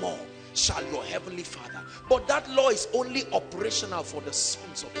much more shall your heavenly Father? But that law is only operational for the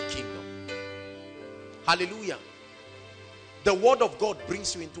sons of the kingdom. Hallelujah. The word of God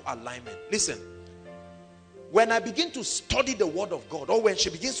brings you into alignment. Listen, when I begin to study the word of God, or when she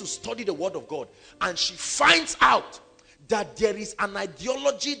begins to study the word of God, and she finds out that there is an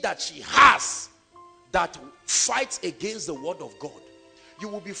ideology that she has that fights against the word of God, you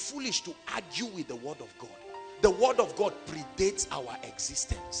will be foolish to argue with the word of God. The word of God predates our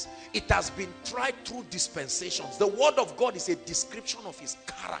existence. It has been tried through dispensations. The word of God is a description of his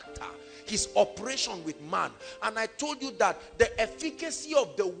character, his operation with man. And I told you that the efficacy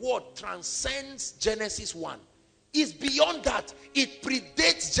of the word transcends Genesis 1. It's beyond that. It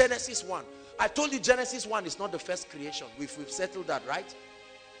predates Genesis 1. I told you Genesis 1 is not the first creation. We've settled that, right?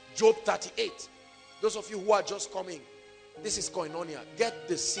 Job 38. Those of you who are just coming, this is Koinonia. Get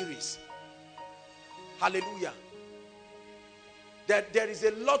the series. Hallelujah. There is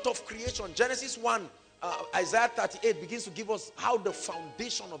a lot of creation. Genesis 1, Isaiah 38 begins to give us how the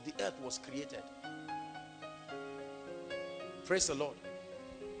foundation of the earth was created. Praise the Lord.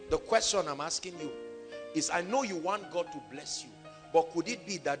 The question I'm asking you is, I know you want God to bless you, but could it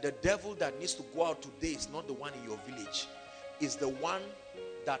be that the devil that needs to go out today is not the one in your village? Is the one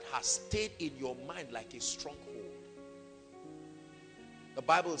that has stayed in your mind like a stronghold? The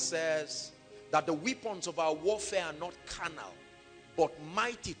Bible says that the weapons of our warfare are not carnal, but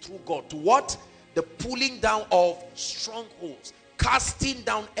mighty through God. To what? The pulling down of strongholds, casting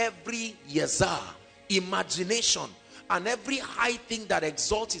down every imagination, and every high thing that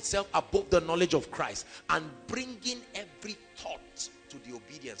exalts itself above the knowledge of Christ, and bringing every thought to the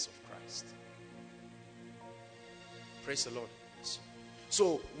obedience of Christ. Praise the Lord.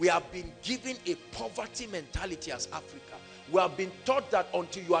 So we have been given a poverty mentality as Africa. We have been taught that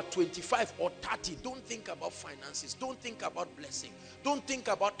until you are 25 or 30, don't think about finances, don't think about blessing, don't think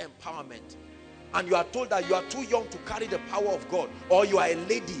about empowerment. And you are told that you are too young to carry the power of God, or you are a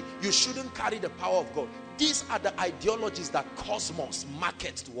lady, you shouldn't carry the power of God. These are the ideologies that cosmos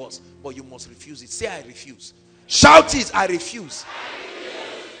markets to us, but you must refuse it. Say, I refuse. Shout it, I refuse.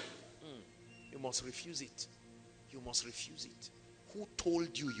 You must refuse it. You must refuse it. Who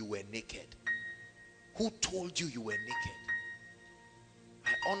told you you were naked? Who told you you were naked?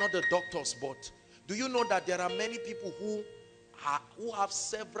 I honor the doctors, but do you know that there are many people who have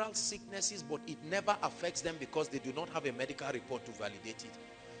several sicknesses, but it never affects them because they do not have a medical report to validate it?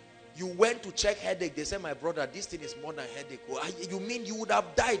 You went to check headache, they said, my brother, this thing is more than headache. Oh, you mean you would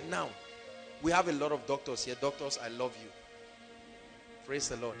have died now? We have a lot of doctors here. Doctors, I love you. Praise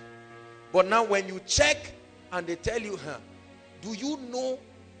the Lord. But now when you check and they tell you, Do you know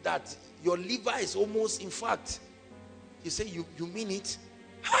that your liver is almost, in fact, you say, you mean it?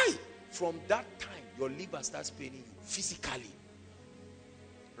 Hi! From that time, your liver starts paining you physically.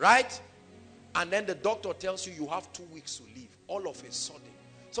 Right? And then the doctor tells you you have 2 weeks to live. All of a sudden,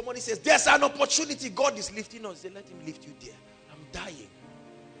 somebody says, there's an opportunity. God is lifting us. They let him lift you there. I'm dying.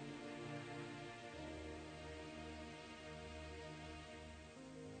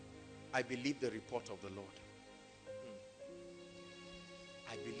 I believe the report of the Lord.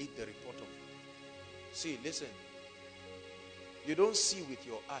 I believe the report of the Lord. See, listen. You don't see with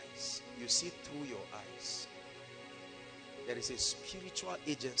your eyes. You see through your eyes. There is a spiritual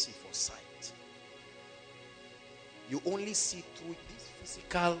agency for sight. You only see through these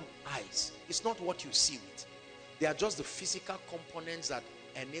physical eyes. It's not what you see with. They are just the physical components that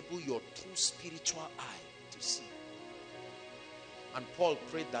enable your true spiritual eye to see. And Paul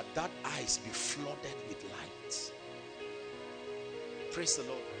prayed that that eyes be flooded with light. Praise the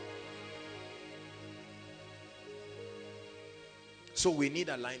Lord. So we need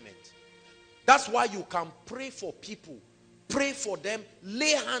alignment. That's why you can pray for people. Pray for them.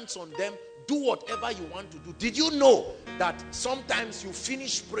 Lay hands on them. Do whatever you want to do. Did you know that sometimes you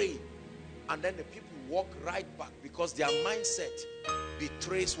finish praying and then the people walk right back because their mindset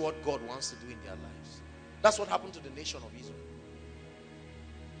betrays what God wants to do in their lives? That's what happened to the nation of Israel.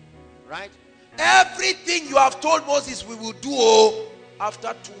 Right? Everything you have told Moses we will do, oh,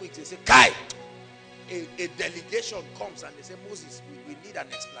 after 2 weeks they say, Kai, a delegation comes and they say, Moses, we need an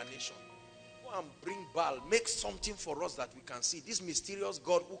explanation. Go and bring Baal, make something for us that we can see. This mysterious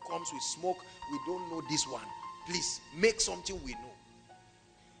God who comes with smoke, we don't know this one. Please, make something we know.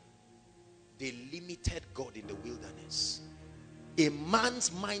 They limited God in the wilderness. A man's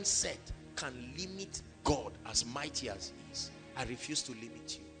mindset can limit God as mighty as he is. I refuse to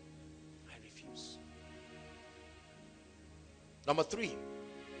limit you. I refuse. Number 3.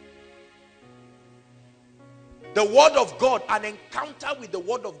 The word of God, an encounter with the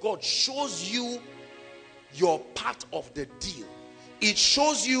word of God shows you your part of the deal. It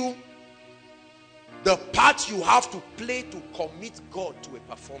shows you the part you have to play to commit God to a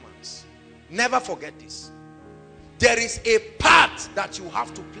performance. Never forget this. There is a part that you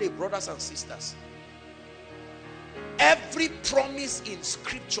have to play, brothers and sisters. Every promise in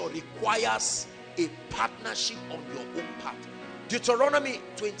scripture requires a partnership on your own part. Deuteronomy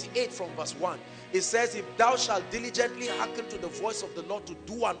 28 from verse 1. It says, if thou shalt diligently hearken to the voice of the Lord to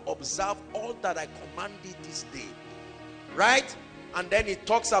do and observe all that I command thee this day. Right? And then it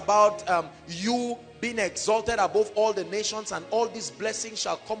talks about you being exalted above all the nations, and all these blessings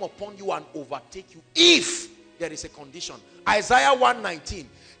shall come upon you and overtake you if there is a condition. Isaiah 1:19.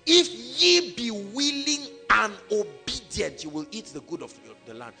 If ye be willing and obedient, you will eat the good of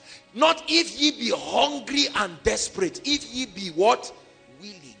the land. Not if ye be hungry and desperate. If ye be what?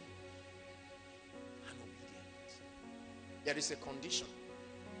 Willing and obedient. There is a condition.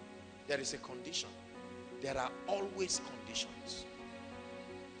 There is a condition. There are always conditions.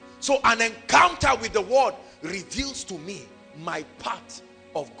 So an encounter with the word reveals to me my part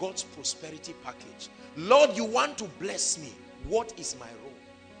of God's prosperity package. Lord, you want to bless me. What is my role?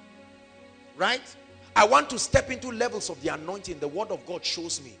 Right? I want to step into levels of the anointing. The word of God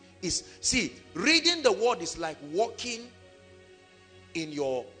shows me. See, reading the word is like walking in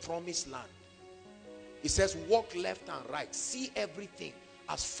your promised land. It says walk left and right. See everything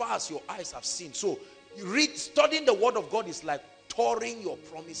as far as your eyes have seen. So studying the word of God is like touring your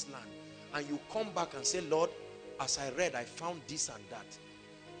promised land. And you come back and say, Lord, as I read, I found this and that.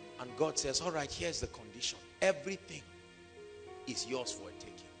 And God says, all right, here's the condition. Everything is yours for a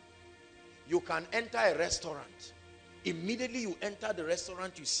taking. You can enter a restaurant. Immediately you enter the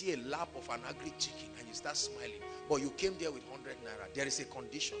restaurant, you see a lap of an ugly chicken and you start smiling. But you came there with 100 naira. There is a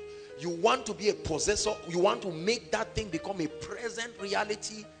condition. You want to be a possessor. You want to make that thing become a present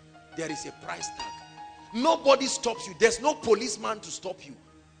reality. There is a price tag. Nobody stops you. There's no policeman to stop you.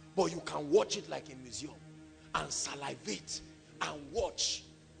 But you can watch it like a museum and salivate and watch.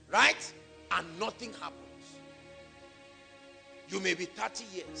 Right? And nothing happens. You may be 30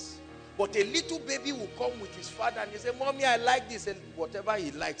 years. But a little baby will come with his father and he say, Mommy, I like this. And whatever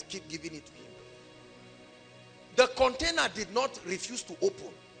he likes, keep giving it to him. The container did not refuse to open.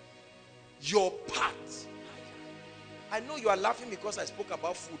 Your part. I know you are laughing because I spoke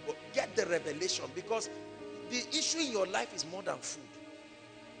about food, but get the revelation, because the issue in your life is more than food.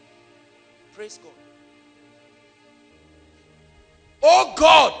 Praise God. Oh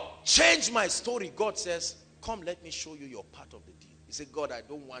God, change my story. God says, come, let me show you your part of the deal. He said, God, I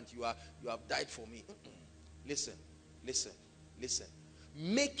don't want you. You have died for me. Listen, listen, listen.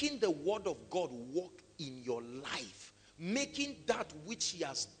 Making the word of God work in your life Making that which he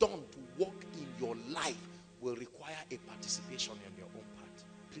has done to work in your life will require a participation on your own part.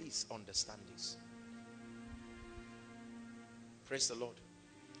 Please understand this. Praise the Lord.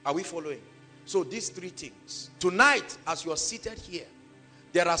 Are we following? So these three things. Tonight, as you are seated here,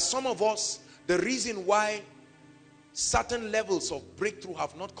 there are some of us, the reason why certain levels of breakthrough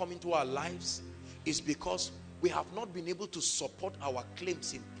have not come into our lives is because we have not been able to support our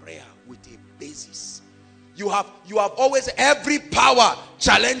claims in prayer with a basis. You have always, every power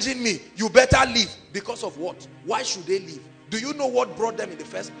challenging me, you better leave. Because of what? Why should they leave? Do you know what brought them in the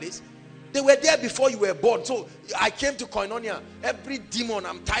first place? They were there before you were born. So I came to Koinonia. Every demon,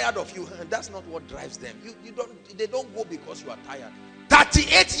 I'm tired of you. And that's not what drives them. They don't go because you are tired.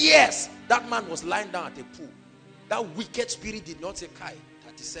 38 years, that man was lying down at a pool. That wicked spirit did not say, Kai,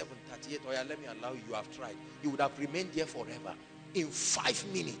 37, 38, oh yeah, let me allow you, you have tried. You would have remained there forever. In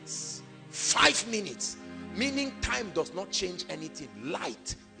 5 minutes. 5 minutes. Meaning time does not change anything.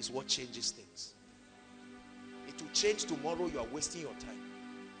 Light is what changes things. It will change tomorrow. You are wasting your time.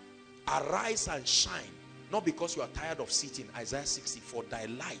 Arise and shine, not because you are tired of sitting. Isaiah 60, for thy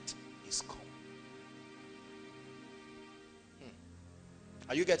light is come.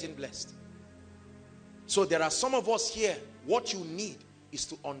 Are you getting blessed? So there are some of us here, what you need is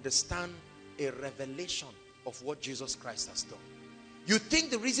to understand a revelation of what Jesus Christ has done. You think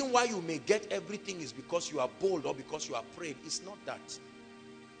the reason why you may get everything is because you are bold or because you are prayed. It's not that.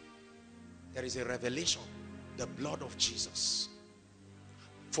 There is a revelation, the blood of Jesus.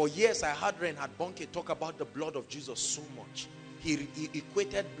 For years I heard Reinhard Bonnke talk about the blood of Jesus so much. He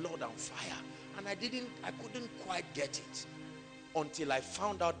equated blood and fire. And I couldn't quite get it until I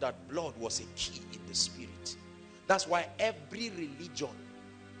found out that blood was a key in the spirit. That's why every religion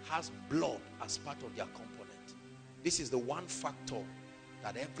has blood as part of their component. This is the one factor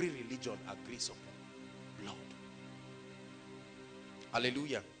that every religion agrees upon. Blood.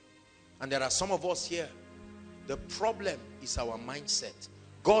 Hallelujah. And there are some of us here, the problem is our mindset.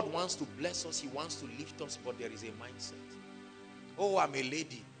 God wants to bless us, he wants to lift us, but there is a mindset. Oh, I'm a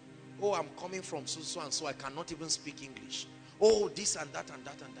lady. Oh, I'm coming from so and so, I cannot even speak English. Oh, this and that and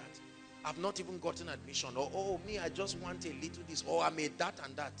that and that. I've not even gotten admission. Or, oh, me, I just want a little this. Or, I'm a that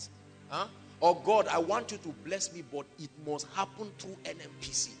and that. Huh? Or, God, I want you to bless me, but it must happen through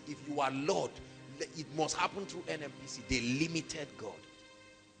NMPC. If you are Lord, it must happen through NMPC. They limited God.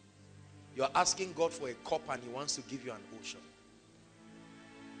 You're asking God for a cup and he wants to give you an ocean.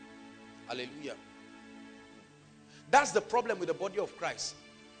 Hallelujah. That's the problem with the body of Christ.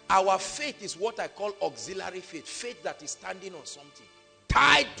 Our faith is what I call auxiliary faith. Faith that is standing on something.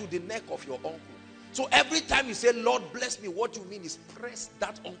 Tied to the neck of your uncle. So every time you say, Lord bless me, what you mean is press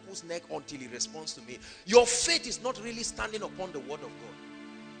that uncle's neck until he responds to me. Your faith is not really standing upon the word of God.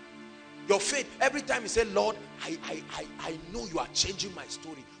 Your faith, every time you say, Lord, I know you are changing my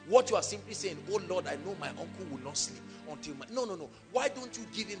story. What you are simply saying, oh Lord, I know my uncle will not sleep until my... No. Why don't you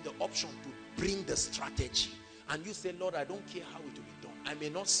give him the option to bring the strategy? And you say, Lord, I don't care how it will be done. I may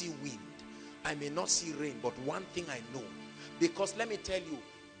not see wind. I may not see rain. But one thing I know. Because let me tell you,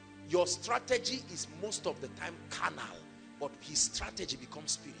 your strategy is most of the time carnal. But his strategy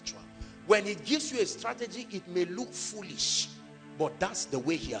becomes spiritual. When he gives you a strategy, it may look foolish. But that's the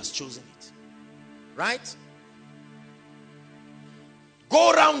way he has chosen it. Right?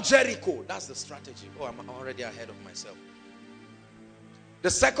 Go around Jericho. That's the strategy. Oh, I'm already ahead of myself. The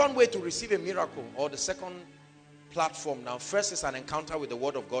second way to receive a miracle, or the second platform now, first is an encounter with the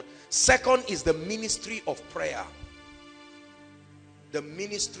word of God. Second is the ministry of prayer. The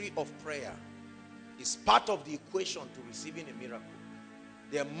ministry of prayer is part of the equation to receiving a miracle.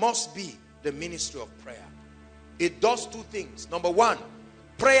 There must be the ministry of prayer. It does two things. Number one,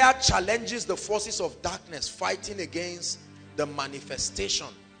 prayer challenges the forces of darkness fighting against the manifestation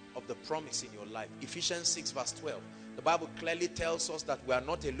of the promise in your life. Ephesians 6 verse 12. The Bible clearly tells us that we are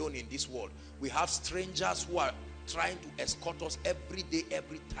not alone in this world. We have strangers who are trying to escort us every day,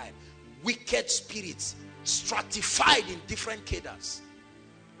 every time. Wicked spirits stratified in different cadres.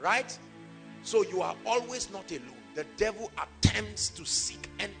 Right? So you are always not alone. The devil attempts to seek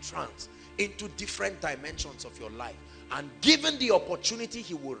entrance into different dimensions of your life. And given the opportunity,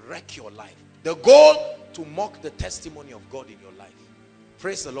 he will wreck your life. The goal, to mock the testimony of God in your life.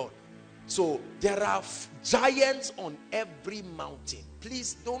 Praise the Lord. So there are giants on every mountain.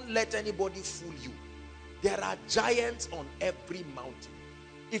 Please don't let anybody fool you. There are giants on every mountain.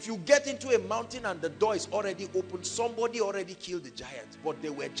 If you get into a mountain and the door is already open, somebody already killed the giants, but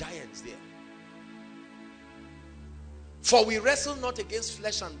there were giants there. For we wrestle not against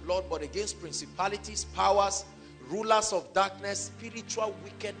flesh and blood, but against principalities, powers, rulers of darkness, spiritual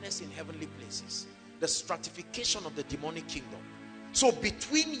wickedness in heavenly places. the stratification of the demonic kingdom. So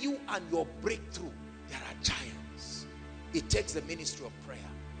between you and your breakthrough, there are giants. It takes the ministry of prayer.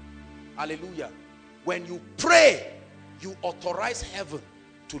 Hallelujah. When you pray, you authorize heaven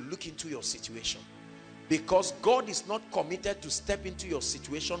to look into your situation. Because God is not committed to step into your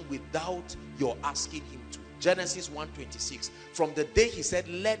situation without your asking him to. Genesis 1:26. From the day he said,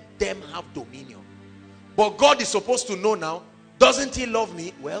 let them have dominion. But God is supposed to know now, doesn't he love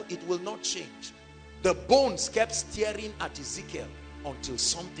me? Well, it will not change. The bones kept staring at Ezekiel until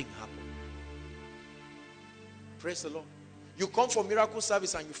something happened. Praise the Lord. You come for miracle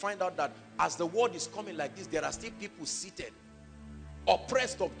service and you find out that as the word is coming like this, there are still people seated,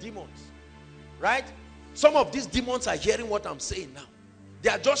 oppressed of demons. Right? Some of these demons are hearing what I'm saying now. They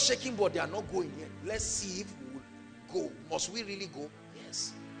are just shaking, but they are not going yet. Let's see if we will go. Must we really go?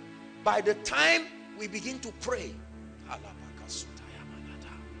 Yes. By the time we begin to pray,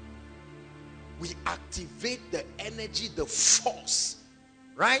 we activate the energy, the force.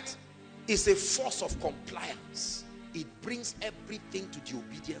 Right? It's a force of compliance. It brings everything to the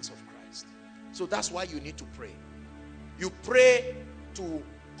obedience of Christ. So that's why you need to pray. You pray to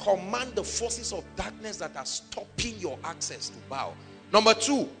command the forces of darkness that are stopping your access to bow. Number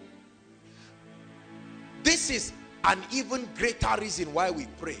two, this is an even greater reason why we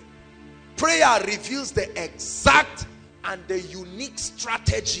pray. Prayer reveals the exact and the unique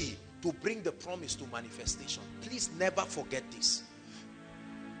strategy to bring the promise to manifestation. Please never forget this.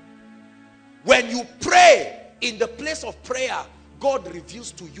 When you pray, in the place of prayer, God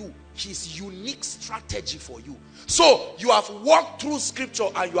reveals to you his unique strategy for you. So you have walked through scripture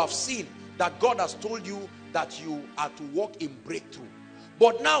and you have seen that God has told you that you are to walk in breakthrough.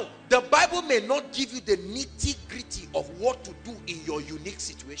 But now, the Bible may not give you the nitty-gritty of what to do in your unique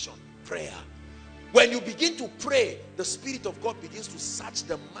situation. Prayer. When you begin to pray, the Spirit of God begins to search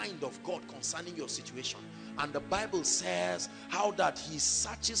the mind of God concerning your situation. And the Bible says how that he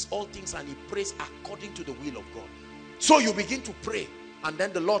searches all things and he prays according to the will of God. So you begin to pray, and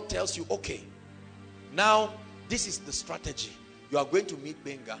then the Lord tells you, okay, now this is the strategy. You are going to meet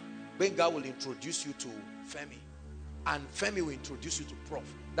Benga. Benga will introduce you to Femi. And Femi will introduce you to Prof.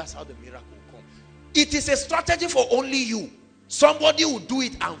 That's how the miracle will come. It is a strategy for only you. Somebody will do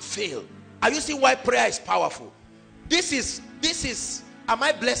it and fail. Are you seeing why prayer is powerful? This is, am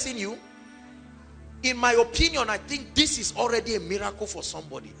I blessing you? In my opinion, I think this is already a miracle for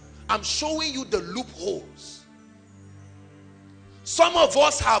somebody. I'm showing you the loopholes. Some of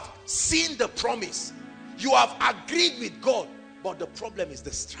us have seen the promise. You have agreed with God, but the problem is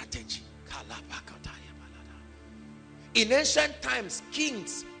the strategy. In ancient times,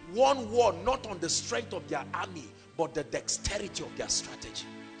 kings won war not on the strength of their army, but the dexterity of their strategy.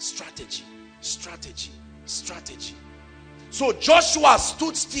 Strategy, strategy, strategy. So Joshua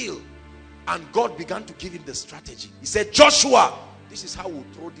stood still and God began to give him the strategy. He said, Joshua, this is how we'll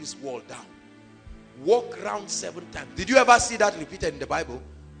throw this wall down. Walk around 7 times. Did you ever see that repeated in the Bible?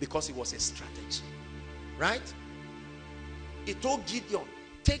 Because it was a strategy. Right? He told Gideon,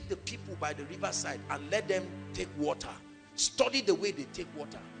 take the people by the riverside and let them take water. Study the way they take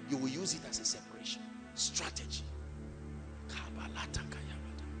water. You will use it as a separation. Strategy.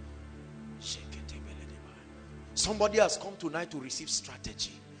 Somebody has come tonight to receive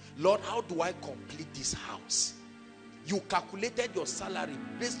strategy. Lord, how do I complete this house? You calculated your salary.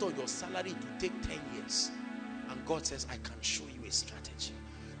 Based on your salary, to take 10 years. And God says, I can show you a strategy.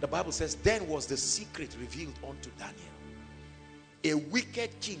 The Bible says, then was the secret revealed unto Daniel. A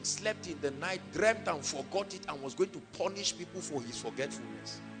wicked king slept in the night, dreamt and forgot it, and was going to punish people for his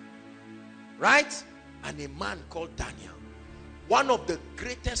forgetfulness. Right? And a man called Daniel. One of the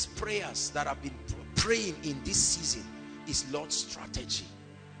greatest prayers that I've been praying in this season is Lord's strategy.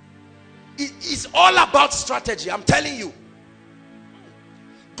 It is all about strategy. I'm telling you.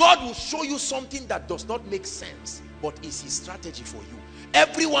 God will show you something that does not make sense, but it's his strategy for you.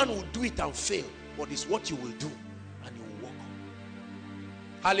 Everyone will do it and fail, but it's what you will do and you will walk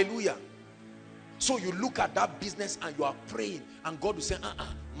on. Hallelujah. So you look at that business and you are praying, and God will say,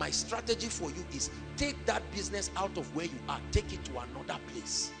 my strategy for you is take that business out of where you are, take it to another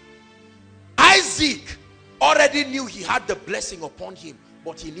place. Isaac already knew he had the blessing upon him,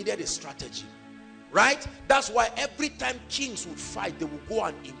 but he needed a strategy. Right? That's why every time kings would fight, they would go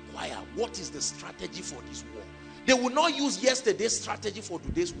and inquire, what is the strategy for this war? They will not use yesterday's strategy for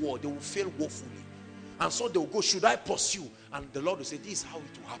today's war. They will fail woefully. And so they will go, should I pursue? And the Lord will say, this is how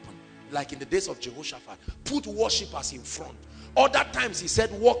it will happen. Like in the days of Jehoshaphat, put worshippers in front. Other times he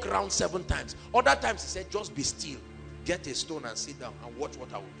said, walk around 7 times. Other times he said, just be still. Get a stone and sit down and watch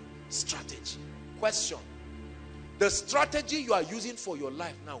what I will do. Strategy. Question. The strategy you are using for your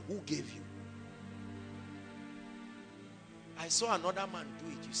life now, who gave you? I saw another man do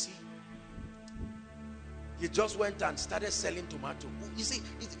it, you see. He just went and started selling tomato. You see,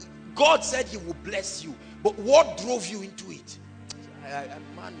 God said he will bless you, but what drove you into it? A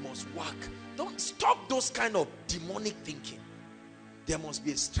man must work. Don't stop those kind of demonic thinking. There must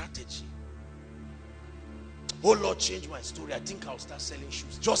be a strategy. Oh Lord, change my story. I think I'll start selling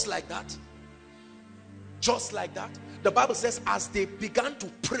shoes. Just like that. Just like that. The Bible says, as they began to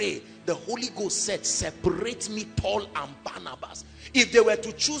pray, the Holy Ghost said, separate me, Paul and Barnabas. If they were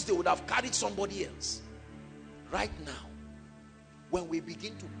to choose, they would have carried somebody else. Right now, when we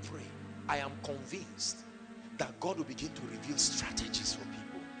begin to pray, I am convinced that God will begin to reveal strategies for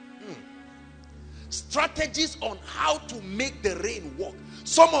people. Strategies on how to make the rain work.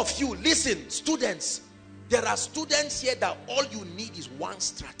 Some of you, listen, students, there are students here that all you need is one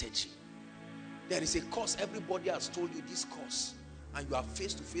strategy. There is a course, everybody has told you this course, and you are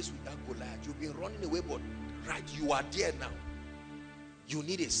face to face with that Goliath. You've been running away, but right, you are there now. You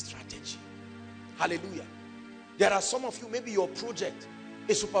need a strategy. Hallelujah. There are some of you, maybe your project,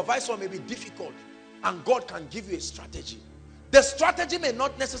 a supervisor may be difficult, and God can give you a strategy. The strategy may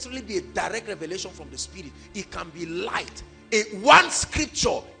not necessarily be a direct revelation from the Spirit. It can be light. One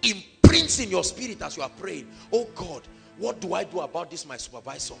scripture imprints in your spirit as you are praying. Oh God, what do I do about this, my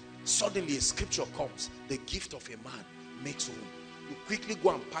supervisor? Suddenly a scripture comes. The gift of a man makes room. You quickly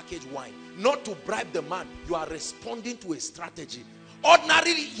go and package wine. Not to bribe the man. You are responding to a strategy.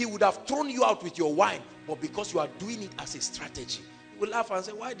 Ordinarily, he would have thrown you out with your wine. But because you are doing it as a strategy, you will laugh and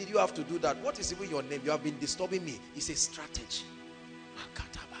say, why did you have to do that? What is even your name? You have been disturbing me. It's a strategy.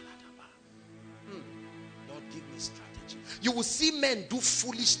 Lord, give me strategy. You will see men do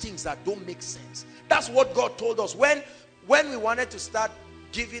foolish things that don't make sense. That's what God told us. When we wanted to start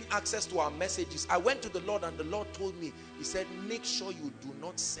giving access to our messages, I went to the Lord and the Lord told me, he said, make sure you do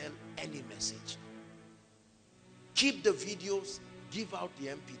not sell any message. Keep the videos, give out the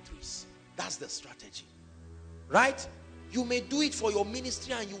MP3s. That's the strategy. Right? You may do it for your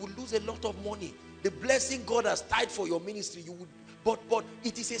ministry and you will lose a lot of money. The blessing God has tied for your ministry, you would, but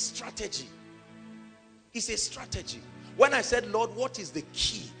it is a strategy. It's a strategy. When I said, Lord, what is the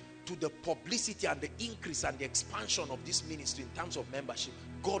key to the publicity and the increase and the expansion of this ministry in terms of membership?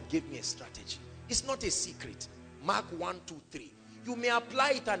 God gave me a strategy. It's not a secret. Mark 1, 2, 3. You may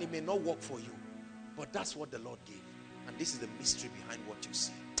apply it and it may not work for you, but that's what the Lord gave. And this is the mystery behind what you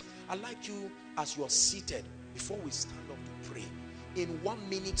see. I'd like you, as you are seated, before we stand up to pray, in 1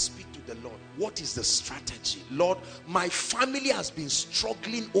 minute speak to the Lord. What is the strategy? Lord, my family has been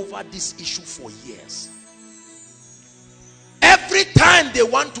struggling over this issue for years. Every time they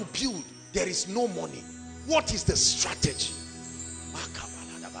want to build, there is no money. What is the strategy?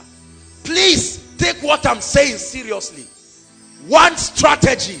 Please take what I'm saying seriously. One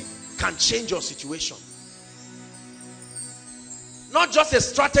strategy can change your situation. Not just a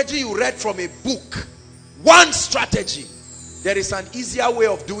strategy you read from a book. One strategy. There is an easier way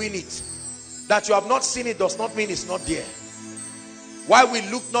of doing it. That you have not seen it does not mean it's not there. Why we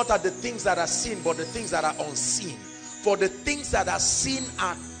look not at the things that are seen, but the things that are unseen. For the things that are seen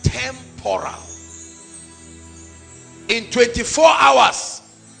are temporal. In 24 hours,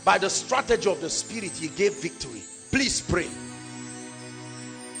 by the strategy of the Spirit, he gave victory. Please pray.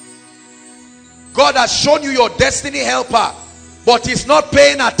 God has shown you your destiny helper, but he's not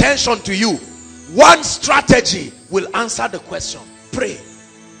paying attention to you. One strategy will answer the question. Pray.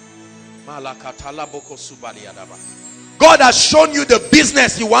 God has shown you the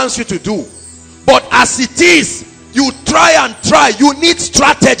business he wants you to do, but as it is, you try and try. You need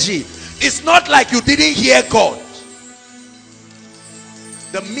strategy. It's not like you didn't hear God.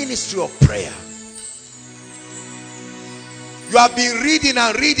 The ministry of prayer. You have been reading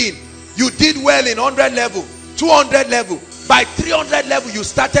and reading. You did well in 100 level, 200 level. By 300 level, you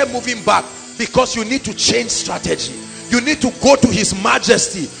started moving back because you need to change strategy. You need to go to His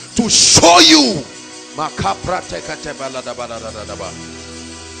Majesty to show you.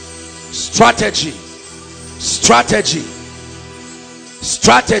 Strategy. Strategy.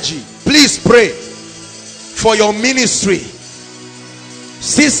 Strategy. Please pray for your ministry.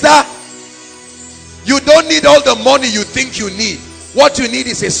 Sister, you don't need all the money you think you need. What you need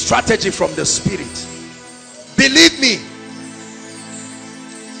is a strategy from the Spirit. Believe me.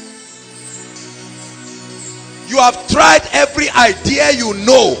 You have tried every idea you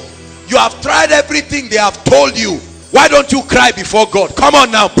know. You have tried everything they have told you. Why don't you cry before God? Come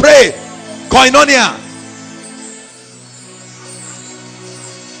on now, pray. Koinonia.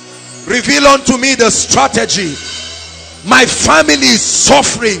 Reveal unto me the strategy. My family is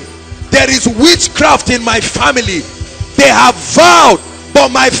suffering. There is witchcraft in my family. They have vowed, but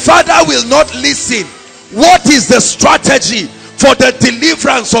my father will not listen. What is the strategy for the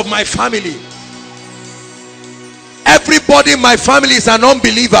deliverance of my family? Everybody in my family is an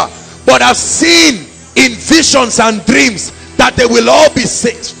unbeliever, but I've seen in visions and dreams that they will all be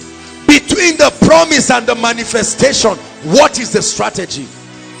saved. Between the promise and the manifestation, what is the strategy?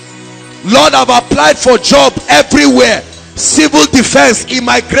 Lord, I've applied for job everywhere, civil defense,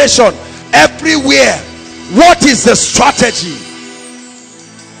 immigration, everywhere. What is the strategy?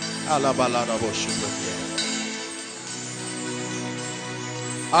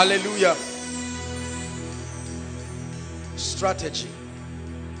 Hallelujah. Strategy.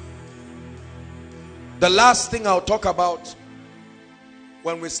 The last thing I'll talk about,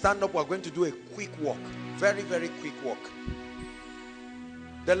 when we stand up, we're going to do a quick walk. Very, very quick walk.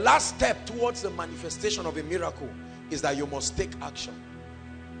 The last step towards the manifestation of a miracle is that you must take action.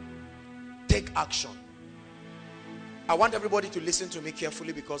 Take action. I want everybody to listen to me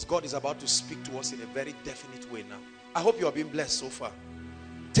carefully, because God is about to speak to us in a very definite way now. I hope you have been blessed so far.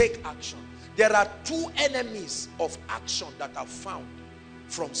 Take action. There are two enemies of action that are found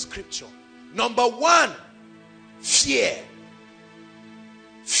from scripture. Number one, fear.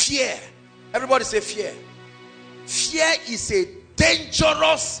 Fear. Everybody say fear. Fear is a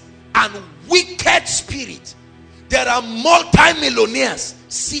dangerous and wicked spirit. There are multi-millionaires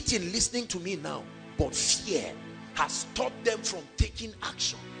sitting listening to me now, but fear has stopped them from taking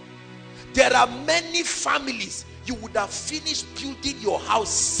action. There are many families, you would have finished building your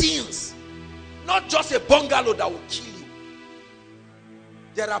house since. Not just a bungalow that will kill you.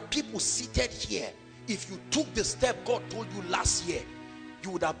 There are people seated here. If you took the step God told you last year, you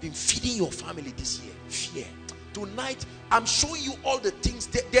would have been feeding your family this year. Fear. Tonight, I'm showing you all the things.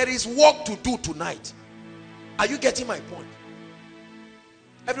 There is work to do tonight. Are you getting my point?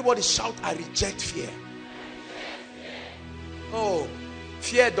 Everybody shout, I reject fear. Oh,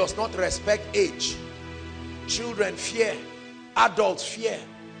 fear does not respect age. Children fear. Adults fear.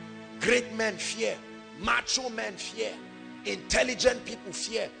 Great men fear. Macho men fear. Intelligent people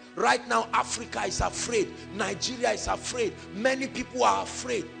fear. Right now, Africa is afraid. Nigeria is afraid. Many people are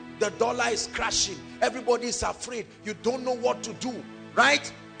afraid. The dollar is crashing. Everybody is afraid. You don't know what to do.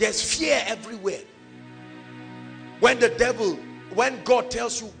 Right? There's fear everywhere. When God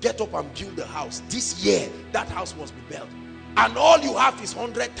tells you, get up and build a house, this year, that house must be built. And all you have is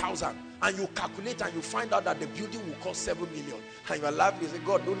 100,000. And you calculate and you find out that the building will cost 7 million. And you are laughing. You say,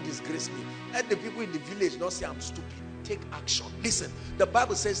 God, don't disgrace me. Let the people in the village not say I'm stupid. Take action. Listen, the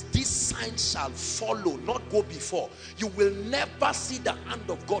Bible says these signs shall follow, not go before. You will never see the hand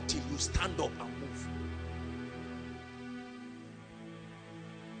of God till you stand up and move.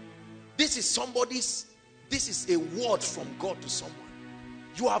 This is a word from God to someone.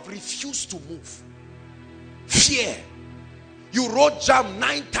 You have refused to move. Fear. You wrote JAM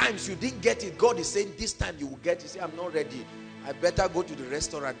 9 times, you didn't get it. God is saying this time you will get it. You say, I'm not ready. I better go to the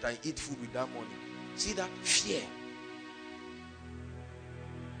restaurant and eat food with that money. See that? Fear.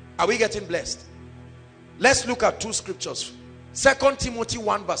 Are we getting blessed? Let's look at 2 scriptures. 2 Timothy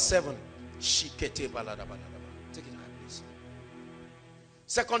 1 verse 7. Take it high, please.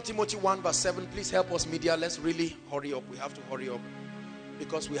 2 Timothy 1 verse 7. Please help us, media. Let's really hurry up. We have to hurry up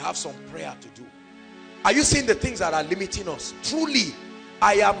because we have some prayer to do. Are you seeing the things that are limiting us? Truly,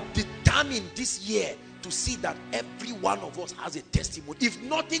 I am determined this year to see that every one of us has a testimony. If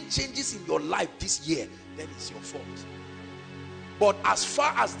nothing changes in your life this year, then it's your fault. But as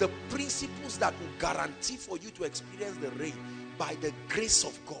far as the principles that will guarantee for you to experience the rain, by the grace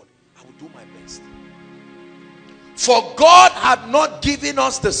of God, I will do my best. For God had not given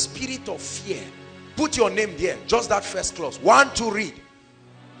us the spirit of fear. Put your name there, just that first clause. 1, 2, read.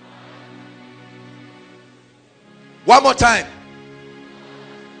 One more time.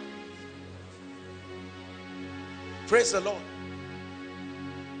 Praise the Lord.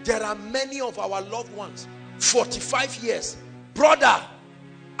 There are many of our loved ones, 45 years. Brother,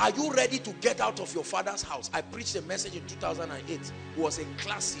 are you ready to get out of your father's house? I preached a message in 2008. It was a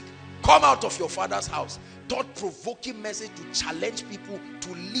classic. Come out of your father's house. Thought-provoking message to challenge people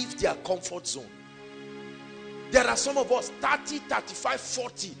to leave their comfort zone. There are some of us, 30, 35,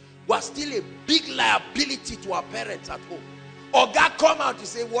 40. We are still a big liability to our parents at home. Or God, come out. You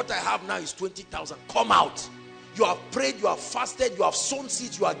say, what I have now is 20,000. Come out. You have prayed, you have fasted, you have sown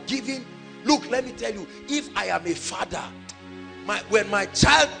seeds, you are giving. Look, let me tell you, if I am a father, when my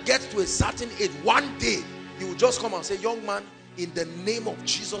child gets to a certain age, one day, he will just come and say, young man, in the name of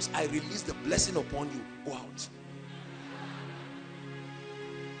Jesus, I release the blessing upon you. Go out.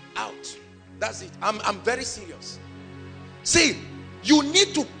 Out. That's it. I'm very serious. See, you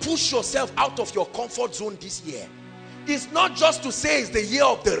need to push yourself out of your comfort zone this year. It's not just to say it's the year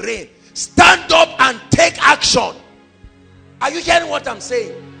of the rain. Stand up and take action. Are you hearing what I'm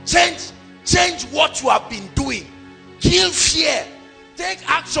saying? Change what you have been doing. Kill fear. Take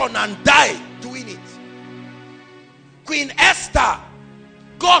action and die doing it. Queen Esther,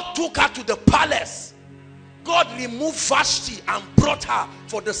 God took her to the palace. God removed Vashti and brought her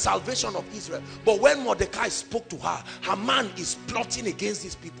for the salvation of Israel. But when Mordecai spoke to her, her man is plotting against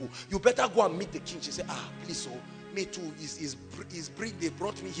these people. You better go and meet the king. She said, please, me too, they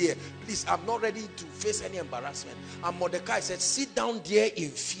brought me here. Please, I'm not ready to face any embarrassment. And Mordecai said, sit down there in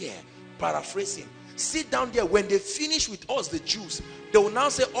fear. Paraphrasing. Sit down there. When they finish with us, the Jews, they will now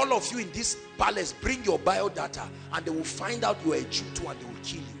say, all of you in this palace, bring your biodata. And they will find out you are a Jew too, and they will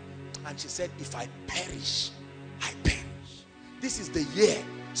kill you. And she said, if I perish, I perish. This is the year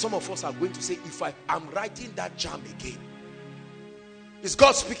some of us are going to say, if I'm writing that jam again. Is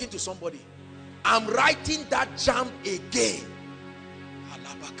God speaking to somebody? I'm writing that jam again.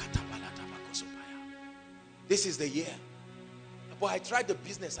 This is the year. But I tried the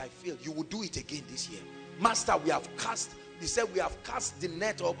business, I failed. You will do it again this year. Master, we have cast, he said we have cast the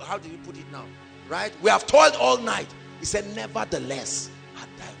net of, how did he put it now? Right? We have toiled all night. He said, nevertheless, at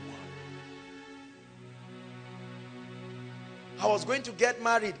thy word. I was going to get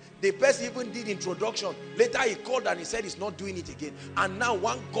married. The person even did introduction. Later he called and he said he's not doing it again. And now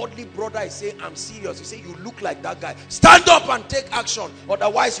one godly brother is saying, I'm serious. You say, you look like that guy. Stand up and take action.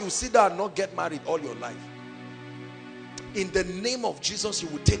 Otherwise you will sit down and not get married all your life. In the name of Jesus, you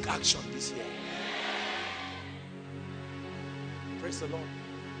will take action this year. Praise the Lord.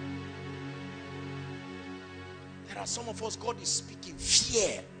 There are some of us, God is speaking.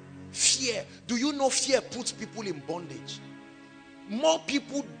 Fear. Fear. Do you know fear puts people in bondage? More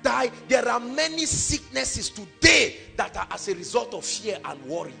people die. There are many sicknesses today that are as a result of fear and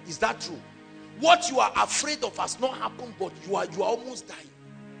worry. Is that true? What you are afraid of has not happened, but you are almost dying.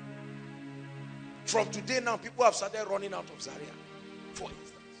 From today now, people have started running out of Zaria, for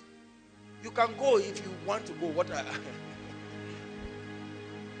instance. You can go if you want to go.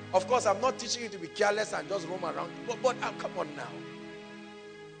 Of course, I'm not teaching you to be careless and just roam around. But come on now.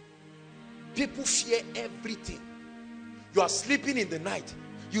 People fear everything. You are sleeping in the night.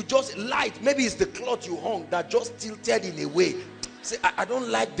 You just light. Maybe it's the cloth you hung that just tilted in a way. Say, I don't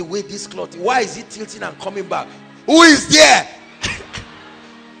like the way this cloth. Why is it tilting and coming back? Who is there?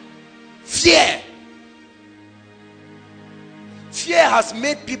 Fear. Fear has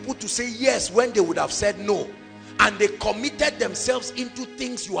made people to say yes when they would have said no. And they committed themselves into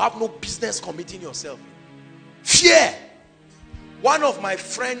things you have no business committing yourself in. Fear. One of my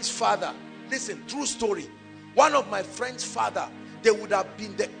friend's father, listen, true story. One of my friend's father, they would have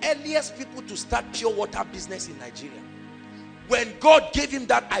been the earliest people to start pure water business in Nigeria. When God gave him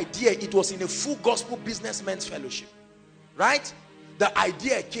that idea, it was in a full gospel businessmen's fellowship. Right? The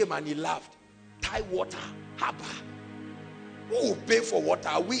idea came and he laughed. Thai water, harbor. Who will pay for water?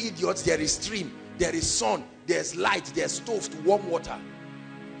 Are we idiots? There is stream, there is sun, there's light, there's stove to warm water.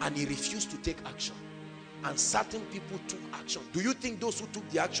 And he refused to take action. And certain people took action. Do you think those who took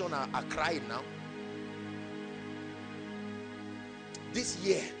the action are crying now? This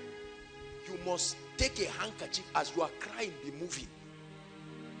year, you must take a handkerchief as you are crying, be moving.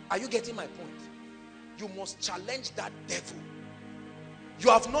 Are you getting my point? You must challenge that devil. You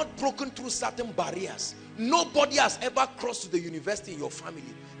have not broken through certain barriers. Nobody has ever crossed to the university in your family.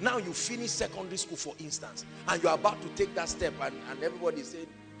 Now you finish secondary school, for instance, and you are about to take that step, and everybody is saying,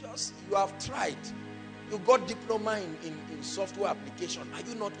 just, you have tried. You got diploma in software application. Are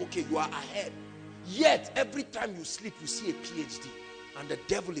you not okay? You are ahead. Yet, every time you sleep, you see a PhD. And the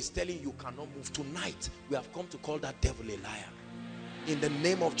devil is telling you cannot move. Tonight, we have come to call that devil a liar. In the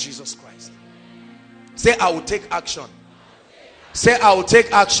name of Jesus Christ. Say, I will take action. Say, I will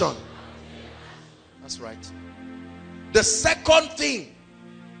take action. That's right. The second thing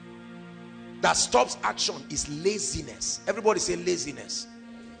that stops action is laziness. Everybody say laziness.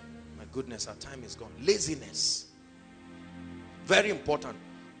 My goodness, our time is gone. Laziness. Very important.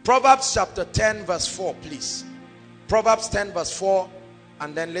 Proverbs chapter 10 verse 4, please. Proverbs 10 verse 4.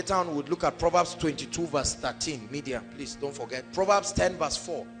 And then later on we'll look at Proverbs 22 verse 13. Media, please don't forget. Proverbs 10 verse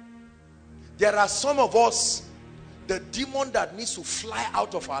 4. There are some of us, the demon that needs to fly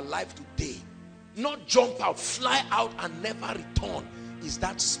out of our life today, not jump out, fly out and never return, is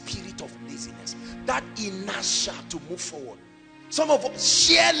that spirit of laziness, that inertia to move forward. Some of us,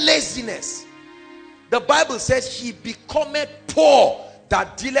 sheer laziness. The Bible says he becometh poor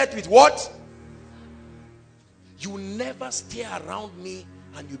that dealeth with what? You never stay around me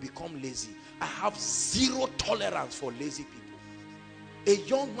and you become lazy. I have zero tolerance for lazy people. A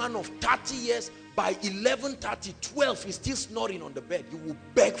young man of 30 years by 11:30, 12, he's still snoring on the bed, you will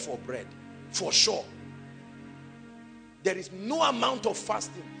beg for bread, for sure. There is no amount of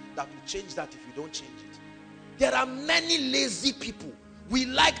fasting that will change that if you don't change it. There are many lazy people. We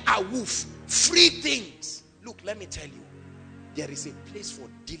like a woof, free things. Look, let me tell you, there is a place for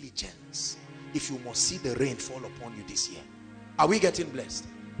diligence if you must see the rain fall upon you this year. Are we getting blessed?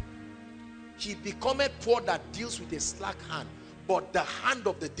 He becometh poor that deals with a slack hand, but the hand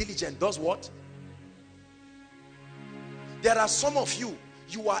of the diligent does what? There are some of you,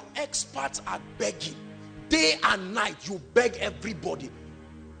 you are experts at begging. Day and night, you beg everybody.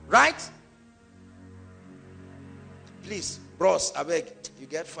 Right? Please, bros, I beg, you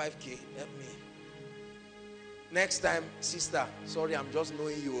get 5K, help me. Next time, sister, sorry, I'm just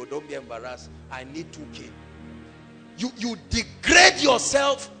knowing you, don't be embarrassed. I need 2K. You degrade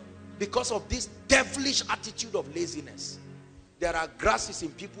yourself because of this devilish attitude of laziness. There are grasses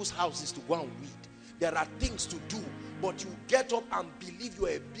in people's houses to go and weed. There are things to do, but you get up and believe you're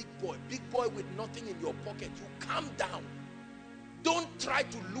a big boy with nothing in your pocket. You calm down. Don't try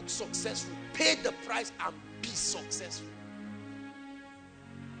to look successful. Pay the price and be successful.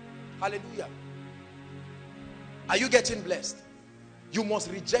 Hallelujah. Are you getting blessed? You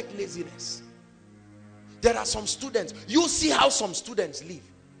must reject laziness. There are some students, you see how some students live.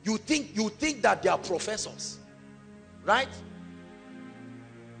 You think that they are professors, right?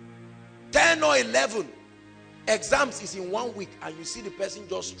 10 or 11 exams is in 1 week, and you see the person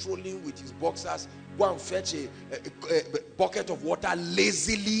just strolling with his boxers, go and fetch a bucket of water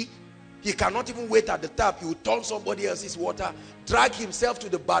lazily. He cannot even wait at the tap. He will turn somebody else's water, drag himself to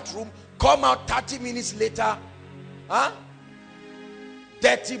the bathroom, come out 30 minutes later, huh?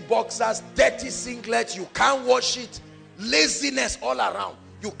 Dirty boxers, dirty singlets, you can't wash it. Laziness all around.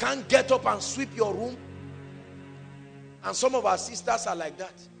 You can't get up and sweep your room. And some of our sisters are like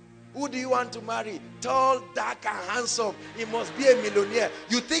that. Who do you want to marry? Tall, dark, and handsome. He must be a millionaire.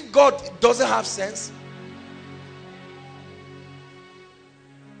 You think God doesn't have sense?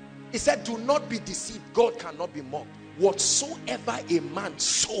 He said, do not be deceived. God cannot be mocked. Whatsoever a man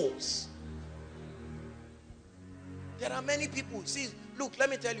sows. There are many people. See, look, let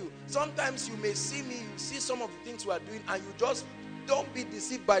me tell you. Sometimes you may see me, you see some of the things we are doing, and you just don't be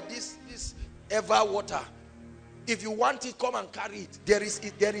deceived by this ever water. If you want it, come and carry it. There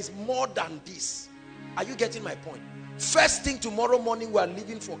is more than this. Are you getting my point? First thing tomorrow morning, we are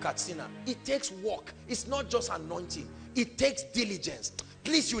leaving for Katsina. It takes work. It's not just anointing. It takes diligence.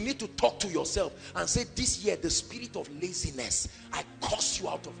 Please, you need to talk to yourself and say, this year, the spirit of laziness, I curse you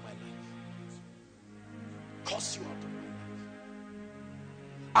out of my life. Curse you out of my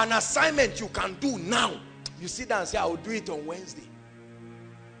life. An assignment you can do now. You sit down and say, I will do it on Wednesday.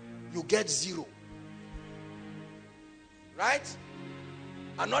 You get 0. Right?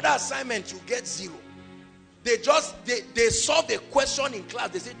 Another assignment, you get 0. They solve a question in class.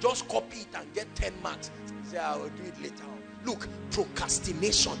 They say, just copy it and get 10 marks. Say, I will do it later on. Look,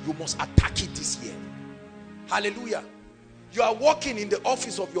 procrastination, you must attack it this year. Hallelujah. You are working in the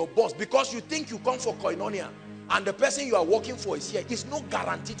office of your boss because you think you come for koinonia, and the person you are working for is here. It's no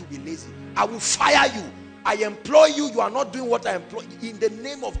guarantee to be lazy. I will fire you. I employ you. You are not doing what I employ. In the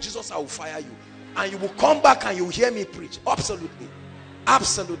name of Jesus, I will fire you. And you will come back and you will hear me preach. Absolutely.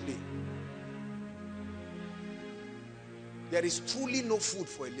 Absolutely. There is truly no food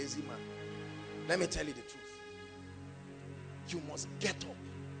for a lazy man. Let me tell you the truth. You must get up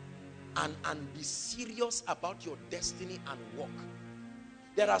and be serious about your destiny and work.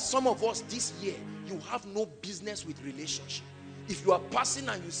 There are some of us this year, you have no business with relationship. If you are passing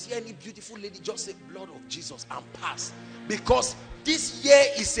and you see any beautiful lady, just say, blood of Jesus, and pass. Because this year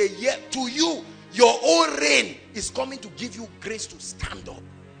is a year to you. Your own reign is coming to give you grace to stand up.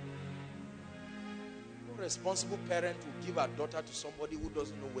 No responsible parent will give a daughter to somebody who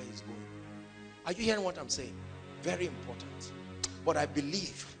doesn't know where he's going. Are you hearing what I'm saying? Very important. But I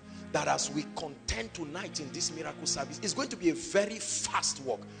believe that as we contend tonight in this miracle service, it's going to be a very fast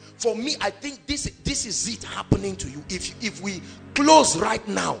walk. For me, I think this is it happening to you. If we close right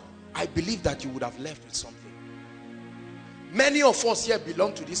now, I believe that you would have left with something. Many of us here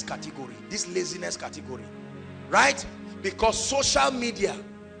belong to this category, this laziness category, right? Because social media,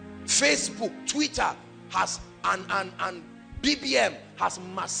 Facebook, Twitter has and BBM has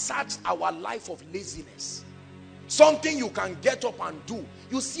massaged our life of laziness. Something you can get up and do.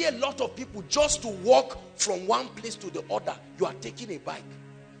 You see a lot of people just to walk from one place to the other. You are taking a bike.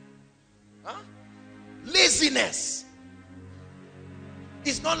 Huh? Laziness.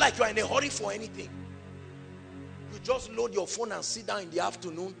 It's not like you are in a hurry for anything. You just load your phone and sit down in the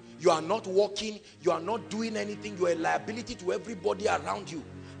afternoon. You are not walking. You are not doing anything. You are a liability to everybody around you.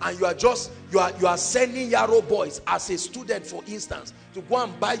 and you are sending Yarrow boys as a student, for instance, to go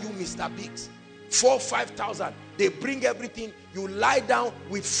and buy you Mr. Biggs, 4,000-5,000. They bring everything. You lie down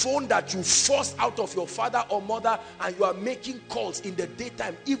with phone that you forced out of your father or mother, and you are making calls in the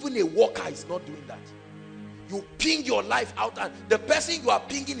daytime. Even a worker is not doing that. You ping your life out, and the person you are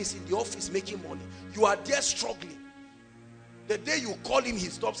pinging is in the office making money. You are there struggling. The day you call him, he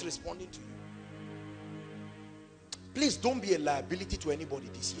stops responding to you. Please don't be a liability to anybody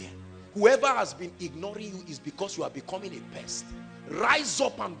this year. Whoever has been ignoring you is because you are becoming a pest. Rise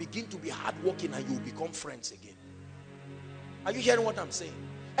up and begin to be hardworking, and you will become friends again. Are you hearing what I'm saying?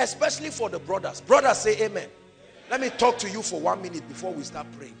 Especially for the brothers. Brothers, say amen. Let me talk to you for 1 minute before we start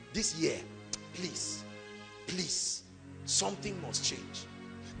praying. This year, please, something must change.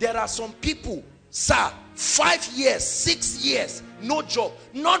 There are some people, sir, 5 years, 6 years, no job.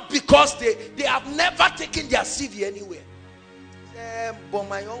 Not because they have never taken their CV anywhere. But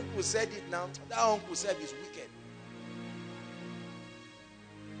my uncle said it now. That uncle said it's wicked.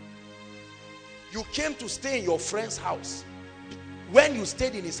 You came to stay in your friend's house. When you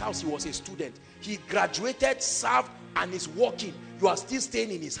stayed in his house, he was a student. He graduated, served, and is working. You are still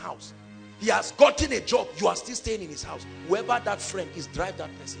staying in his house. He has gotten a job. You are still staying in his house. Whoever that friend is, drive that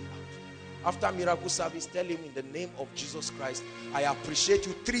person out. After miracle service, tell him, in the name of Jesus Christ, I appreciate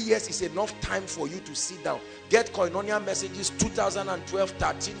you. 3 years is enough time for you to sit down. Get Koinonia Messages 2012,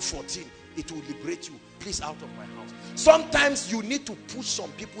 13, 14. It will liberate you. Please, out of my house. Sometimes you need to push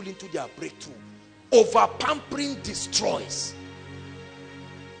some people into their breakthrough. Over pampering destroys.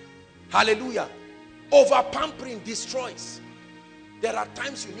 Hallelujah. Over pampering destroys. There are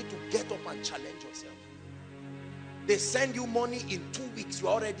times you need to get up and challenge yourself. They send you money in 2 weeks,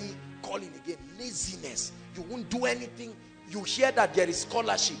 you're already calling again. Laziness. You won't do anything. You hear that there is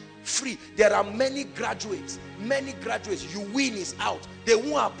scholarship free. There are many graduates. You win is out. They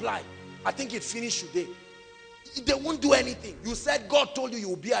won't apply. I think it finished today. They won't do anything. You said God told you you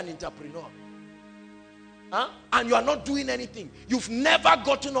will be an entrepreneur. And you are not doing anything. You've never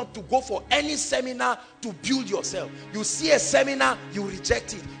gotten up to go for any seminar to build yourself. You see a seminar, you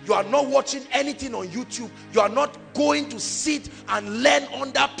reject it. You are not watching anything on YouTube. You are not going to sit and learn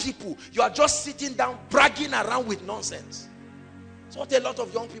under people. You are just sitting down bragging around with nonsense. That's what a lot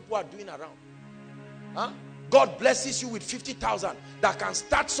of young people are doing around. God blesses you with 50,000 that can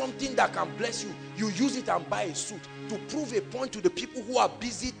start something that can bless you. You use it and buy a suit to prove a point to the people who are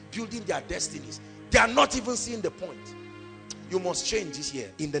busy building their destinies. They are not even seeing the point. You must change this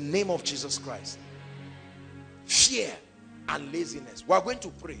year in the name of Jesus Christ. Fear and laziness. We are going to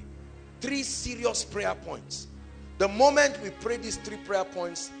pray 3 serious prayer points. The moment we pray these 3 prayer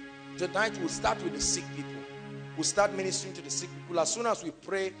points, tonight we'll start with the sick people. We'll start ministering to the sick people. As soon as we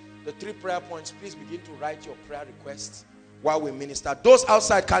pray the 3 prayer points, please begin to write your prayer requests while we minister. Those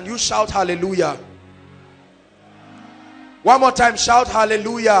outside, can you shout hallelujah? One more time, shout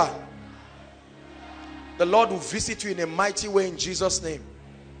hallelujah. The Lord will visit you in a mighty way in Jesus' name.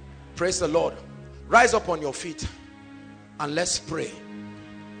 Praise the Lord. Rise up on your feet and let's pray.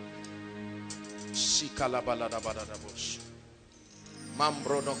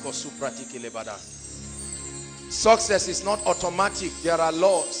 Success is not automatic. There are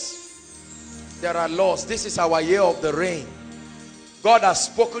laws. There are laws. This is our year of the rain. God has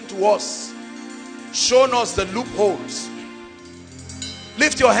spoken to us, shown us the loopholes.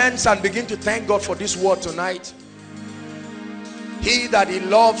 Lift your hands and begin to thank God for this word tonight. He that he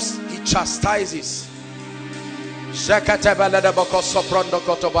loves, he chastises.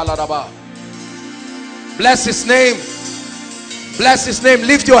 Bless his name. Bless his name.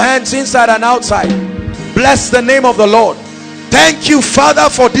 Lift your hands inside and outside. Bless the name of the Lord. Thank you, Father,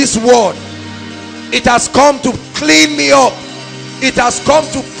 for this word. It has come to clean me up. It has come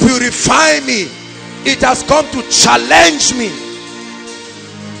to purify me. It has come to challenge me.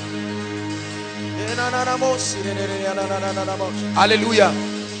 Hallelujah.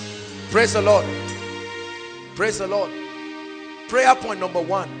 Praise the Lord. Praise the Lord. Prayer point number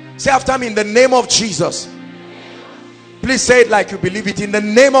 1. Say after me, in the name of Jesus. Please say it like you believe it. In the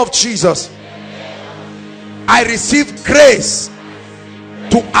name of Jesus, I receive grace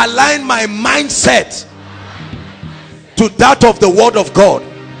to align my mindset to that of the word of God.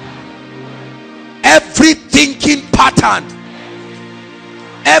 Every thinking pattern,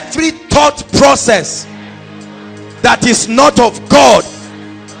 every thought process that is not of God,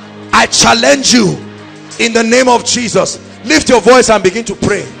 I challenge you in the name of Jesus. Lift your voice and begin to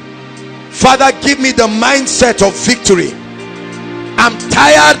pray. Father, give me the mindset of victory. I'm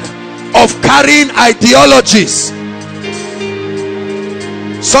tired of carrying ideologies.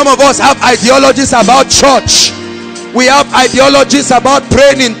 Some of us have ideologies about church. We have ideologies about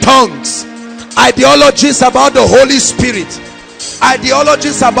praying in tongues, ideologies about the Holy Spirit,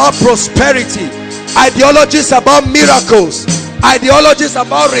 ideologies about prosperity, ideologies about miracles, ideologies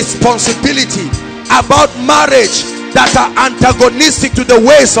about responsibility, about marriage, that are antagonistic to the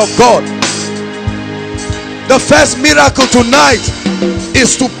ways of God. The first miracle tonight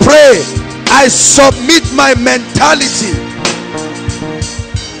is to pray. I submit my mentality,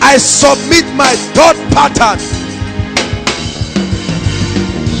 I submit my thought pattern.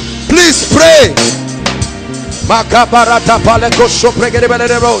 Please pray.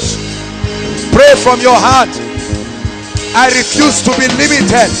 Pray from your heart. I refuse to be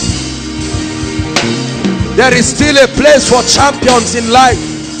limited. There is still a place for champions in life.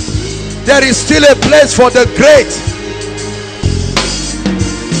 There is still a place for the great.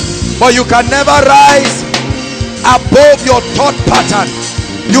 But you can never rise above your thought pattern.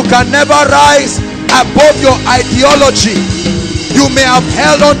 You can never rise above your ideology. You may have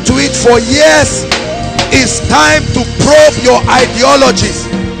held on to it for years. It's time to probe your ideologies.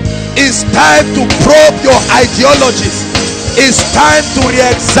 It's time to probe your ideologies. It's time to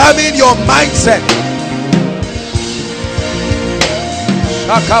re-examine your mindset.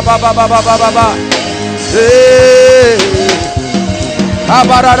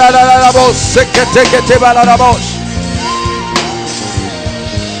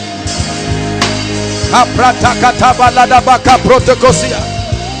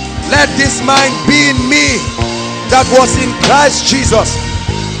 Let this mind be in me that was in Christ Jesus.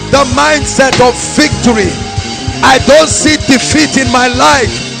 The mindset of victory. I don't see defeat in my life.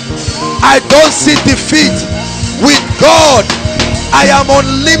 I don't see defeat. With God, I am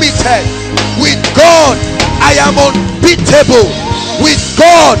unlimited. With God, I am unbeatable. With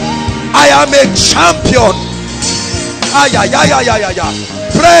God, I am a champion.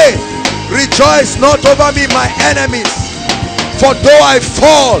 Pray. Rejoice not over me, my enemies. For though I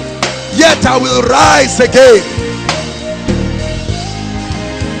fall, yet I will rise again.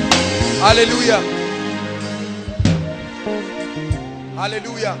 Hallelujah.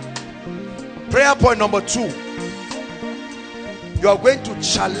 Hallelujah. Prayer point number 2. You are going to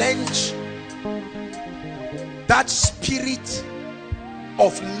challenge that spirit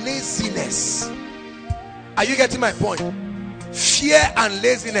of laziness. Are you getting my point? Fear and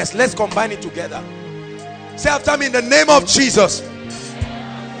laziness. Let's combine it together. Say after me, in the name of Jesus,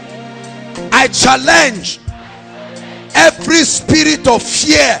 I challenge every spirit of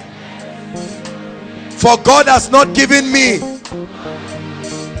fear. For God has not given me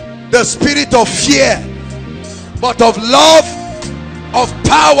the spirit of fear, but of love, of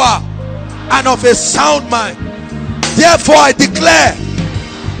power, and of a sound mind. Therefore I declare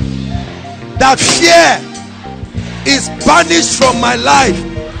that fear is banished from my life.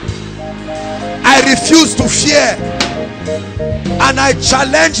 I refuse to fear, and I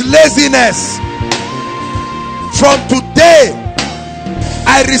challenge laziness. From today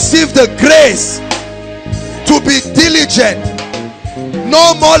I receive the grace to be diligent.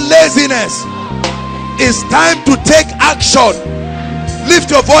 No more laziness. It's time to take action.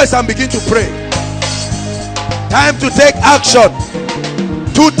 Lift your voice and begin to pray. Time to take action.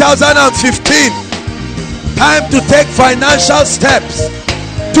 2015. Time to take financial steps.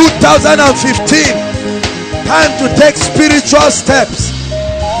 2015. Time to take spiritual steps.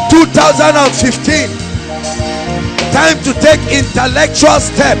 2015. Time to take intellectual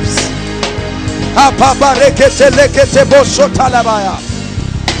steps.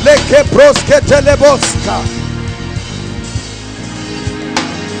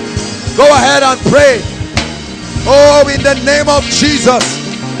 Go ahead and pray. Oh, in the name of Jesus,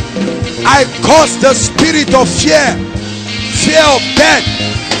 I cause the spirit of fear, fear of death,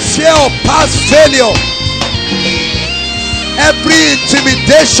 fear of past failure, every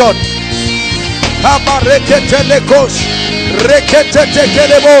intimidation,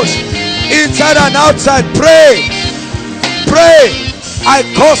 inside and outside. Pray, pray. I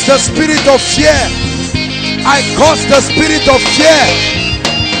cause the spirit of fear. I cause the spirit of fear.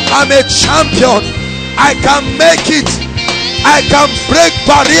 I'm a champion. I can make it. I can break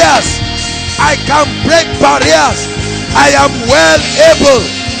barriers. I can break barriers. I am well able.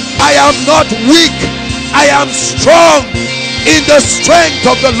 I am not weak. I am strong in the strength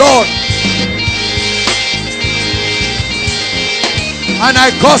of the Lord. And I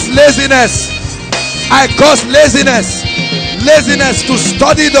cause laziness. I cause laziness. Laziness to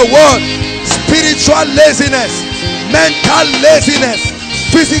study the word. Spiritual laziness. Mental laziness.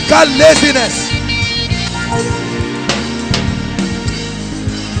 Physical laziness.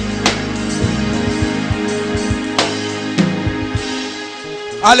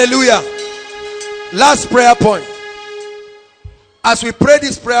 Hallelujah. Last prayer point. As we pray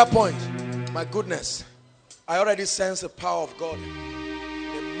this prayer point, my goodness, I already sense the power of God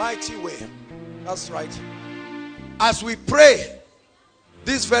in a mighty way. That's right. As we pray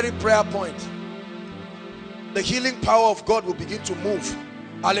this very prayer point, the healing power of God will begin to move.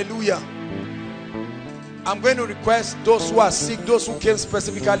 Hallelujah. I'm going to request those who are sick, those who came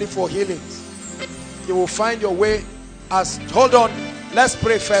specifically for healings, you will find your way. Hold on, let's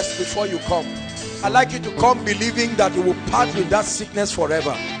pray first before you come. I'd like you to come believing that you will part with that sickness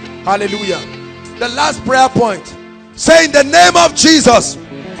forever. Hallelujah. The last prayer point, say, in the name of Jesus,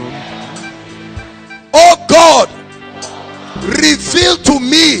 oh God, reveal to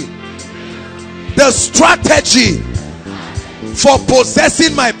me the strategy for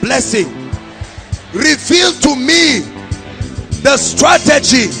possessing my blessing. Reveal to me the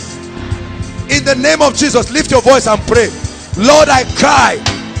strategy. In the name of Jesus, lift your voice and pray. Lord, I cry,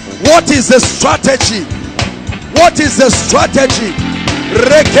 what is the strategy? What is the strategy?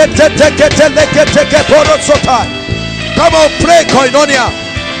 Come on, pray, Koinonia.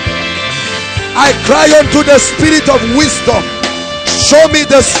 I cry unto the spirit of wisdom. Show me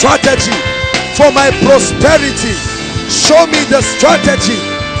the strategy for my prosperity. Show me the strategy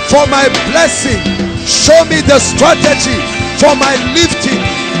for my blessing. Show me the strategy for my lifting.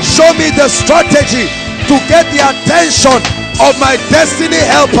 Show me the strategy to get the attention of my destiny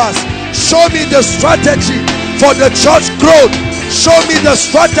helpers. Show me the strategy for the church growth. Show me the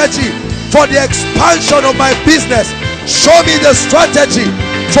strategy for the expansion of my business. Show me the strategy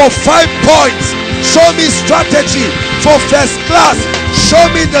for 5 points. Show me strategy for first class. Show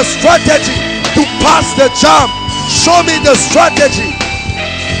me the strategy to pass the jam. Show me the strategy.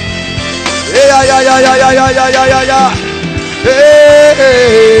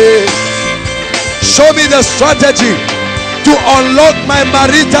 Show me the strategy to unlock my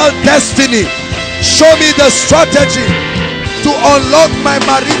marital destiny. Show me the strategy to unlock my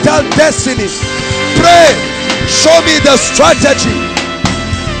marital destiny. Pray. Show me the strategy.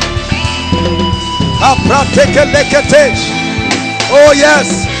 Oh yes,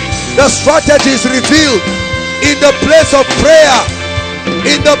 the strategy is revealed in the place of prayer.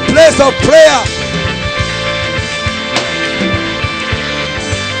 In the place of prayer.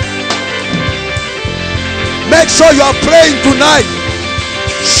 Make sure you are praying tonight.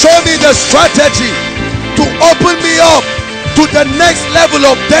 Show me the strategy to open me up to the next level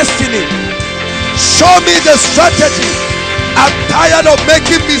of destiny. Show me the strategy. I'm tired of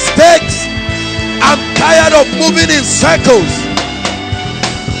making mistakes. I'm tired of moving in circles.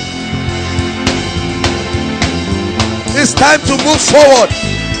 It's time to move forward.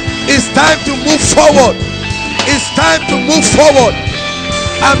 It's time to move forward. It's time to move forward.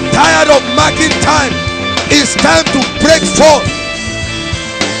 I'm tired of marking time. It's time to break forth.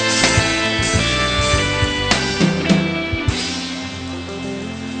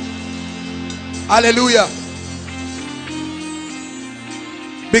 Hallelujah.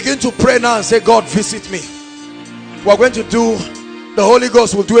 Begin to pray now and say, God, visit me. We're going to do, the Holy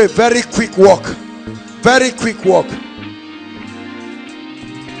Ghost will do a very quick walk. Very quick walk.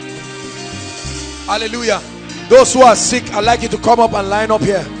 Hallelujah. Those who are sick, I'd like you to come up and line up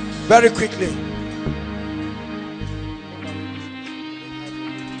here very quickly.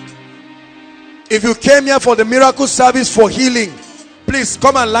 If you came here for the miracle service for healing, please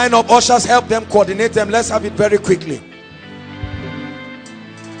come and line up. Ushers, help them, coordinate them. Let's have it very quickly.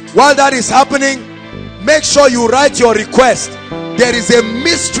 While that is happening, make sure you write your request. There is a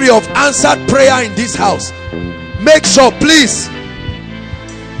mystery of answered prayer in this house. Make sure, please.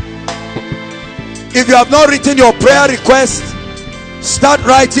 If you have not written your prayer request, start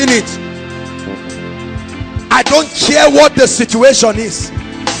writing it. I don't care what the situation is.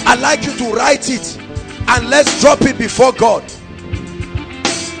 I'd like you to write it and let's drop it before God.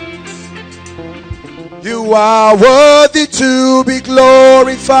 You are worthy to be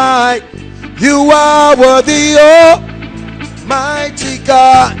glorified. You are worthy, Almighty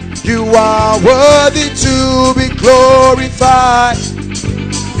God. You are worthy to be glorified.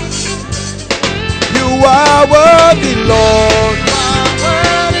 You are worthy, Lord. You are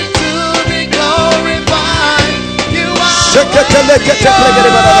worthy to be glorified. You are worthy,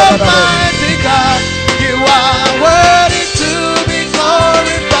 Almighty God. You are worthy to be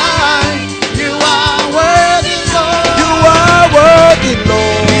glorified. You are worthy, Lord. You are worthy,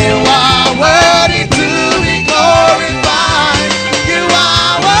 Lord. You are worthy to be glorified. You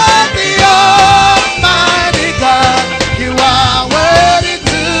are worthy, Almighty God. You are worthy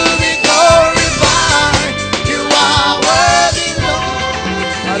to be glorified. You are worthy, Lord.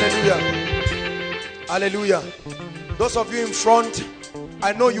 Hallelujah. Hallelujah. Those of you in front,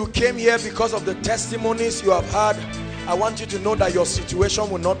 I know you came here because of the testimonies you have had. I want you to know that your situation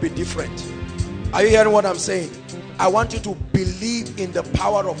will not be different. Are you hearing what I'm saying? I want you to believe in the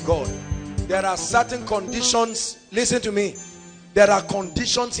power of God. There are certain conditions, listen to me, there are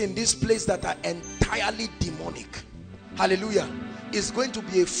conditions in this place that are entirely demonic. Hallelujah. It's going to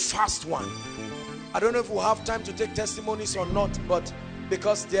be a fast one. I don't know if we'll have time to take testimonies or not, but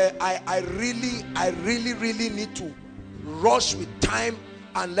because I really need to rush with time,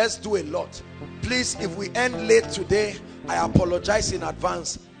 and let's do a lot. Please, if we end late today, I apologize in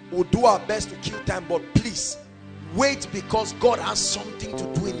advance. We'll do our best to kill time, but please wait, because God has something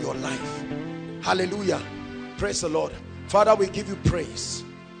to do in your life. Hallelujah. Praise the Lord. Father, we give you praise.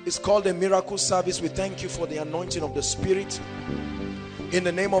 It's called a miracle service. We thank you for the anointing of the Spirit in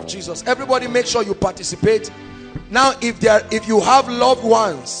the name of Jesus. Everybody make sure you participate. Now, if you have loved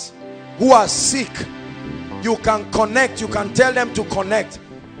ones who are sick, you can connect. You can tell them to connect.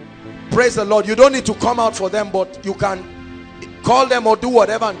 Praise the Lord. You don't need to come out for them, but you can call them or do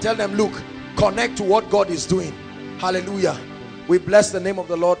whatever and tell them, look, connect to what God is doing. Hallelujah. We bless the name of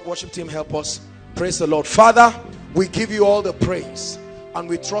the Lord. Worship team, help us. Praise the Lord. Father, we give you all the praise, and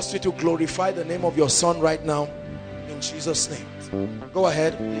we trust you to glorify the name of your Son right now, in Jesus' name. Go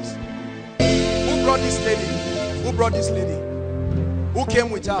ahead, please. Who brought this lady? Who brought this lady? Who came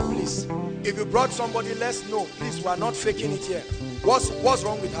with her, please? If you brought somebody, let's know. Please, we are not faking it here. What's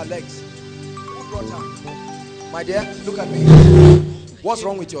wrong with her legs? Who brought her? My dear, look at me. What's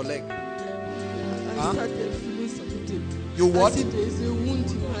wrong with your leg? I started feeling something. You what? There is a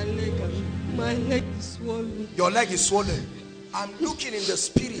wound in my leg, and my leg is swollen. Your leg is swollen. I'm looking in the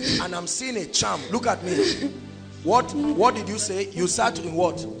spirit and I'm seeing a charm. Look at me. What did you say? You sat in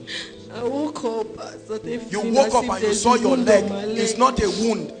what? I woke up. You woke up and you saw your leg. It's not a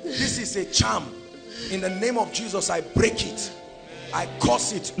wound. This is a charm. In the name of Jesus, I break it. I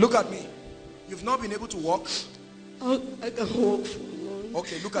curse it. Look at me. You've not been able to walk? I can walk for long.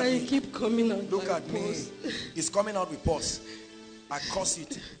 Okay, look at me. I keep coming out. Look at me. It's coming out with pus. I curse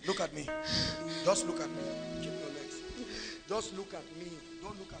it. Look at me. Just look at me. Keep your legs. Just look at me.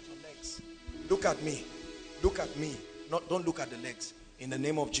 Don't look at your legs. Look at me. Look at me. Don't look at the legs. In the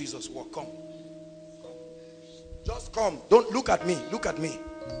name of Jesus, walk. Come. Just come. Don't look at me. Look at me.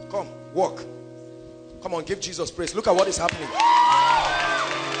 Come. Walk. Come on, give Jesus praise. Look at what is happening.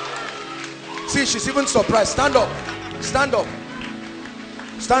 See, she's even surprised. Stand up. Stand up.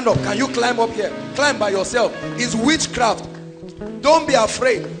 Stand up. Can you climb up here? Climb by yourself. It's witchcraft. Don't be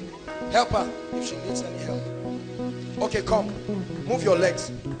afraid. Help her if she needs any help. Okay, come. Move your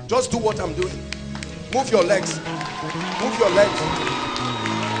legs. Just do what I'm doing. Move your legs. Move your legs.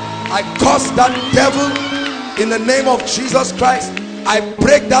 I curse that devil in the name of Jesus Christ. I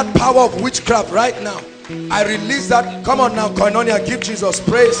break that power of witchcraft right now. I release that. Come on now, Koinonia, give Jesus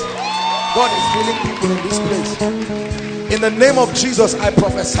praise. God is healing people in this place. In the name of Jesus, I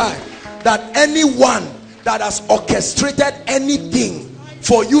prophesy that anyone that has orchestrated anything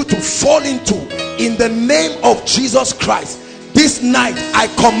for you to fall into, in the name of Jesus Christ, this night I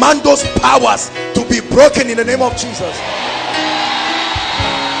command those powers to be broken in the name of Jesus.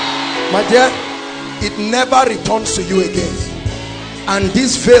 My dear, it never returns to you again. And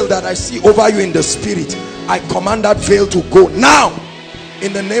this veil that I see over you in the spirit, I command that veil to go now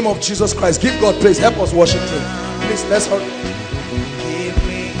in the name of Jesus Christ. Give God praise. Help us worship him. Please, let's hurry. Keep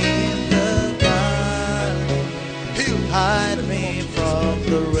me in the dark. Hide me from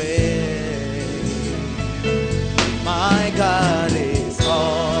the rain. My God is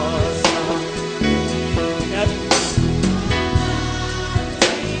awesome.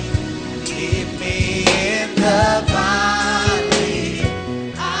 Keep me in the valley.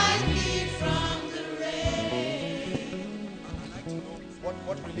 Hide me from the rain. I'd like to know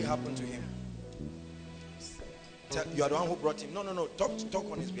what really happened to him. You are the one who brought him. No.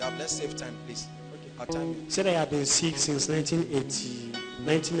 Talk on his behalf. Let's save time, please. Our time. Said I have been sick since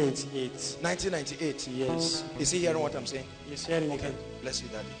 1998. 1998. Yes. Is he hearing what I'm saying? Yes, hearing. Okay. Bless you,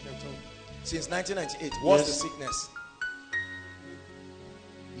 Daddy. Since 1998, what's the Yes. sickness?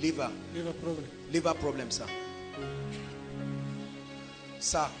 Liver. Liver problem. Liver problem, sir.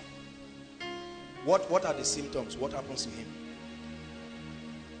 Sir, what are the symptoms? What happens to him?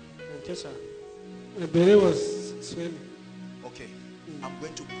 Okay, sir. The belly was swelling. Okay, I'm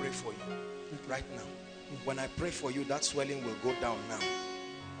going to pray for you right now. When I pray for you, that swelling will go down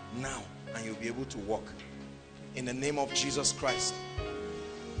now, and you'll be able to walk. In the name of Jesus Christ,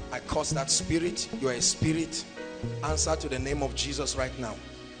 I curse that spirit. You are a spirit. Answer to the name of Jesus right now.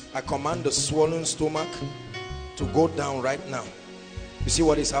 I command the swollen stomach to go down right now. You see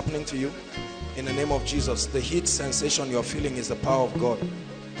what is happening to you? In the name of Jesus, the heat sensation you're feeling is the power of God.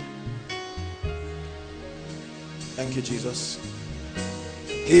 Thank you, Jesus.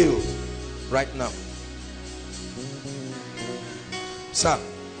 Heal right now. Sir,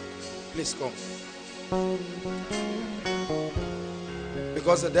 please come.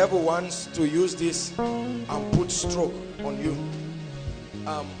 Because the devil wants to use this and put stroke on you.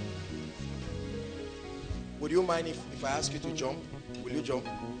 Would you mind if I ask you to jump? Will you jump?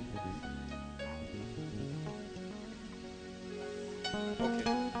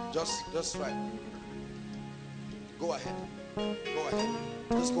 Okay, just try. Go ahead. Go ahead.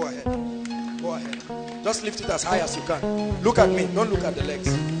 Just go ahead. Go ahead. Just lift it as high as you can. Look at me. Don't look at the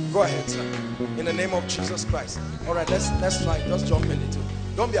legs. Go ahead, sir. In the name of Jesus Christ. All right, let's try. Just jump a little.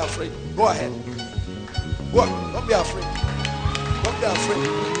 Don't be afraid. Go ahead. Go. Don't be afraid. Don't be afraid.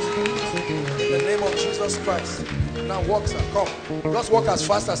 In the name of Jesus Christ. Now walk, sir. Come. Just walk as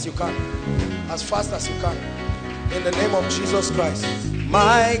fast as you can. As fast as you can. In the name of Jesus Christ.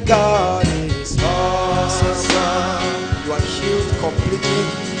 My God is awesome. You are healed completely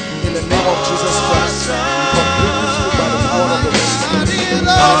in the name of Jesus Christ. Completely healed by the power of the Holy Spirit.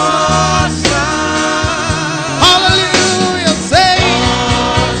 Hallelujah. Say,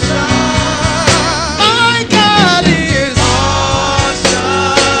 my God is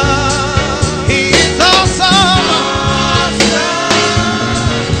awesome. He is awesome.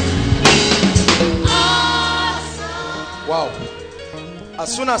 Wow.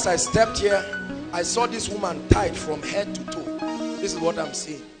 As soon as I stepped here, I saw this woman tied from head to toe. This is what I'm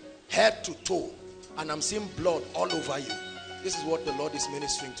seeing. Head to toe. And I'm seeing blood all over you. This is what the Lord is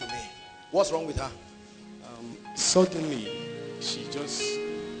ministering to me. What's wrong with her? Suddenly, she just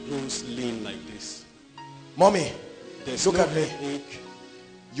goes lean like this. Mommy, There's look no at me. headache.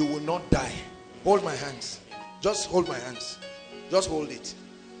 You will not die. Hold my hands. Just hold my hands. Just hold it.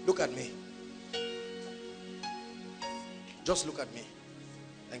 Look at me. Just look at me.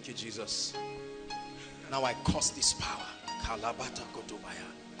 Thank you, Jesus. Now I curse this power.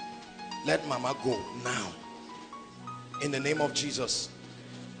 Let Mama go now. In the name of Jesus.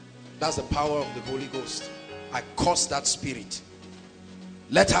 That's the power of the Holy Ghost. I curse that spirit.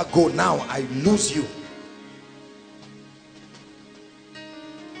 Let her go now. I lose you.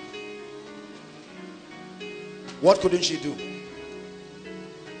 What couldn't she do?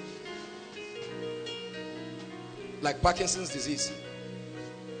 Like Parkinson's disease.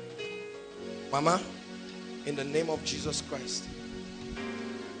 Mama, in the name of Jesus Christ.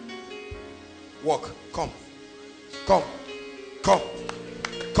 Walk. Come. Come. Come.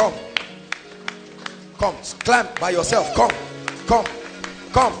 Come. Come. Climb by yourself. Come. Come.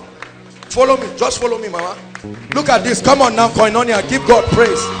 Come. Follow me. Just follow me, Mama. Look at this. Come on now, Koinonia. Give God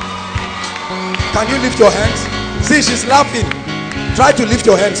praise. Can you lift your hands? See, she's laughing. Try to lift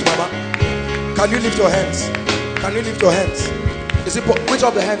your hands, Mama. Can you lift your hands? Can you lift your hands? Is it, which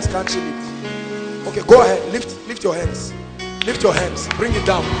of the hands can't she lift? Okay, go ahead. Lift your hands. Lift your hands. Bring it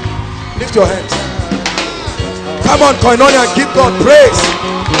down. Lift your hands. Come on, Koinonia. Give God praise.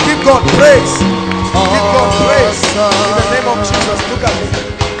 Give God praise. Give God praise. In the name of Jesus. Look at me.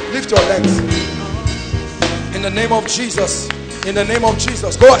 Lift your legs. In the name of Jesus. In the name of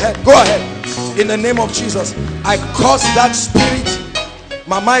Jesus. Go ahead. Go ahead. In the name of Jesus. I curse that spirit.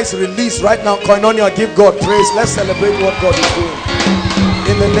 Mama is released right now. Koinonia, give God praise. Let's celebrate what God is doing.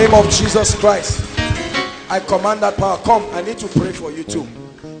 In the name of Jesus Christ. I command that power. Come, I need to pray for you too.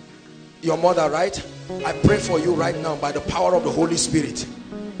 Your mother, right? I pray for you right now by the power of the Holy Spirit.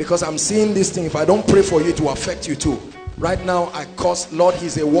 Because I'm seeing this thing. If I don't pray for you, it will affect you too. Right now, I curse, Lord,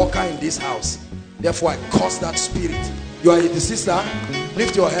 he's a worker in this house. Therefore, I curse that spirit. You are the sister.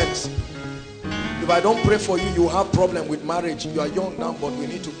 Lift your hands. If I don't pray for you, you have problem with marriage. You are young now, but we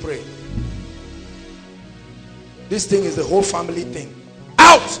need to pray. This thing is the whole family thing.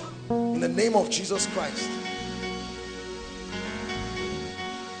 Out! In the name of Jesus Christ.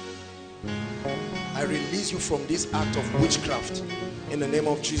 I release you from this act of witchcraft. In the name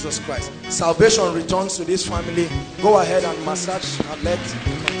of Jesus Christ. Salvation returns to this family. Go ahead and massage and let.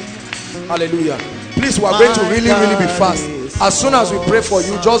 Hallelujah. Please, we are going to really be fast. As soon as we pray for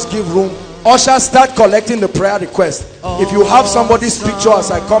you, just give room. Ushers, start collecting the prayer request. If you have somebody's picture as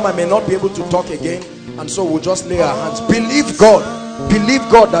I come, I may not be able to talk again, and so we'll just lay our hands. Believe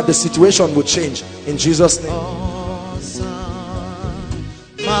God that the situation will change in Jesus' name. Awesome.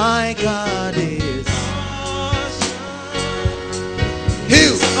 My God is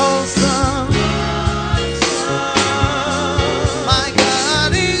Healed. awesome. My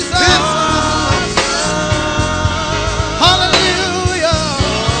God is awesome. Hallelujah.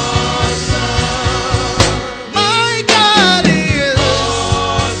 My God is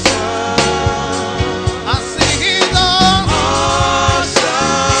awesome. I sing He's awesome.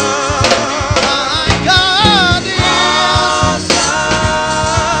 My God is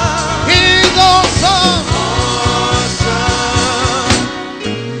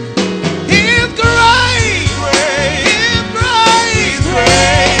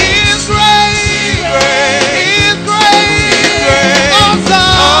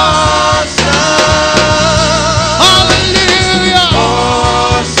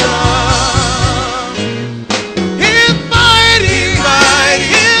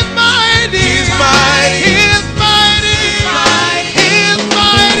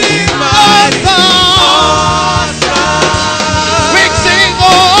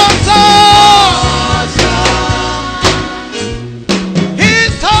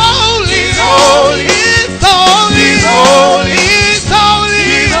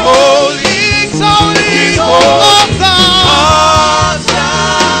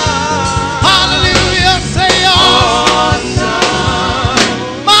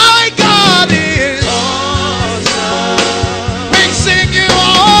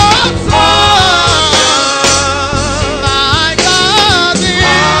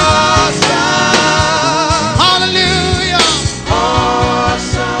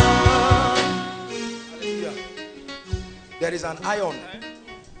There is an iron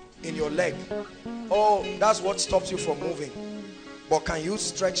in your leg. Oh, that's what stops you from moving. But can you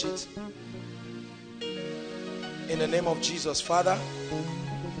stretch it? In the name of Jesus. Father,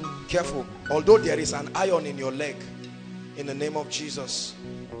 careful. Although there is an iron in your leg, in the name of Jesus,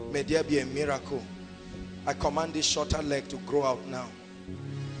 may there be a miracle. I command this shorter leg to grow out now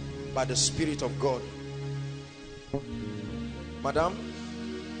by the Spirit of God. Madam,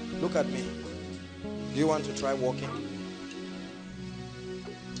 look at me. Do you want to try walking?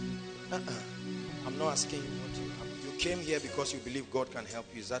 I'm not asking you what you came here because you believe God can help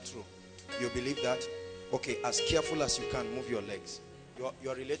you. Is that true? You believe that? Okay, as careful as you can, move your legs.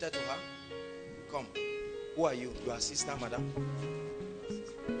 You're related to her? Come. Who are you? You are sister, madam?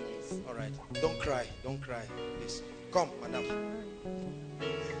 All right. Don't cry. Don't cry. Please. Come, madam.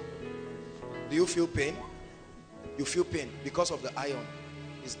 Do you feel pain? You feel pain because of the iron.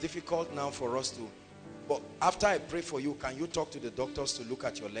 It's difficult now for us to. But after I pray for you, can you talk to the doctors to look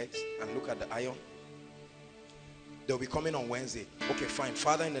at your legs and look at the iron? They'll be coming on Wednesday. Okay, fine.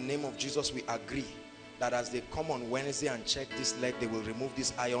 Father, in the name of Jesus, we agree that as they come on Wednesday and check this leg, they will remove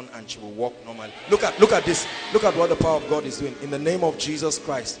this iron and she will walk normally. Look at this. Look at what the power of God is doing. In the name of Jesus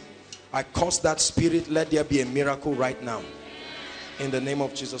Christ, I curse that spirit. Let there be a miracle right now. In the name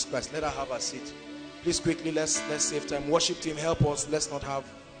of Jesus Christ. Let her have a seat. Please quickly, let's save time. Worship team, help us. Let's not have.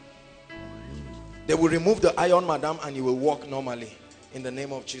 They will remove the iron, madam, and you will walk normally. In the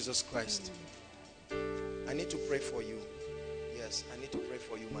name of Jesus Christ. I need to pray for you. Yes, I need to pray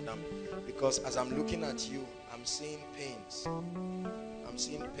for you, madam. Because as I'm looking at you, I'm seeing pains. I'm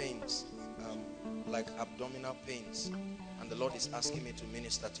seeing pains, like abdominal pains. And the Lord is asking me to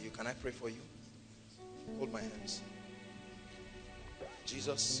minister to you. Can I pray for you? Hold my hands.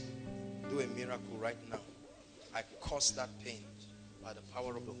 Jesus, do a miracle right now. I curse that pain by the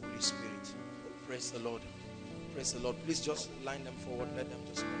power of the Holy Spirit. Praise the Lord. Praise the Lord. Please just line them forward. Let them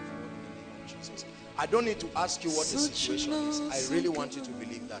just come forward in the name of Jesus. I don't need to ask you what the situation is. I really want you to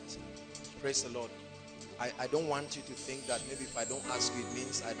believe that. Praise the Lord. I don't want you to think that maybe if I don't ask you, it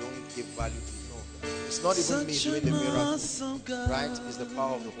means I don't give value to you. No. It's not even me doing the miracle. Right? It's the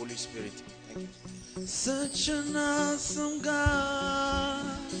power of the Holy Spirit. Thank you. Such an awesome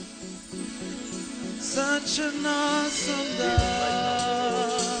God. Such an awesome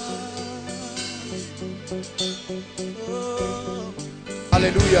God. Oh.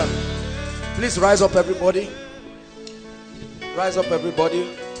 Hallelujah. Please rise up, everybody. Rise up,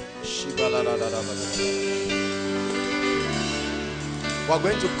 everybody. We're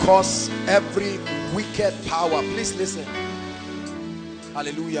going to curse every wicked power. Please listen.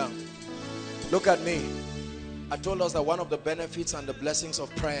 Hallelujah. Look at me. I told us that one of the benefits and the blessings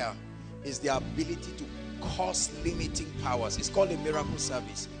of prayer is the ability to curse limiting powers. It's called a miracle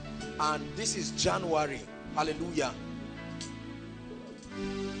service. And this is January. Hallelujah.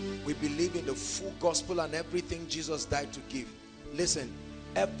 We believe in the full gospel and everything Jesus died to give. Listen,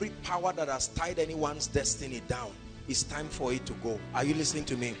 every power that has tied anyone's destiny down, it's time for it to go. Are you listening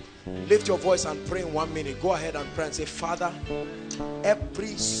to me? Lift your voice and pray in 1 minute. Go ahead and pray and say, Father,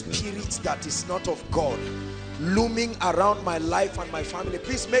 every spirit that is not of God looming around my life and my family,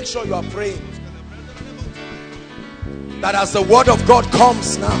 please make sure you are praying that as the word of God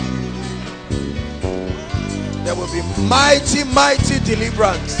comes now, there will be mighty, mighty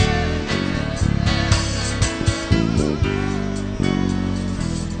deliverance.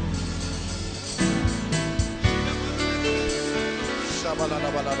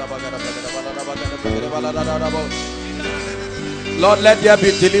 Lord, let there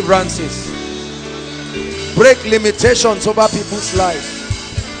be deliverances. Break limitations over people's lives.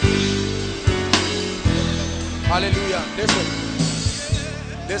 Hallelujah.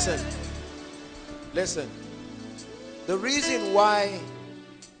 Listen. The reason why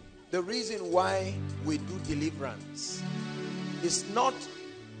we do deliverance is not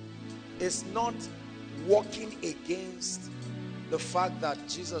walking against the fact that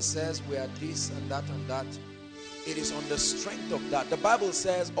Jesus says we are this and that and that. It is on the strength of that. The Bible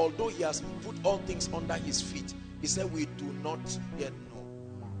says, although he has put all things under his feet, he said we do not yet know.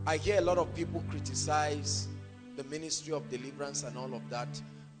 I hear a lot of people criticize the ministry of deliverance and all of that.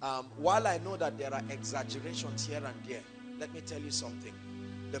 While I know that there are exaggerations here and there, let me tell you something.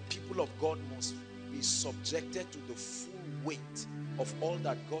 The people of God must be subjected to the full weight of all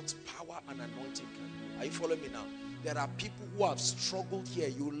that God's power and anointing can do. Are you following me now? There are people who have struggled here.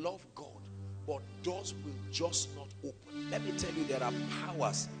 You love God, but doors will just not open. Let me tell you, there are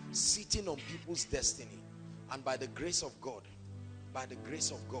powers sitting on people's destiny. And by the grace of God,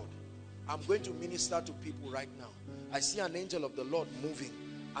 I'm going to minister to people right now. I see an angel of the Lord moving,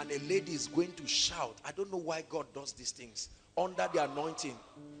 and a lady is going to shout. I don't know why God does these things, under the anointing.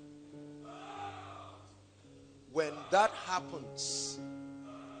 When that happens,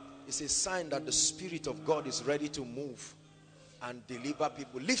 it's a sign that the Spirit of God is ready to move and deliver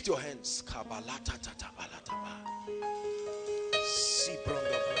people. Lift your hands.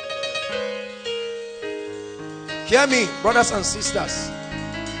 Hear me, brothers and sisters.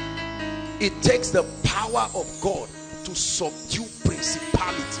 It takes the power of God to subdue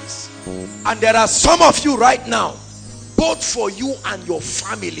principalities. And there are some of you right now, both for you and your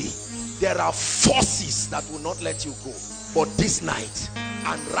family, there are forces that will not let you go. But this night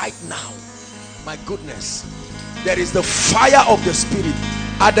and right now, my goodness, there is the fire of the Spirit.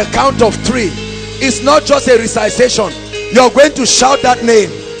 At the count of 3, it's not just a recitation. You're going to shout that name,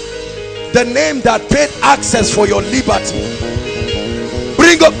 the name that paid access for your liberty.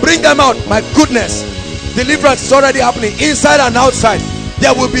 Bring them out. My goodness, deliverance is already happening inside and outside.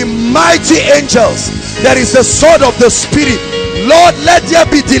 There will be mighty angels. There is the sword of the Spirit. Lord, let there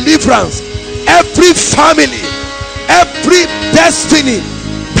be deliverance. Every family, every destiny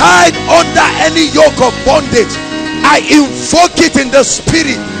tied under any yoke of bondage, I invoke it in the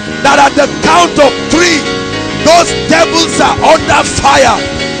Spirit, that at the count of 3, those devils are under fire.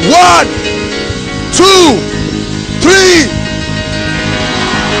 1, 2, 3.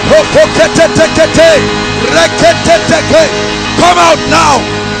 Come out now.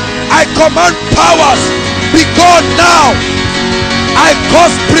 I command powers, be gone now. I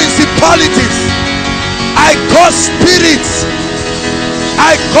cause principalities, I cause spirits,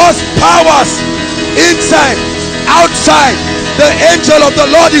 I cause powers inside, outside. The angel of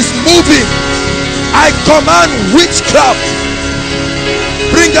the Lord is moving. I command witchcraft,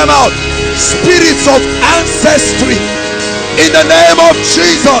 bring them out. Spirits of ancestry, in the name of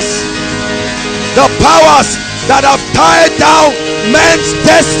Jesus. The powers that have tied down men's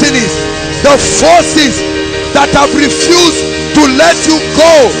destinies, the forces that have refused to let you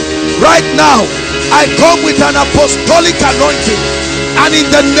go, right now I come with an apostolic anointing, and in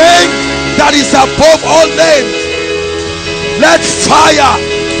the name that is above all names, let fire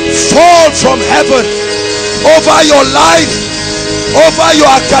fall from heaven over your life, over your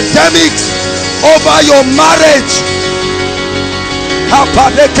academics, over your marriage.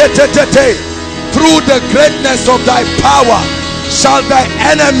 Through the greatness of thy power shall thy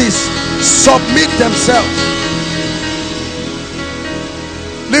enemies submit themselves.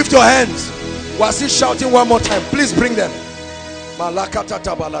 Lift your hands. Was he shouting one more time? Please bring them.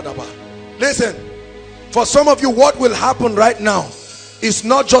 Listen, for some of you, what will happen right now is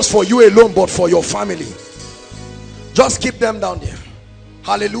not just for you alone, but for your family. Just keep them down there.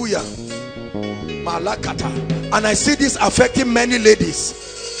 Hallelujah. And I see this affecting many ladies,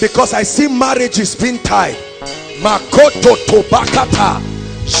 because I see marriages being tied. Makoto tobakata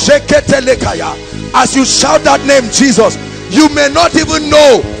sheketelekaya. As you shout that name, Jesus, you may not even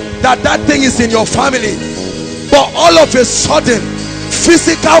know that that thing is in your family, but all of a sudden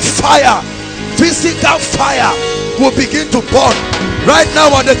physical fire will begin to burn. Right now,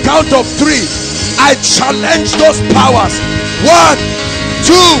 on the count of 3, I challenge those powers. 1,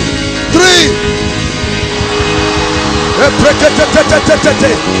 2, 3. Go,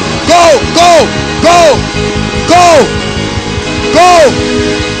 go, go, go, go.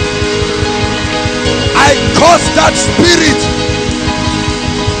 I cause that spirit.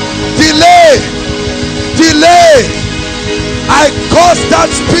 Delay. I cause that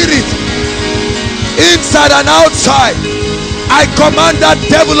spirit inside and outside. I command that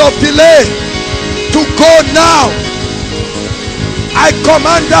devil of delay to go now. I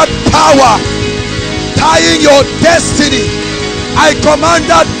command that power tying your destiny. I command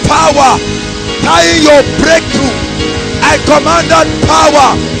that power tying your breakthrough. I command that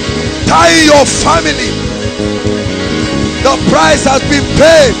power tying your family. The price has been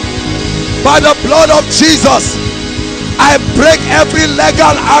paid by the blood of Jesus. I break every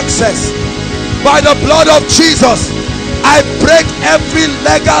legal access. By the blood of Jesus, I break every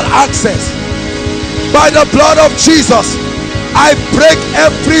legal access. By the blood of Jesus, I break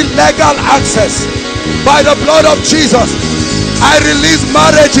every legal access. By the blood of Jesus, I release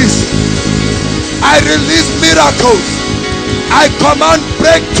marriages. I release miracles. I command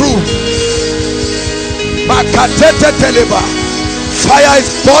breakthrough. Fire is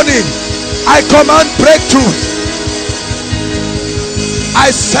burning. I command breakthrough. I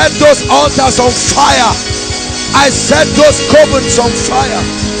set those altars on fire. I set those covens on fire.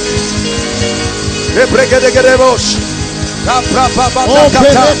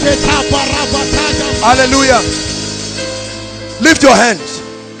 Hallelujah. Lift your hands.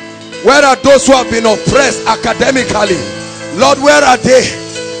 Where are those who have been oppressed academically? Lord, where are they?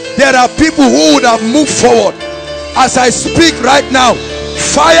 There are people who would have moved forward. As I speak right now,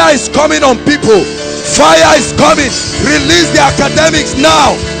 fire is coming on people. Fire is coming. Release the academics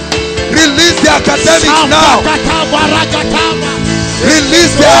now. Release the academics now.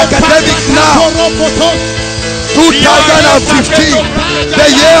 Release the academics now. 2015, the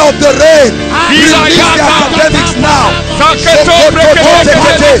year of the rain. Release the academics now.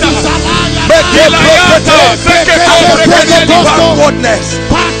 Backwardness.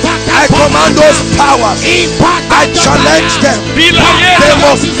 I command those powers. I challenge them. They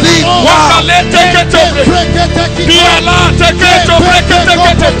must leave now.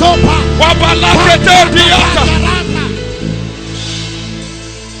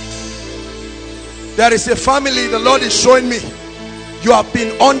 There is a family the Lord is showing me. You have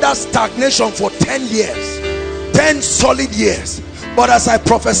been under stagnation for 10 years. 10 solid years. But as I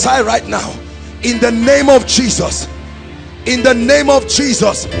prophesy right now, in the name of Jesus, in the name of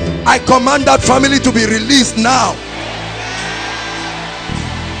Jesus, I command that family to be released now.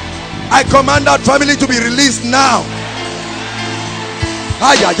 I command that family to be released now.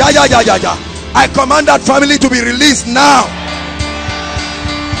 I command that family to be released now.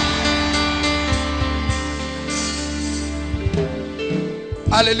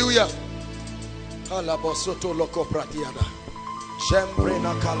 Hallelujah.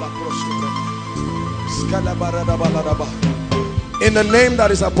 In the name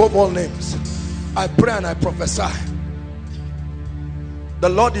that is above all names, I pray and I prophesy. The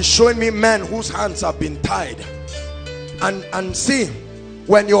Lord is showing me men whose hands have been tied. And see,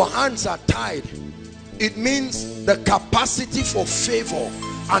 when your hands are tied, it means the capacity for favor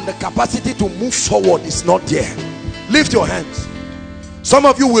and the capacity to move forward is not there. Lift your hands. Some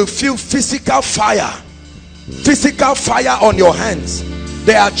of you will feel physical fire on your hands.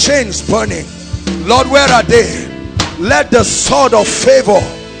 There are chains burning. Lord, where are they? Let the sword of favor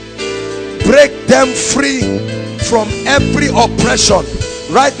break them free from every oppression.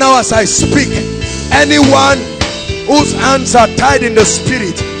 Right now as I speak, anyone whose hands are tied in the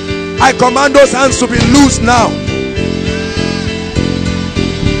spirit, I command those hands to be loosed now.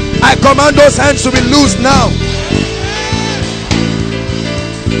 I command those hands to be loosed now.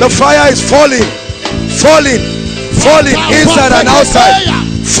 The fire is falling, falling inside and outside,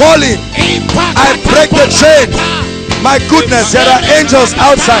 falling. I break the chain. My goodness, there are angels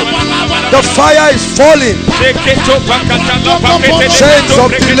outside. The fire is falling. Chains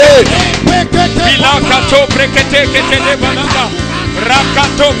of delay.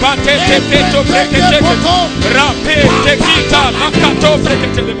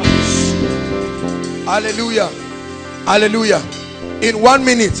 Hallelujah. Hallelujah. In 1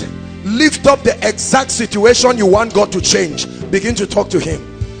 minute, lift up the exact situation you want God to change. Begin to talk to him.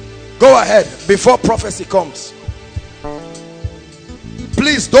 Go ahead before prophecy comes.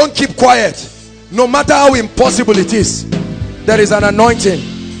 Please don't keep quiet. No matter how impossible it is, there is an anointing.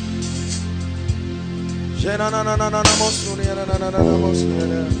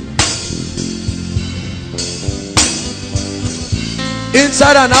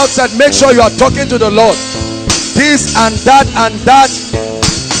 Inside and outside, make sure you are talking to the Lord. This and that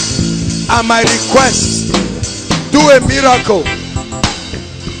are my requests. Do a miracle.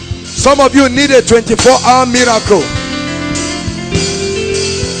 Some of you need a 24-hour miracle.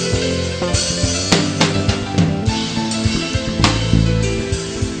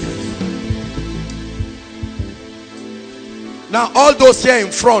 Now all those here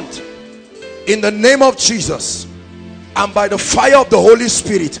in front, in the name of Jesus and by the fire of the Holy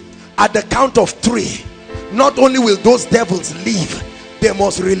Spirit, at the count of 3, not only will those devils leave, they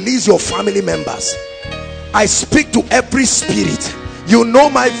must release your family members. I speak to every spirit. You know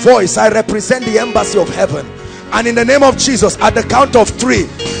my voice. I represent the embassy of heaven. And in the name of Jesus, at the count of 3,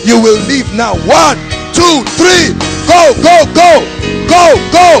 you will leave now. 1, 2, 3. Go, go, go. Go,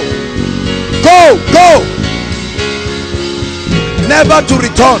 go. Go, go. Never to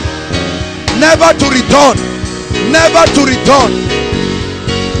return. Never to return. Never to return.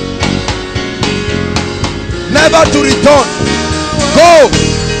 Never to return. Go.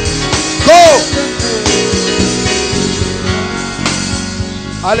 Go.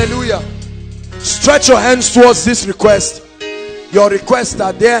 Hallelujah. Stretch your hands towards this request. Your requests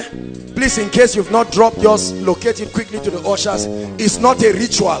are there. Please, in case you've not dropped yours, locate it quickly to the ushers. It's not a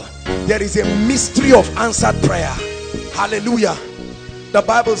ritual. There is a mystery of answered prayer. Hallelujah. The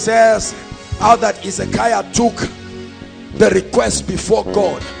Bible says how that Hezekiah took the request before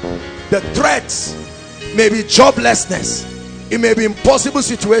God. The threats may be joblessness. It may be impossible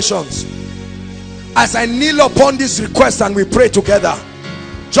situations. As I kneel upon this request and we pray together,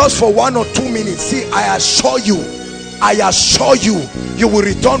 just for 1 or 2 minutes, see, I assure you, you will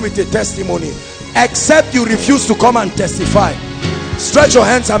return with a testimony. except you refuse to come and testify. Stretch your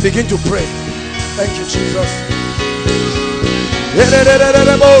hands and begin to pray. Thank you, Jesus.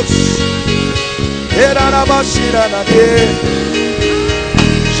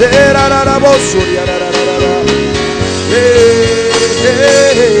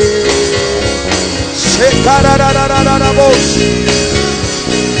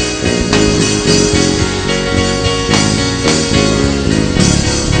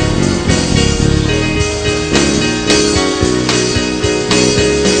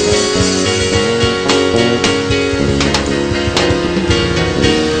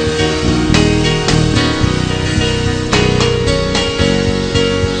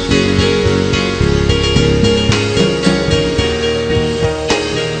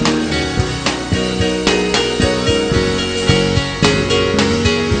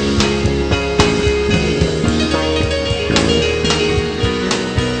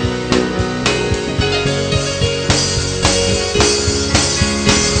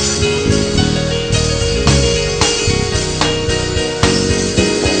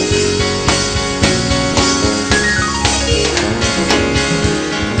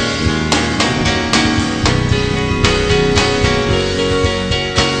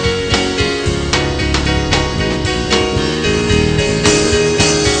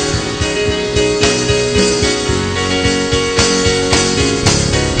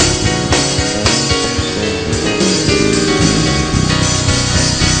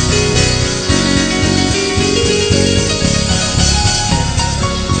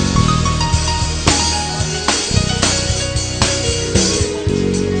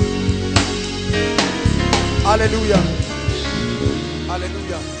 Hallelujah.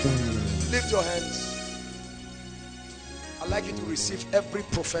 Hallelujah. Lift your hands. I'd like you to receive every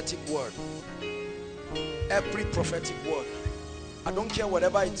prophetic word. Every prophetic word. I don't care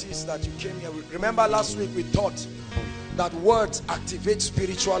whatever it is that you came here with. Remember last week we taught that words activate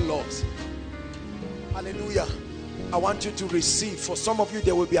spiritual laws. Hallelujah. I want you to receive. For some of you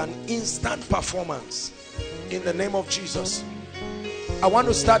there will be an instant performance in the name of Jesus. I want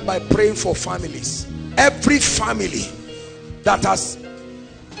to start by praying for families. Every family that has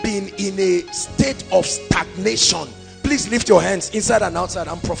been in a state of stagnation, please lift your hands inside and outside.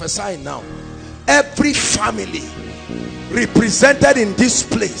 I'm prophesying now. Every family represented in this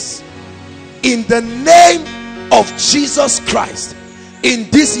place, in the name of Jesus Christ, in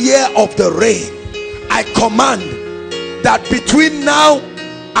this year of the rain, I command that between now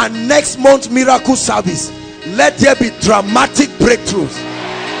and next month's miracle service, let there be dramatic breakthroughs.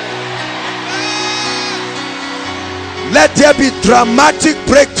 Let there be dramatic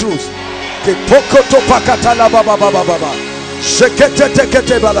breakthroughs.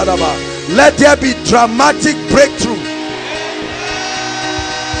 Let there be dramatic breakthrough.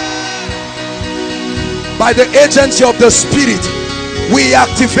 By the agency of the Spirit, we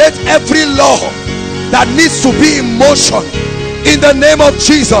activate every law that needs to be in motion in the name of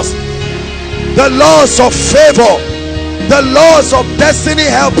Jesus. The laws of favor, the laws of destiny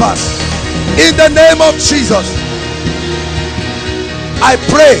helpers, in the name of Jesus. I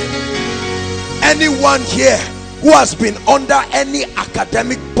pray anyone here who has been under any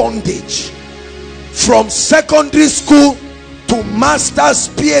academic bondage, from secondary school to master's,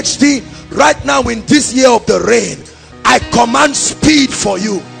 PhD, right now in this year of the rain, I command speed for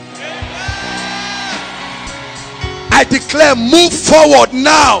you. I declare, move forward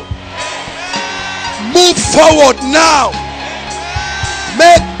now. Move forward now.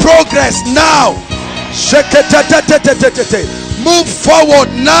 Make progress now. Move forward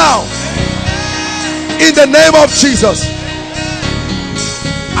now in the name of Jesus.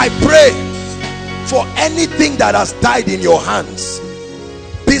 I pray for anything that has died in your hands,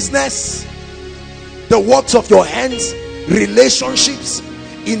 business, the works of your hands, relationships,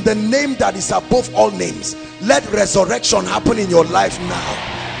 in the name that is above all names. Let resurrection happen in your life now.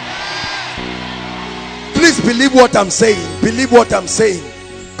 Please believe what I'm saying. Believe what I'm saying.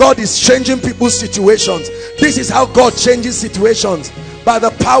 God is changing people's situations. This is how God changes situations, by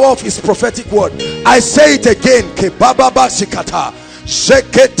the power of his prophetic word. I say it again.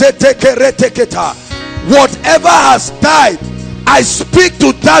 Whatever has died, I speak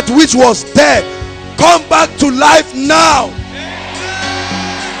to that which was dead. Come back to life now.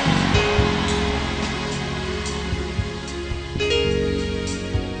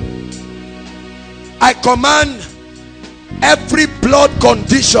 I command every blood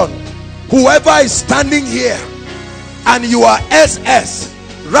condition, whoever is standing here and you are SS,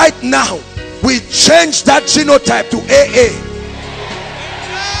 right now we change that genotype to AA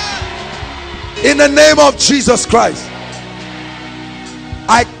in the name of Jesus Christ.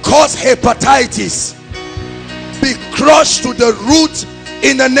 I cause hepatitis be crushed to the root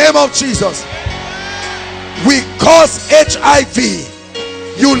in the name of Jesus. We cause HIV.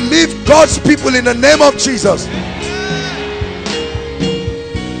 You leave God's people in the name of Jesus.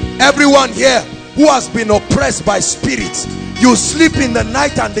 Everyone here who has been oppressed by spirits, you sleep in the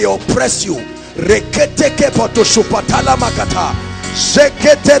night and they oppress you. In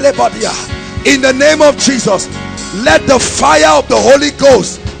the name of Jesus, let the fire of the Holy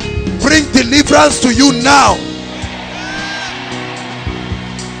Ghost bring deliverance to you now.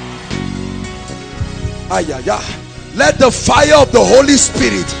 Let the fire of the Holy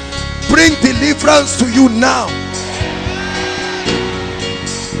Spirit bring deliverance to you now.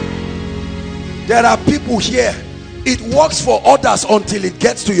 There are people here, it works for others until it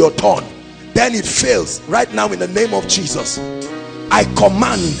gets to your turn, then it fails. Right now, in the name of Jesus, I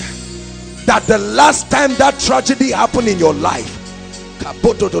command that the last time that tragedy happened in your life, the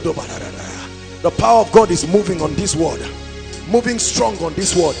power of God is moving on this word, moving strong on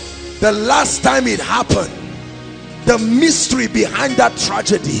this word. The last time it happened, the mystery behind that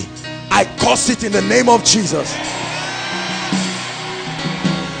tragedy, I curse it in the name of Jesus.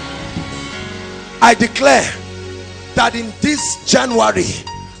 I declare that in this January,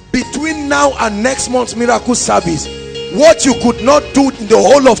 between now and next month's miracle service, what you could not do in the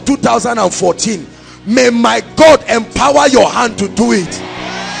whole of 2014, may my God empower your hand to do it.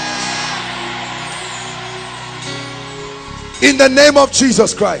 In the name of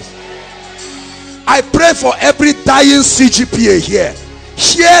Jesus Christ. I pray for every dying CGPA here.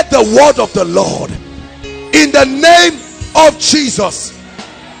 Hear the word of the Lord. In the name of Jesus,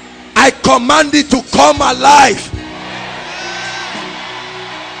 I command it to come alive.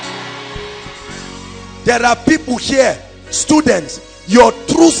 There are people here, students, your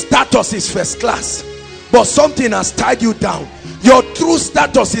true status is first class, but something has tied you down. Your true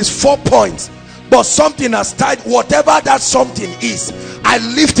status is 4 points, but something has tied, whatever that something is, I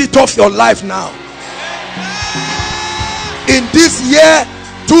lift it off your life now. In this year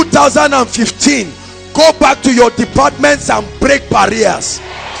 2015, go back to your departments and break barriers.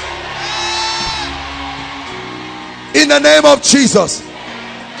 In the name of Jesus,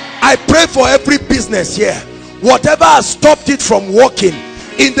 I pray for every business here, whatever has stopped it from working,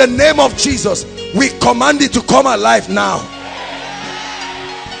 in the name of Jesus, we command it to come alive now.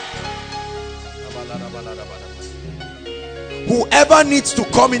 Whoever needs to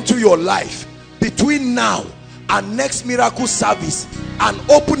come into your life between now and next miracle service and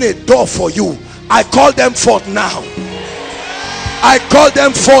open a door for you, I call them forth now. I call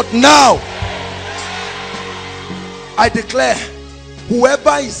them forth now. I declare,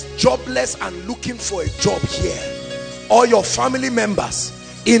 whoever is jobless and looking for a job here, or your family members,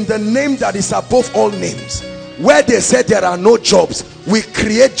 in the name that is above all names, where they said there are no jobs, we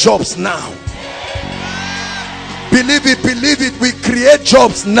create jobs now. Believe it, we create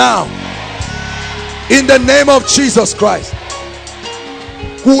jobs now. In the name of Jesus Christ.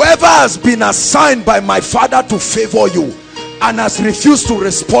 Whoever has been assigned by my Father to favor you and has refused to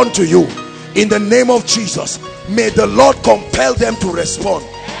respond to you, in the name of Jesus, may the Lord compel them to respond.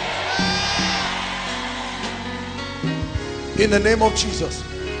 In the name of Jesus,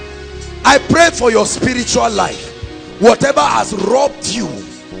 I pray for your spiritual life. Whatever has robbed you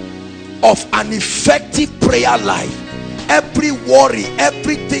of an effective prayer life, every worry,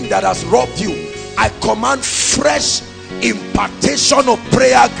 everything that has robbed you, I command fresh impartation of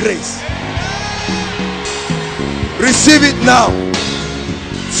prayer grace. Receive it now.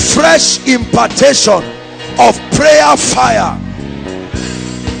 Fresh impartation of prayer fire.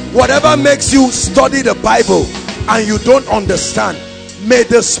 Whatever makes you study the Bible and you don't understand, may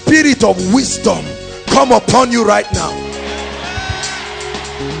the spirit of wisdom come upon you right now.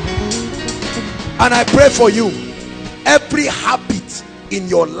 And I pray for you, every habit in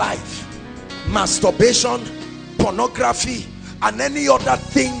your life, masturbation, pornography, and any other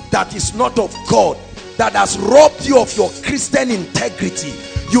thing that is not of God, that has robbed you of your Christian integrity.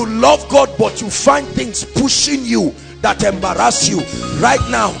 You love God, but you find things pushing you that embarrass you. Right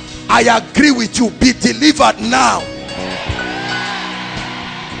now, I agree with you. Be delivered now.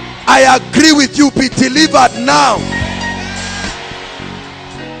 I agree with you. Be delivered now.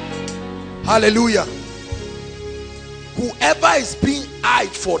 Hallelujah. Whoever is being eyed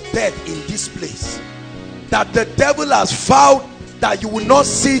for death in this place, that the devil has vowed that you will not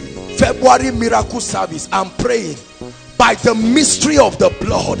see February miracle service, I'm praying by the mystery of the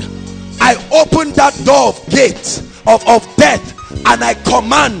blood, I open that door of gate of death, and I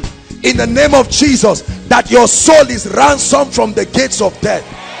command in the name of Jesus that your soul is ransomed from the gates of death.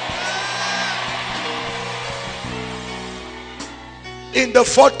 In the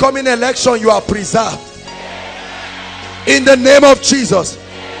forthcoming election, you are preserved. In the name of Jesus.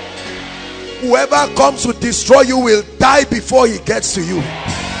 Whoever comes to destroy you will die before he gets to you.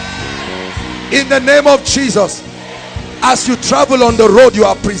 In the name of Jesus. As you travel on the road, you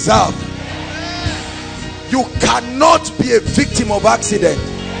are preserved. You cannot be a victim of accident.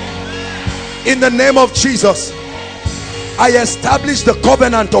 In the name of Jesus, I establish the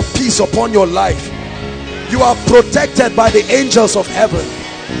covenant of peace upon your life. You are protected by the angels of heaven.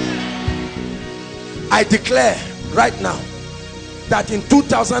 I declare right now that in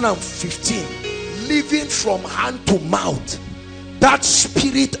 2015, living from hand to mouth, that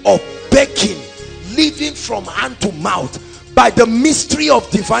spirit of begging, living from hand to mouth, by the mystery of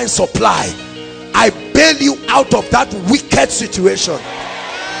divine supply, I bail you out of that wicked situation.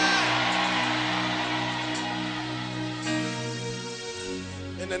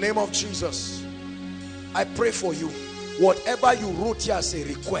 In the name of Jesus, I pray for you. Whatever you wrote here as a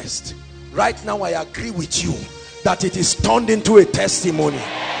request, right now I agree with you that it is turned into a testimony.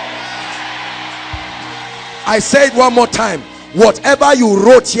 I say it one more time. Whatever you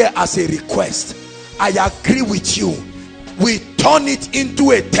wrote here as a request, I agree with you. We turn it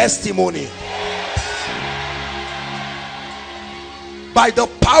into a testimony. By the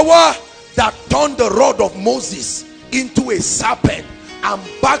power that turned the rod of Moses into a serpent and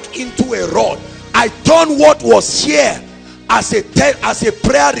back into a rod, I turn what was here as a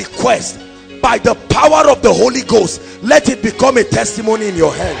prayer request. By the power of the Holy Ghost, let it become a testimony in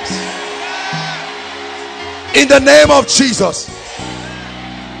your hands. In the name of Jesus.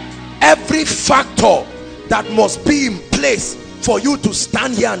 Every factor that must be in place for you to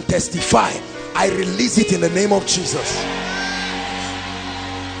stand here and testify, I release it in the name of Jesus.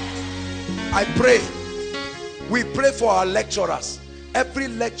 I pray. We pray for our lecturers. Every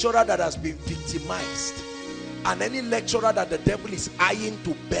lecturer that has been victimized, and any lecturer that the devil is eyeing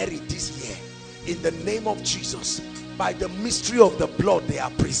to bury this year, in the name of Jesus, by the mystery of the blood, they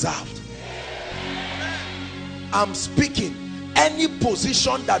are preserved. I'm speaking. Any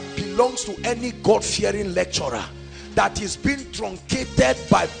position that belongs to any God-fearing lecturer that is being truncated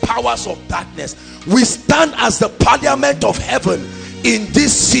by powers of darkness, we stand as the parliament of heaven in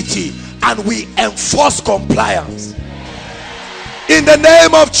this city and we enforce compliance in the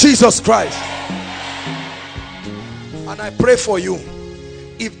name of Jesus Christ. And I pray for you,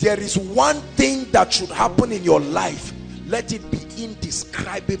 if there is one thing that should happen in your life, let it be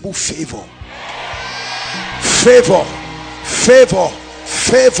indescribable favor. Favor, favor,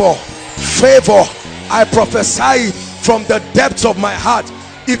 favor, favor. I prophesy it from the depths of my heart.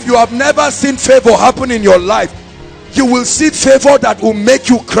 If you have never seen favor happen in your life, you will see favor that will make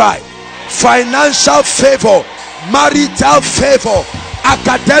you cry. Financial favor, marital favor,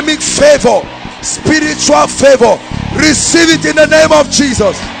 academic favor, spiritual favor. Receive it in the name of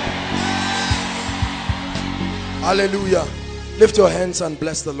Jesus. Hallelujah. Lift your hands and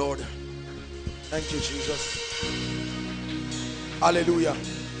bless the Lord. Thank you, Jesus. Hallelujah.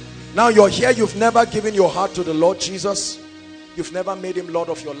 Now you're here, you've never given your heart to the Lord Jesus. You've never made him Lord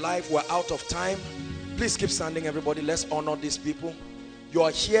of your life. We're out of time. Please keep standing, everybody. Let's honor these people. You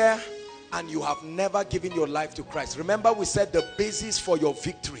are here and you have never given your life to Christ. Remember, we said the basis for your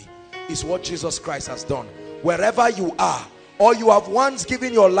victory is what Jesus Christ has done. Wherever you are, or you have once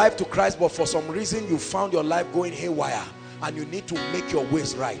given your life to Christ, but for some reason you found your life going haywire and you need to make your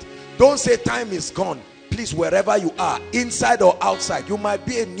ways right. Don't say time is gone. Please, wherever you are, inside or outside, you might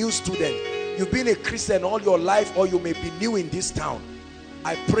be a new student, you've been a Christian all your life, or you may be new in this town.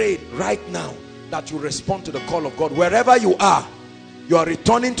 I pray right now that you respond to the call of God. Wherever you are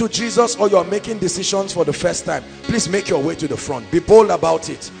returning to Jesus, or you are making decisions for the first time, please make your way to the front. Be bold about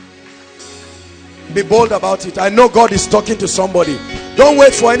it. Be bold about it. I know God is talking to somebody. Don't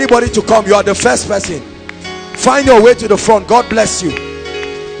wait for anybody to come. You are the first person. Find your way to the front. God bless you.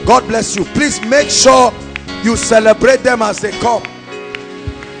 God bless you. Please make sure you celebrate them as they come.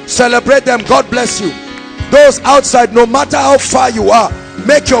 Celebrate them. God bless you. Those outside, no matter how far you are,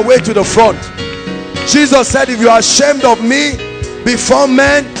 make your way to the front. Jesus said, if you are ashamed of me before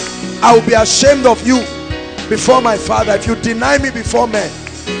men, I will be ashamed of you before my Father. If you deny me before men,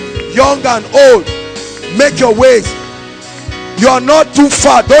 young and old, make your ways. You are not too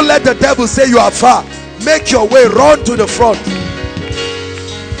far. Don't let the devil say you are far. Make your way. Run to the front.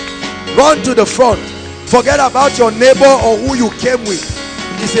 Run to the front. Forget about your neighbor or who you came with.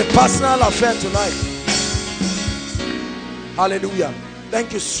 It's a personal affair tonight. Hallelujah.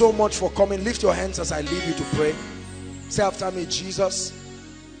 Thank you so much for coming. Lift your hands as I lead you to pray. Say after me, Jesus,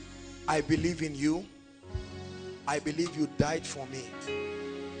 I believe in you. I believe you died for me.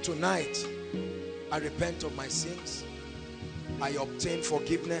 Tonight, I repent of my sins. I obtain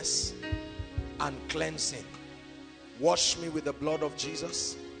forgiveness and cleansing. Wash me with the blood of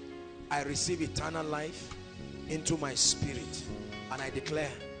Jesus. I receive eternal life into my spirit. And I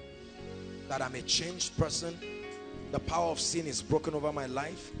declare that I'm a changed person. The power of sin is broken over my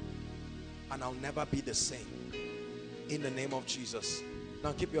life. And I'll never be the same. In the name of Jesus.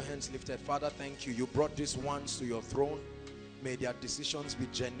 Now keep your hands lifted. Father, thank you. You brought these ones to your throne. May their decisions be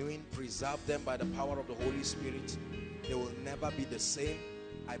genuine. Preserve them by the power of the Holy Spirit. They will never be the same.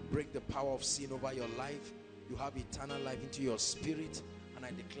 I break the power of sin over your life. You have eternal life into your spirit. And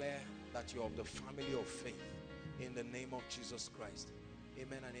I declare that you're of the family of faith. In the name of Jesus Christ.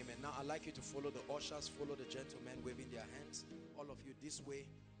 Amen and amen. Now I'd like you to follow the ushers. Follow the gentlemen waving their hands. All of you this way.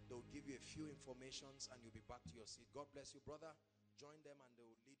 They'll give you a few informations and you'll be back to your seat. God bless you, brother. Join them and they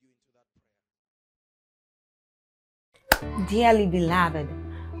will lead you into that prayer. Dearly beloved,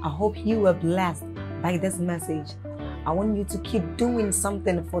 I hope you were blessed by this message. I want you to keep doing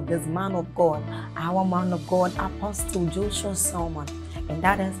something for this man of God, our man of God, Apostle Joshua Selman. And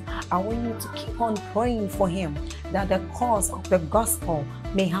that is, I want you to keep on praying for him, that the cause of the gospel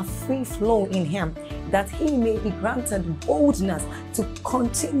may have free flow in him, that he may be granted boldness to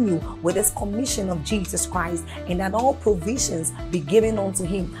continue with this commission of Jesus Christ, and that all provisions be given unto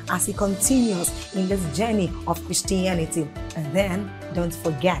him as he continues in this journey of Christianity. And then don't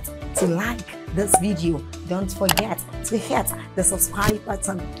forget to like this video. Don't forget to hit the subscribe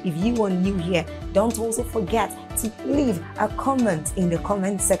button if you are new here. Don't also forget to leave a comment in the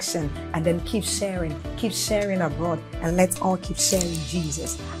comment section, and then keep sharing abroad, and let's all keep sharing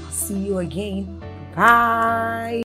Jesus. I'll see you again. Bye.